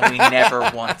 and we never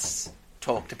once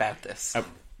talked about this.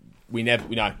 We know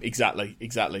exactly.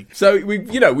 So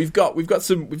we've got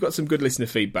some good listener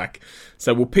feedback.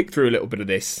 So we'll pick through a little bit of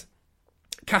this.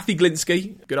 Kathy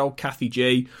Glinsky, good old Kathy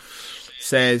G,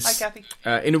 says, "Hi,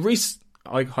 Kathy. In a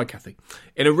Hi, Kathy.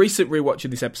 In a recent rewatch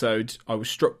of this episode, I was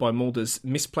struck by Mulder's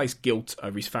misplaced guilt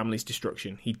over his family's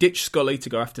destruction. He ditched Scully to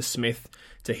go after Smith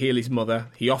to heal his mother.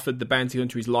 He offered the bounty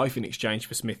hunter his life in exchange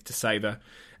for Smith to save her.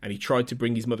 And he tried to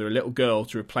bring his mother a little girl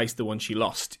to replace the one she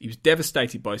lost. He was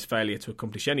devastated by his failure to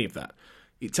accomplish any of that.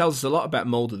 It tells us a lot about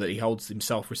Mulder that he holds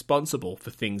himself responsible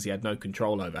for things he had no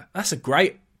control over. That's a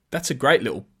great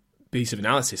little piece of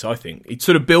analysis, I think. It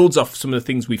sort of builds off some of the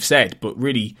things we've said, but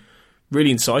really,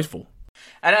 really insightful.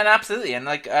 And absolutely,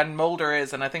 and Mulder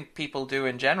is, and I think people do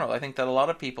in general. I think that a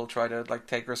lot of people try to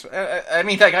take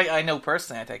I know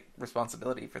personally, I take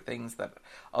responsibility for things that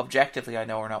objectively I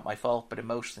know are not my fault, but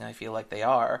emotionally I feel like they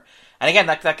are. And again,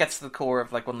 that gets to the core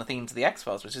of one of the themes of the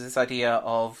X-Files, which is this idea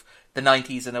of the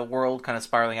 90s and a world kind of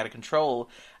spiraling out of control.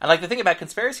 And the thing about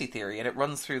conspiracy theory, and it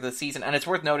runs through the season, and it's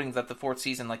worth noting that the fourth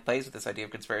season plays with this idea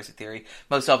of conspiracy theory,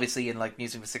 most obviously in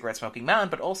Musing the Cigarette Smoking Man,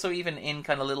 but also even in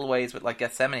kind of little ways with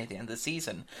Gethsemane at the end of the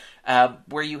season,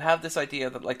 where you have this idea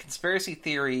that conspiracy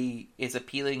theory is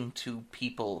appealing to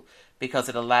people because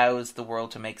it allows the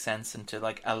world to make sense and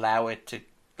to allow it to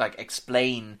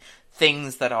explain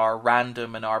things that are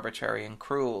random and arbitrary and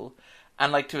cruel.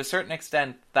 And to a certain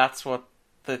extent, that's what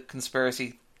the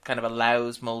conspiracy kind of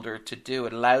allows Mulder to do.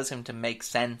 It allows him to make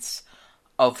sense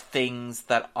of things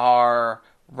that are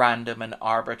random and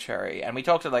arbitrary. And we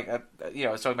talked to I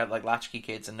was talking about Latchkey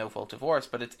Kids and No Fault Divorce,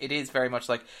 but it is very much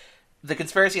the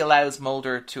conspiracy allows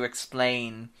Mulder to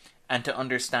explain and to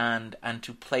understand and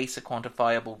to place a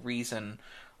quantifiable reason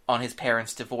on his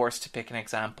parents' divorce, to pick an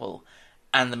example,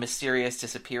 and the mysterious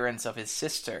disappearance of his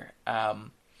sister.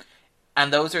 And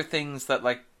those are things that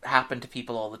happen to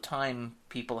people all the time.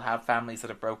 People have families that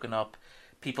have broken up.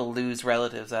 People lose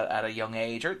relatives at a young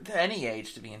age, or any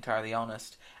age, to be entirely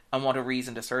honest, and want a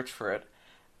reason to search for it.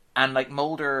 And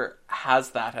Mulder has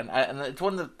that, and it's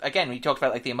one that, again, we talked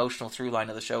about the emotional through line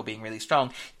of the show being really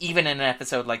strong, even in an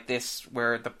episode like this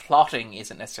where the plotting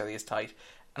isn't necessarily as tight.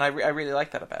 And I really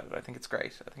like that about it. I think it's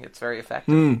great. I think it's very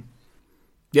effective.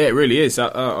 Yeah, it really is.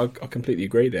 I completely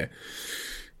agree there.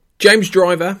 James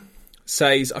Driver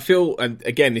says, I feel, and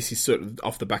again, this is sort of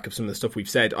off the back of some of the stuff we've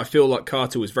said, I feel like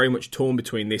Carter was very much torn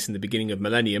between this and the beginning of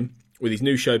Millennium, with his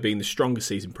new show being the stronger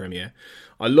season premiere.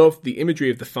 I love the imagery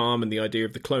of the farm and the idea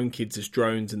of the clone kids as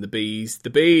drones and the bees. The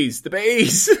bees! The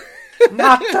bees!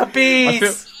 Not the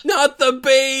bees! Not the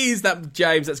bees!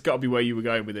 James, that's got to be where you were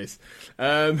going with this.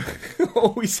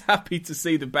 Always happy to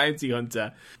see the bounty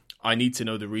hunter. I need to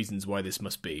know the reasons why this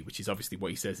must be, which is obviously what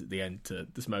he says at the end to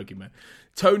the Smoking Man.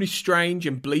 Tone is strange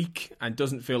and bleak and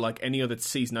doesn't feel like any other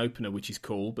season opener, which is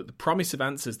cool, but the promise of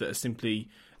answers that are simply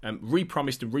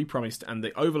repromised and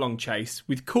the overlong chase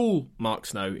with cool Mark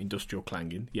Snow industrial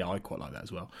clanging, yeah, I quite like that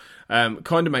as well,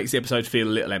 kind of makes the episode feel a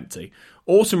little empty.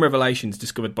 Awesome revelations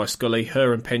discovered by Scully,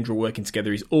 her and Pendrell working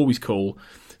together is always cool.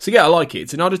 So yeah, I like it.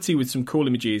 It's an oddity with some cool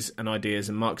images and ideas,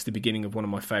 and marks the beginning of one of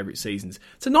my favourite seasons.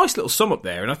 It's a nice little sum up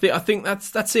there, and I think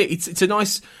that's it. It's a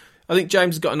nice. I think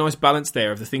James has got a nice balance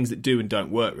there of the things that do and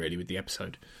don't work really with the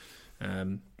episode.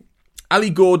 Ali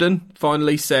Gordon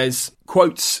finally says,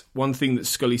 quotes one thing that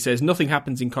Scully says: "Nothing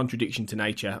happens in contradiction to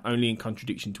nature, only in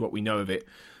contradiction to what we know of it.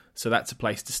 So that's a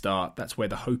place to start. That's where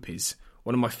the hope is."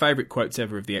 One of my favourite quotes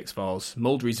ever of the X-Files.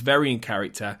 Mulder is very in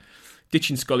character.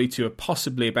 Ditching Scully to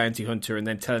possibly a bounty hunter and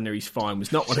then telling her he's fine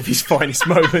was not one of his finest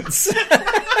moments.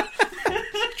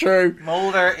 True.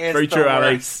 Mulder is very the true,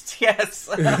 worst. Ali. Yes.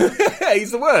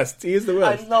 He's the worst. He is the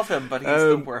worst. I love him, but he's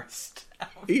the worst.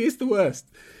 He is the worst.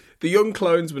 The young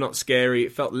clones were not scary.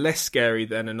 It felt less scary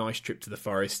than a nice trip to the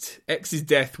forest. X's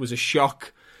death was a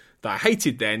shock that I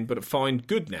hated then, but I find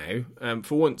good now.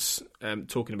 For once,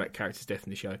 talking about characters' death in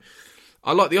the show.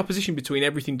 I like the opposition between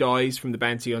everything dies from the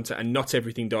bounty hunter and not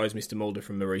everything dies Mr. Mulder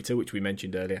from Marita, which we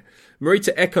mentioned earlier.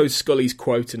 Marita echoes Scully's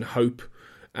quote and hope.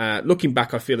 Looking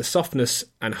back, I feel a softness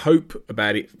and hope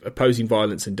about it, opposing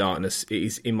violence and darkness. It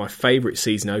is in my favourite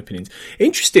season openings.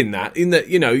 Interesting that,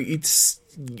 it's...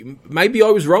 Maybe I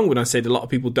was wrong when I said a lot of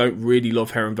people don't really love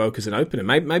Heron Volk as an opener.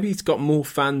 Maybe it's got more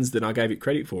fans than I gave it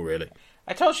credit for, really.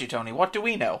 I told you, Tony. What do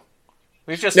we know?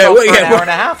 We've just talked for an hour and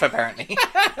a half, apparently.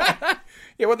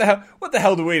 Yeah, what the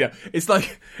hell do we know? It's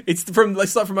like from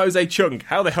Jose Chung.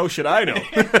 How the hell should I know?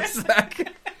 It's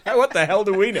like, what the hell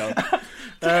do we know?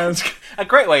 A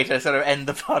great way to sort of end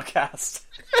the podcast.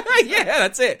 Yeah,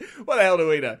 that's it. What the hell do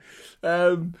we know?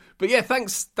 But yeah,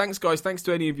 thanks guys. Thanks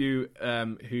to any of you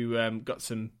who got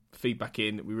some feedback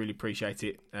in. We really appreciate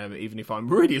it. Even if I'm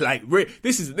really late.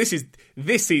 This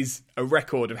is a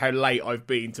record of how late I've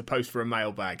been to post for a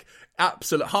mailbag.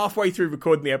 Absolutely halfway through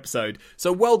recording the episode.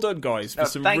 So well done, guys, for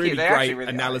some really great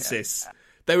analysis.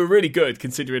 They were really good,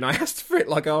 considering I asked for it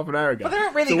like half an hour ago. But they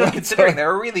weren't really good considering they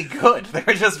were really good. They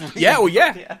were just really yeah. good,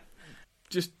 yeah.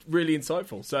 Just really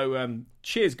insightful. So,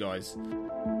 cheers, guys.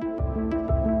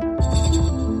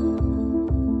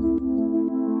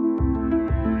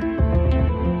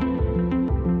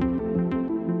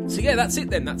 So yeah, that's it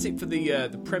then. That's it for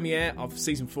the premiere of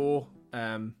season 4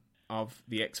 of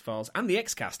the X-Files and the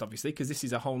X-Cast, obviously, because this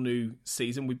is a whole new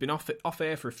season. We've been off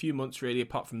air for a few months, really,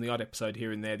 apart from the odd episode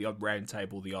here and there, the odd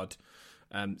roundtable, the odd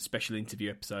special interview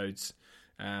episodes.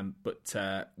 But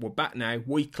we're back now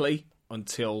weekly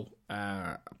until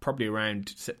probably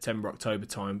around September, October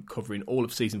time, covering all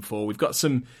of season 4. We've got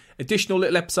some additional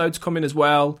little episodes coming as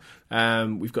well.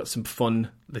 We've got some fun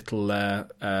little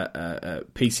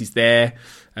pieces there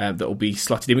that will be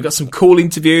slotted in. We've got some cool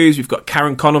interviews. We've got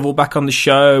Karen Conoval back on the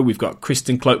show. We've got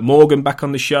Kristen Cloak Morgan back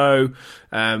on the show,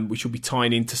 which will be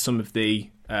tying into some of the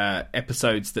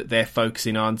episodes that they're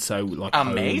focusing on. So, like,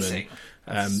 amazing,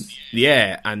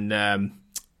 and,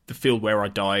 The Field Where I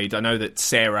Died. I know that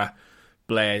Sarah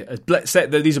Blair,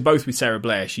 these are both with Sarah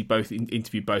Blair. She both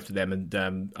interviewed both of them,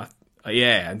 and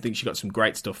I think she got some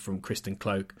great stuff from Kristen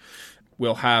Cloak.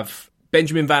 We'll have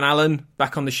Benjamin Van Allen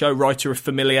back on the show, writer of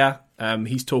Familiar.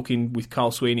 He's talking with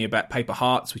Carl Sweeney about Paper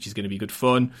Hearts, which is going to be good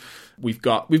fun. We've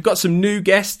got some new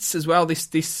guests as well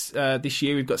this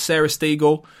year. We've got Sarah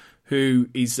Stiegel, who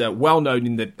is well known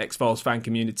in the X-Files fan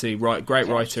community. Great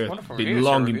writer, been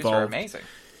long involved. Amazing.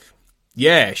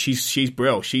 Yeah, she's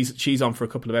brilliant. She's on for a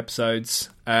couple of episodes.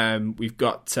 We've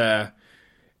got a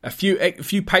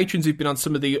few patrons who've been on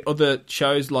some of the other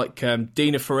shows, like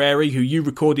Dina Ferreri, who you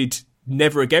recorded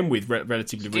Never Again with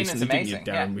relatively recently, didn't you, Darren?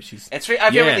 Yeah. Which is I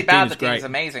feel really bad that Dina's Dina's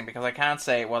amazing, because I can't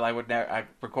say, well, I'd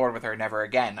record with her never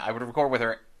again. I would record with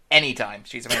her anytime.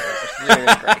 She's amazing. She's really,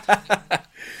 really great.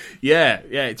 Yeah,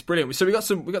 it's brilliant. So we got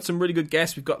some really good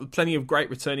guests. We've got plenty of great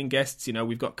returning guests. You know,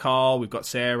 we've got Carl, we've got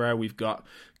Sarah, we've got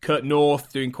Kurt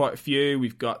North doing quite a few.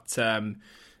 We've got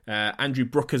Andrew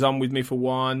Brooker's on with me for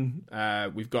one.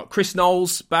 We've got Chris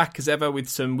Knowles back as ever with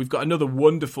some. We've got another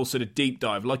wonderful sort of deep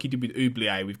dive, like he did with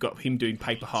Oublier. We've got him doing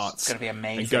Paper Hearts. It's going to be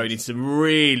amazing. And going into some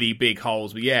really big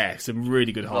holes. But yeah, some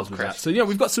really good holes with that. So yeah,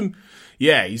 we've got some.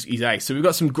 Yeah, he's ace. So we've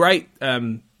got some great.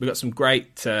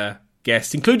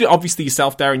 Guests, including obviously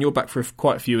yourself, Darren. You're back for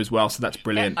quite a few as well, so that's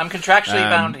brilliant. Yeah, I'm contractually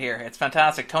bound here. It's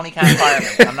fantastic. Tony can't fire me.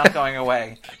 I'm not going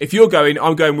away. If you're going,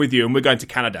 I'm going with you, and we're going to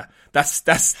Canada. That's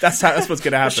what's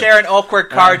going to happen. We'll share an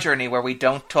awkward car journey where we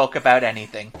don't talk about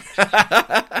anything.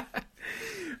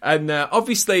 And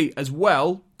obviously, as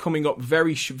well, coming up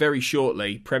very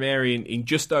shortly, premiering in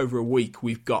just over a week,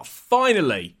 we've got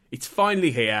it's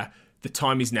finally here. The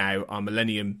Time Is Now, our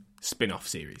Millennium spin-off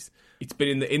series. It's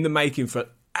been in the making for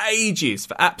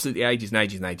absolutely ages and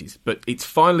ages and ages, but it's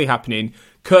finally happening.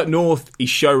 Kurt North is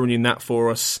showrunning that for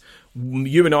us.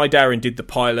 You and I, Darren, did the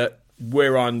pilot.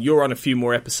 You're on a few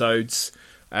more episodes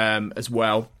as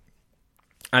well,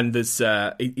 and there's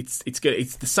it's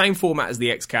the same format as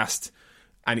the X-Cast,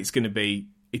 and it's going to be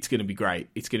great.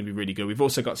 It's going to be really good. We've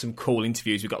also got some cool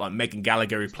interviews. We've got like Megan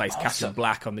Gallagher, who plays Catherine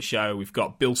Black, on the show. We've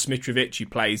got Bill Smitrovich, who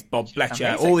plays Bob Fletcher.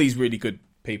 Amazing. All these really good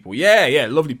people. Yeah,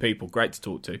 lovely people. Great to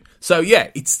talk to. So yeah,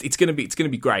 it's going to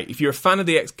be great. If you're a fan of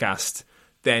the X-Cast,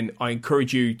 then I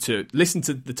encourage you to listen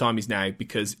to The Time Is Now,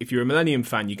 because if you're a Millennium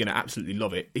fan, you're going to absolutely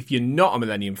love it. If you're not a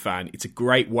Millennium fan, it's a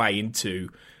great way into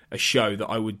a show that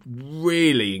I would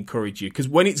really encourage you, because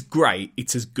when it's great,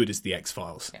 it's as good as the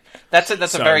X-Files. Yeah. That's a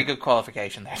very good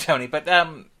qualification there, Tony. But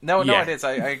it is.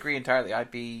 I agree entirely.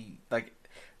 I'd be like,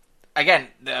 again,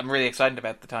 I'm really excited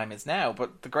about The Time Is Now,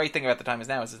 but the great thing about The Time Is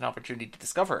Now is it's an opportunity to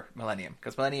discover Millennium,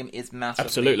 because Millennium is massively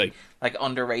absolutely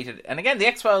underrated. And again, the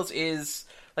X-Files is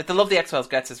the love the X-Files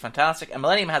gets is fantastic, and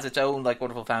Millennium has its own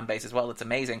wonderful fan base as well. It's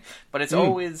amazing, but it's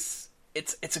always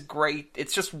it's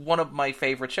just one of my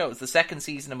favorite shows. The second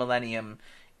season of Millennium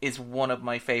is one of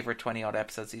my favorite 20-odd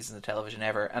episode seasons of television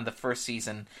ever, and the first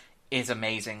season is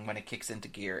amazing when it kicks into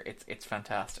gear. It's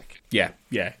fantastic. Yeah,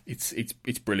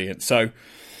 it's brilliant. So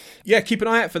yeah, keep an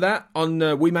eye out for that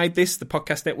on We Made This, the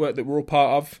podcast network that we're all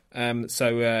part of.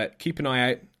 So keep an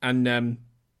eye out, and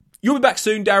you'll be back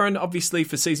soon, Darren, obviously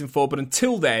for season 4. But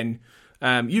until then,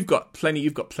 you've got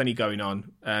plenty going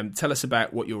on. Tell us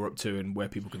about what you're up to and where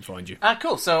people can find you.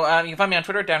 Cool. So you can find me on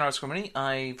Twitter, Darren_Scrimmony.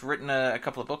 I've written a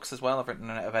couple of books as well. I've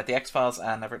written about the X-Files,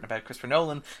 and I've written about Christopher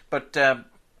Nolan. But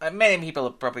Many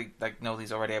people probably know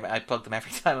these already. I plug them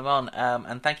every time I'm on.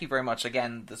 And thank you very much.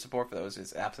 Again, the support for those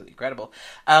is absolutely incredible.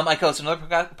 I co-host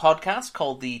another podcast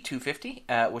called The 250,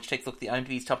 which takes a look at the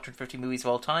IMDb's top 250 movies of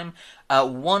all time,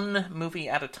 one movie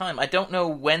at a time. I don't know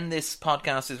when this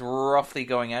podcast is roughly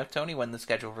going out, Tony, when the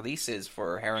scheduled release is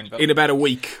for Heron Vote. In about a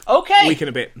week. Okay. Week and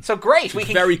a bit. So great.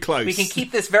 Very close. We can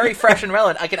keep this very fresh and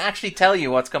relevant. I can actually tell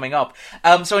you what's coming up.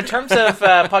 So in terms of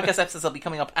podcast episodes that'll be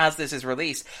coming up as this is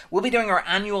released, we'll be doing our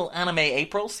annual Anime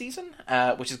April season,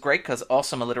 which is great because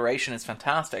awesome alliteration is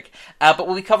fantastic. But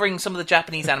we'll be covering some of the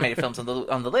Japanese animated films on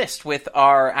the list with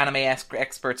our anime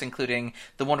experts, including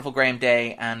the wonderful Graham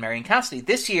Day and Marion Cassidy.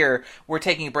 This year, we're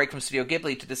taking a break from Studio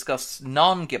Ghibli to discuss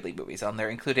non-Ghibli movies on there,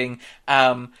 including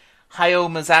Hayao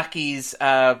Miyazaki's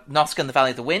Nausicaa and the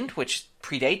Valley of the Wind, which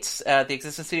predates the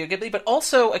existence of Studio Ghibli, but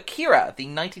also Akira, the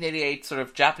 1988 sort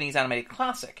of Japanese animated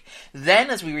classic. Then,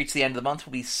 as we reach the end of the month,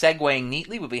 we'll be segueing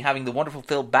neatly. We'll be having the wonderful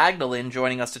Phil Bagnall in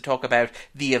joining us to talk about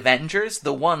The Avengers,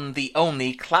 the one, the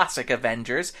only classic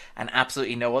Avengers, and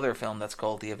absolutely no other film that's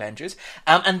called The Avengers.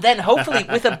 And then, hopefully,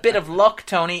 with a bit of luck,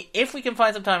 Tony, if we can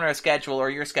find some time in our schedule,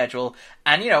 or your schedule,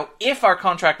 and, if our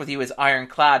contract with you is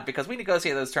ironclad, because we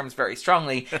negotiate those terms very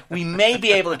strongly, we may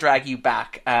be able to drag you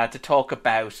back to talk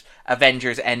about Avengers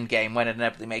Endgame when it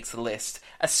inevitably makes the list,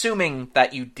 assuming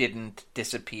that you didn't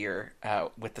disappear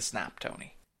with the snap,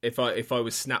 Tony. If I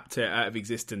was snapped out of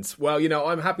existence, well,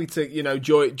 I'm happy to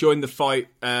join the fight.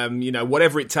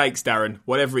 Whatever it takes, Darren.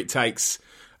 Whatever it takes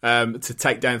to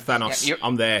take down Thanos. Yeah,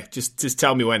 I'm there. Just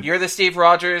tell me when. You're the Steve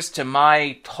Rogers to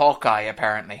my Hawkeye,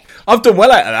 apparently. I've done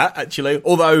well out of that, actually.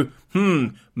 Although,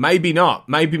 maybe not.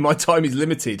 Maybe my time is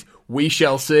limited. We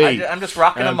shall see. I'm just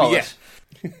rocking a mullet.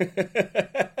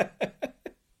 Yeah.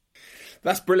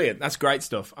 That's brilliant. That's great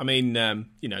stuff. I mean,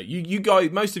 you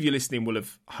guys, most of you listening will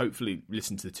have hopefully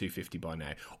listened to the 250 by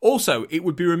now. Also, it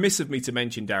would be remiss of me to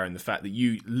mention, Darren, the fact that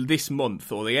you, this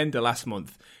month, or the end of last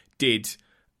month, did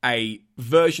a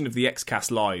version of the XCast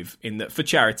Live, in that, for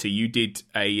charity, you did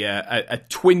a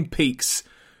Twin Peaks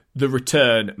The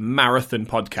Return marathon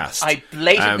podcast. I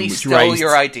blatantly stole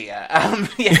your idea.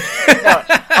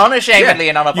 Unashamedly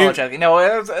and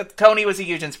unapologetically. Tony was a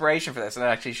huge inspiration for this, and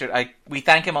actually we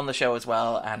thank him on the show as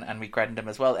well, and we credit him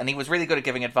as well. And he was really good at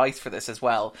giving advice for this as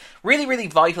well. Really, really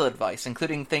vital advice,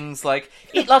 including things like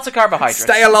eat lots of carbohydrates,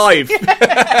 stay alive,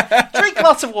 drink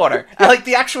lots of water, like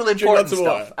the actual important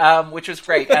stuff, which was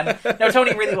great. And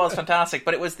Tony really was fantastic.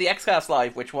 But it was the XCast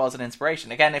Live which was an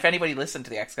inspiration. Again, if anybody listened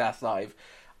to the XCast Live,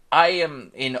 I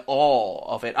am in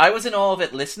awe of it. I was in awe of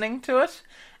it listening to it,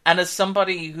 and as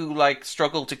somebody who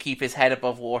struggled to keep his head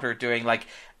above water doing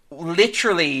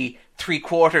literally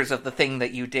 3/4 of the thing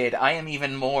that you did, I am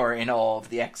even more in awe of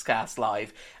the XCast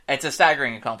Live. It's a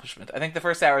staggering accomplishment. I think the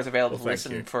first hour is available to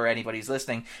listen for anybody who's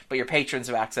listening, but your patrons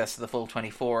have access to the full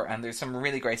 24, and there's some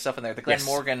really great stuff in there. The Glenn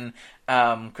Morgan,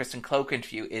 Kristen Cloak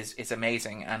interview is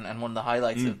amazing, and one of the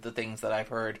highlights of the things that I've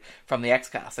heard from the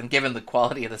XCast. And given the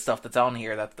quality of the stuff that's on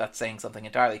here, that's saying something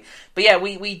entirely. But yeah,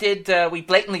 we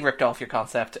blatantly ripped off your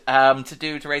concept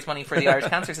to raise money for the Irish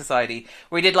Cancer Society.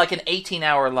 We did an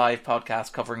 18-hour live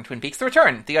podcast covering Twin Peaks: The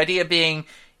Return. The idea being,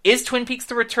 is Twin Peaks: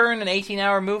 The Return an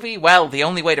 18-hour movie? Well, the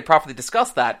only way to properly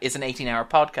discuss that is an 18-hour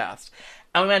podcast.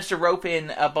 And we managed to rope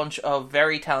in a bunch of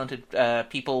very talented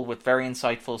people with very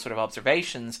insightful sort of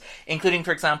observations, including,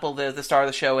 for example, the star of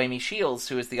the show, Amy Shields,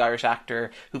 who is the Irish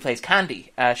actor who plays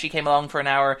Candy. She came along for an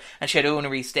hour, and she had Owen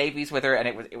Rhys-Davies with her, and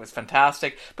it was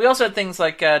fantastic. But we also had things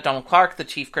like Donald Clark, the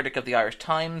chief critic of the Irish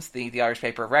Times, the Irish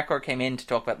paper of record, came in to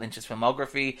talk about Lynch's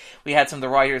filmography. We had some of the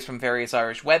writers from various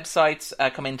Irish websites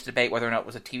come in to debate whether or not it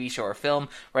was a TV show or film,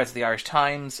 whereas the Irish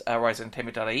Times, Rise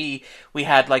Entertainment.ie. We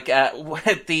had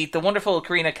the wonderful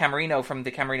Karina Camerino from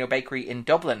the Camerino Bakery in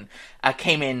Dublin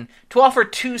came in to offer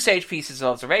 2 sage pieces of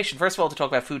observation. First of all, to talk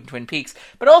about food in Twin Peaks,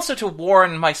 but also to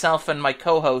warn myself and my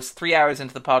co-host 3 hours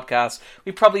into the podcast,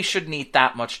 we probably shouldn't eat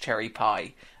that much cherry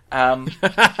pie.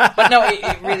 But no,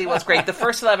 it really was great. The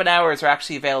first 11 hours are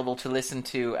actually available to listen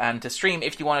to and to stream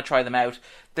if you want to try them out.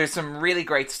 There's some really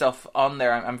great stuff on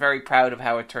there. I'm very proud of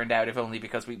how it turned out, if only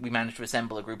because we managed to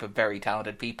assemble a group of very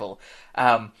talented people.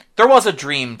 There was a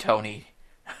dream, Tony,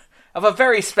 of a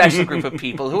very special group of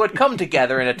people who had come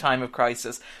together in a time of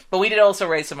crisis. But we did also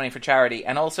raise some money for charity.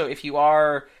 And also, if you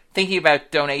are thinking about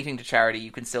donating to charity,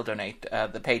 you can still donate.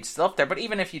 The page is still up there. But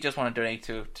even if you just want to donate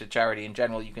to charity in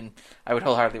general, I would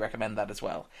wholeheartedly recommend that as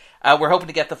well. We're hoping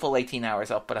to get the full 18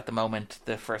 hours up, but at the moment,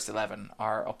 the first 11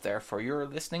 are up there for your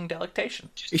listening delectation.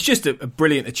 It's just a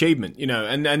brilliant achievement,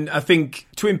 and I think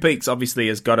Twin Peaks obviously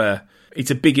has got a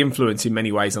it's a big influence in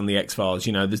many ways on the X-Files.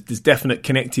 You know, there's definite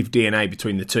connective DNA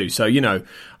between the two. So, you know,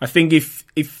 I think if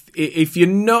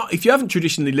you haven't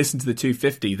traditionally listened to the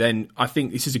 250, then I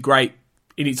think this is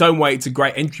in its own way, it's a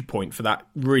great entry point for that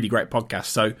really great podcast.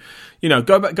 So, you know,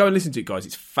 go and listen to it, guys.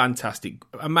 It's fantastic.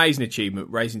 Amazing achievement,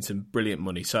 raising some brilliant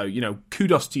money. So, you know,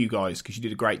 kudos to you guys because you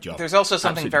did a great job. There's also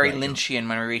something very Lynchian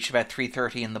when we reach about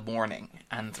 3:30 in the morning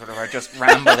and sort of are just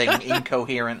rambling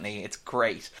incoherently. It's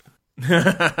great.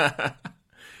 No,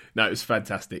 it was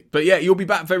fantastic. But yeah, you'll be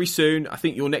back very soon. I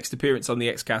think your next appearance on the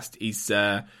Xcast is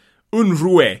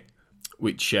Unruhe.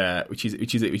 Which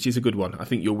is a good one. I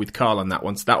think you're with Carl on that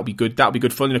one, so that'll be good. That'll be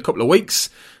good fun in a couple of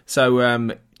weeks. So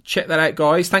check that out,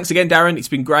 guys. Thanks again, Darren. It's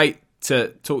been great to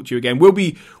talk to you again. We'll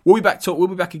be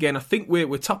back again. I think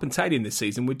we're top and tailing this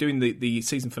season. We're doing the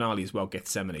season finale as well,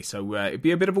 Gethsemane. So it'll be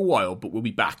a bit of a while, but we'll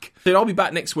be back. So I'll be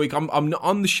back next week. I'm not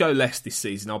on the show less this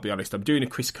season. I'll be honest. I'm doing a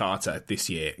Chris Carter this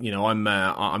year. You know,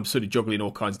 I'm sort of juggling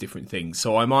all kinds of different things.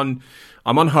 So I'm on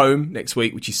Home next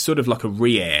week, which is sort of like a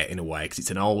re-air in a way because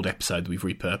it's an old episode that we've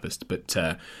repurposed. But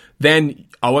then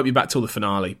I won't be back till the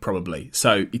finale probably.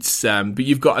 So it's but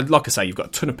you've got, like I say, you've got a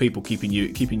ton of people keeping you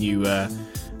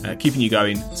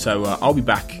going. So I'll be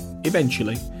back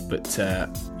eventually. But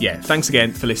yeah, thanks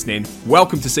again for listening.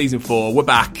 Welcome to season 4. We're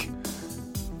back,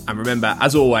 and remember,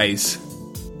 as always,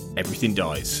 everything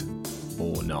dies,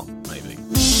 or not, maybe.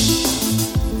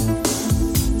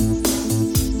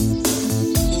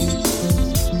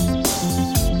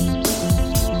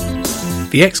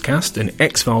 The Xcast, an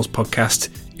X-Files podcast,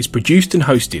 is produced and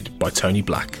hosted by Tony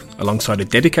Black, alongside a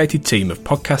dedicated team of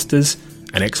podcasters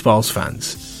and X-Files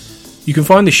fans. You can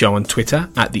find the show on Twitter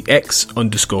at the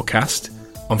X_cast,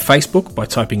 on Facebook by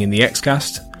typing in the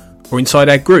Xcast, or inside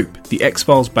our group, the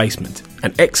X-Files Basement,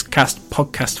 an Xcast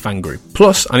podcast fan group,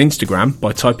 plus on Instagram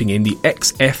by typing in the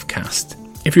XFcast.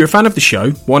 If you're a fan of the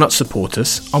show, why not support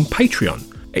us on Patreon?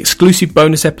 Exclusive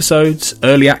bonus episodes,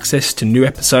 early access to new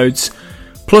episodes,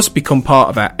 plus become part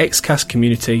of our Xcast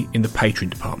community in the Patreon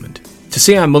department. To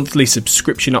see our monthly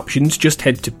subscription options, just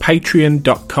head to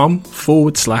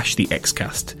patreon.com/the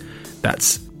Xcast.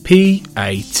 That's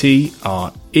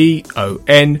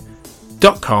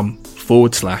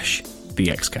patreon.com/the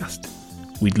Xcast.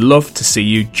 We'd love to see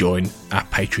you join our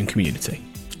Patreon community.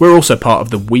 We're also part of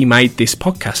the We Made This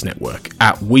podcast network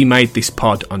at We Made This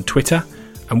Pod on Twitter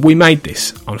and We Made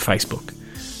This on Facebook.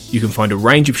 You can find a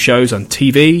range of shows on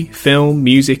TV, film,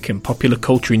 music and popular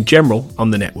culture in general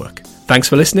on the network. Thanks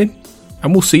for listening,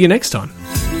 and we'll see you next time.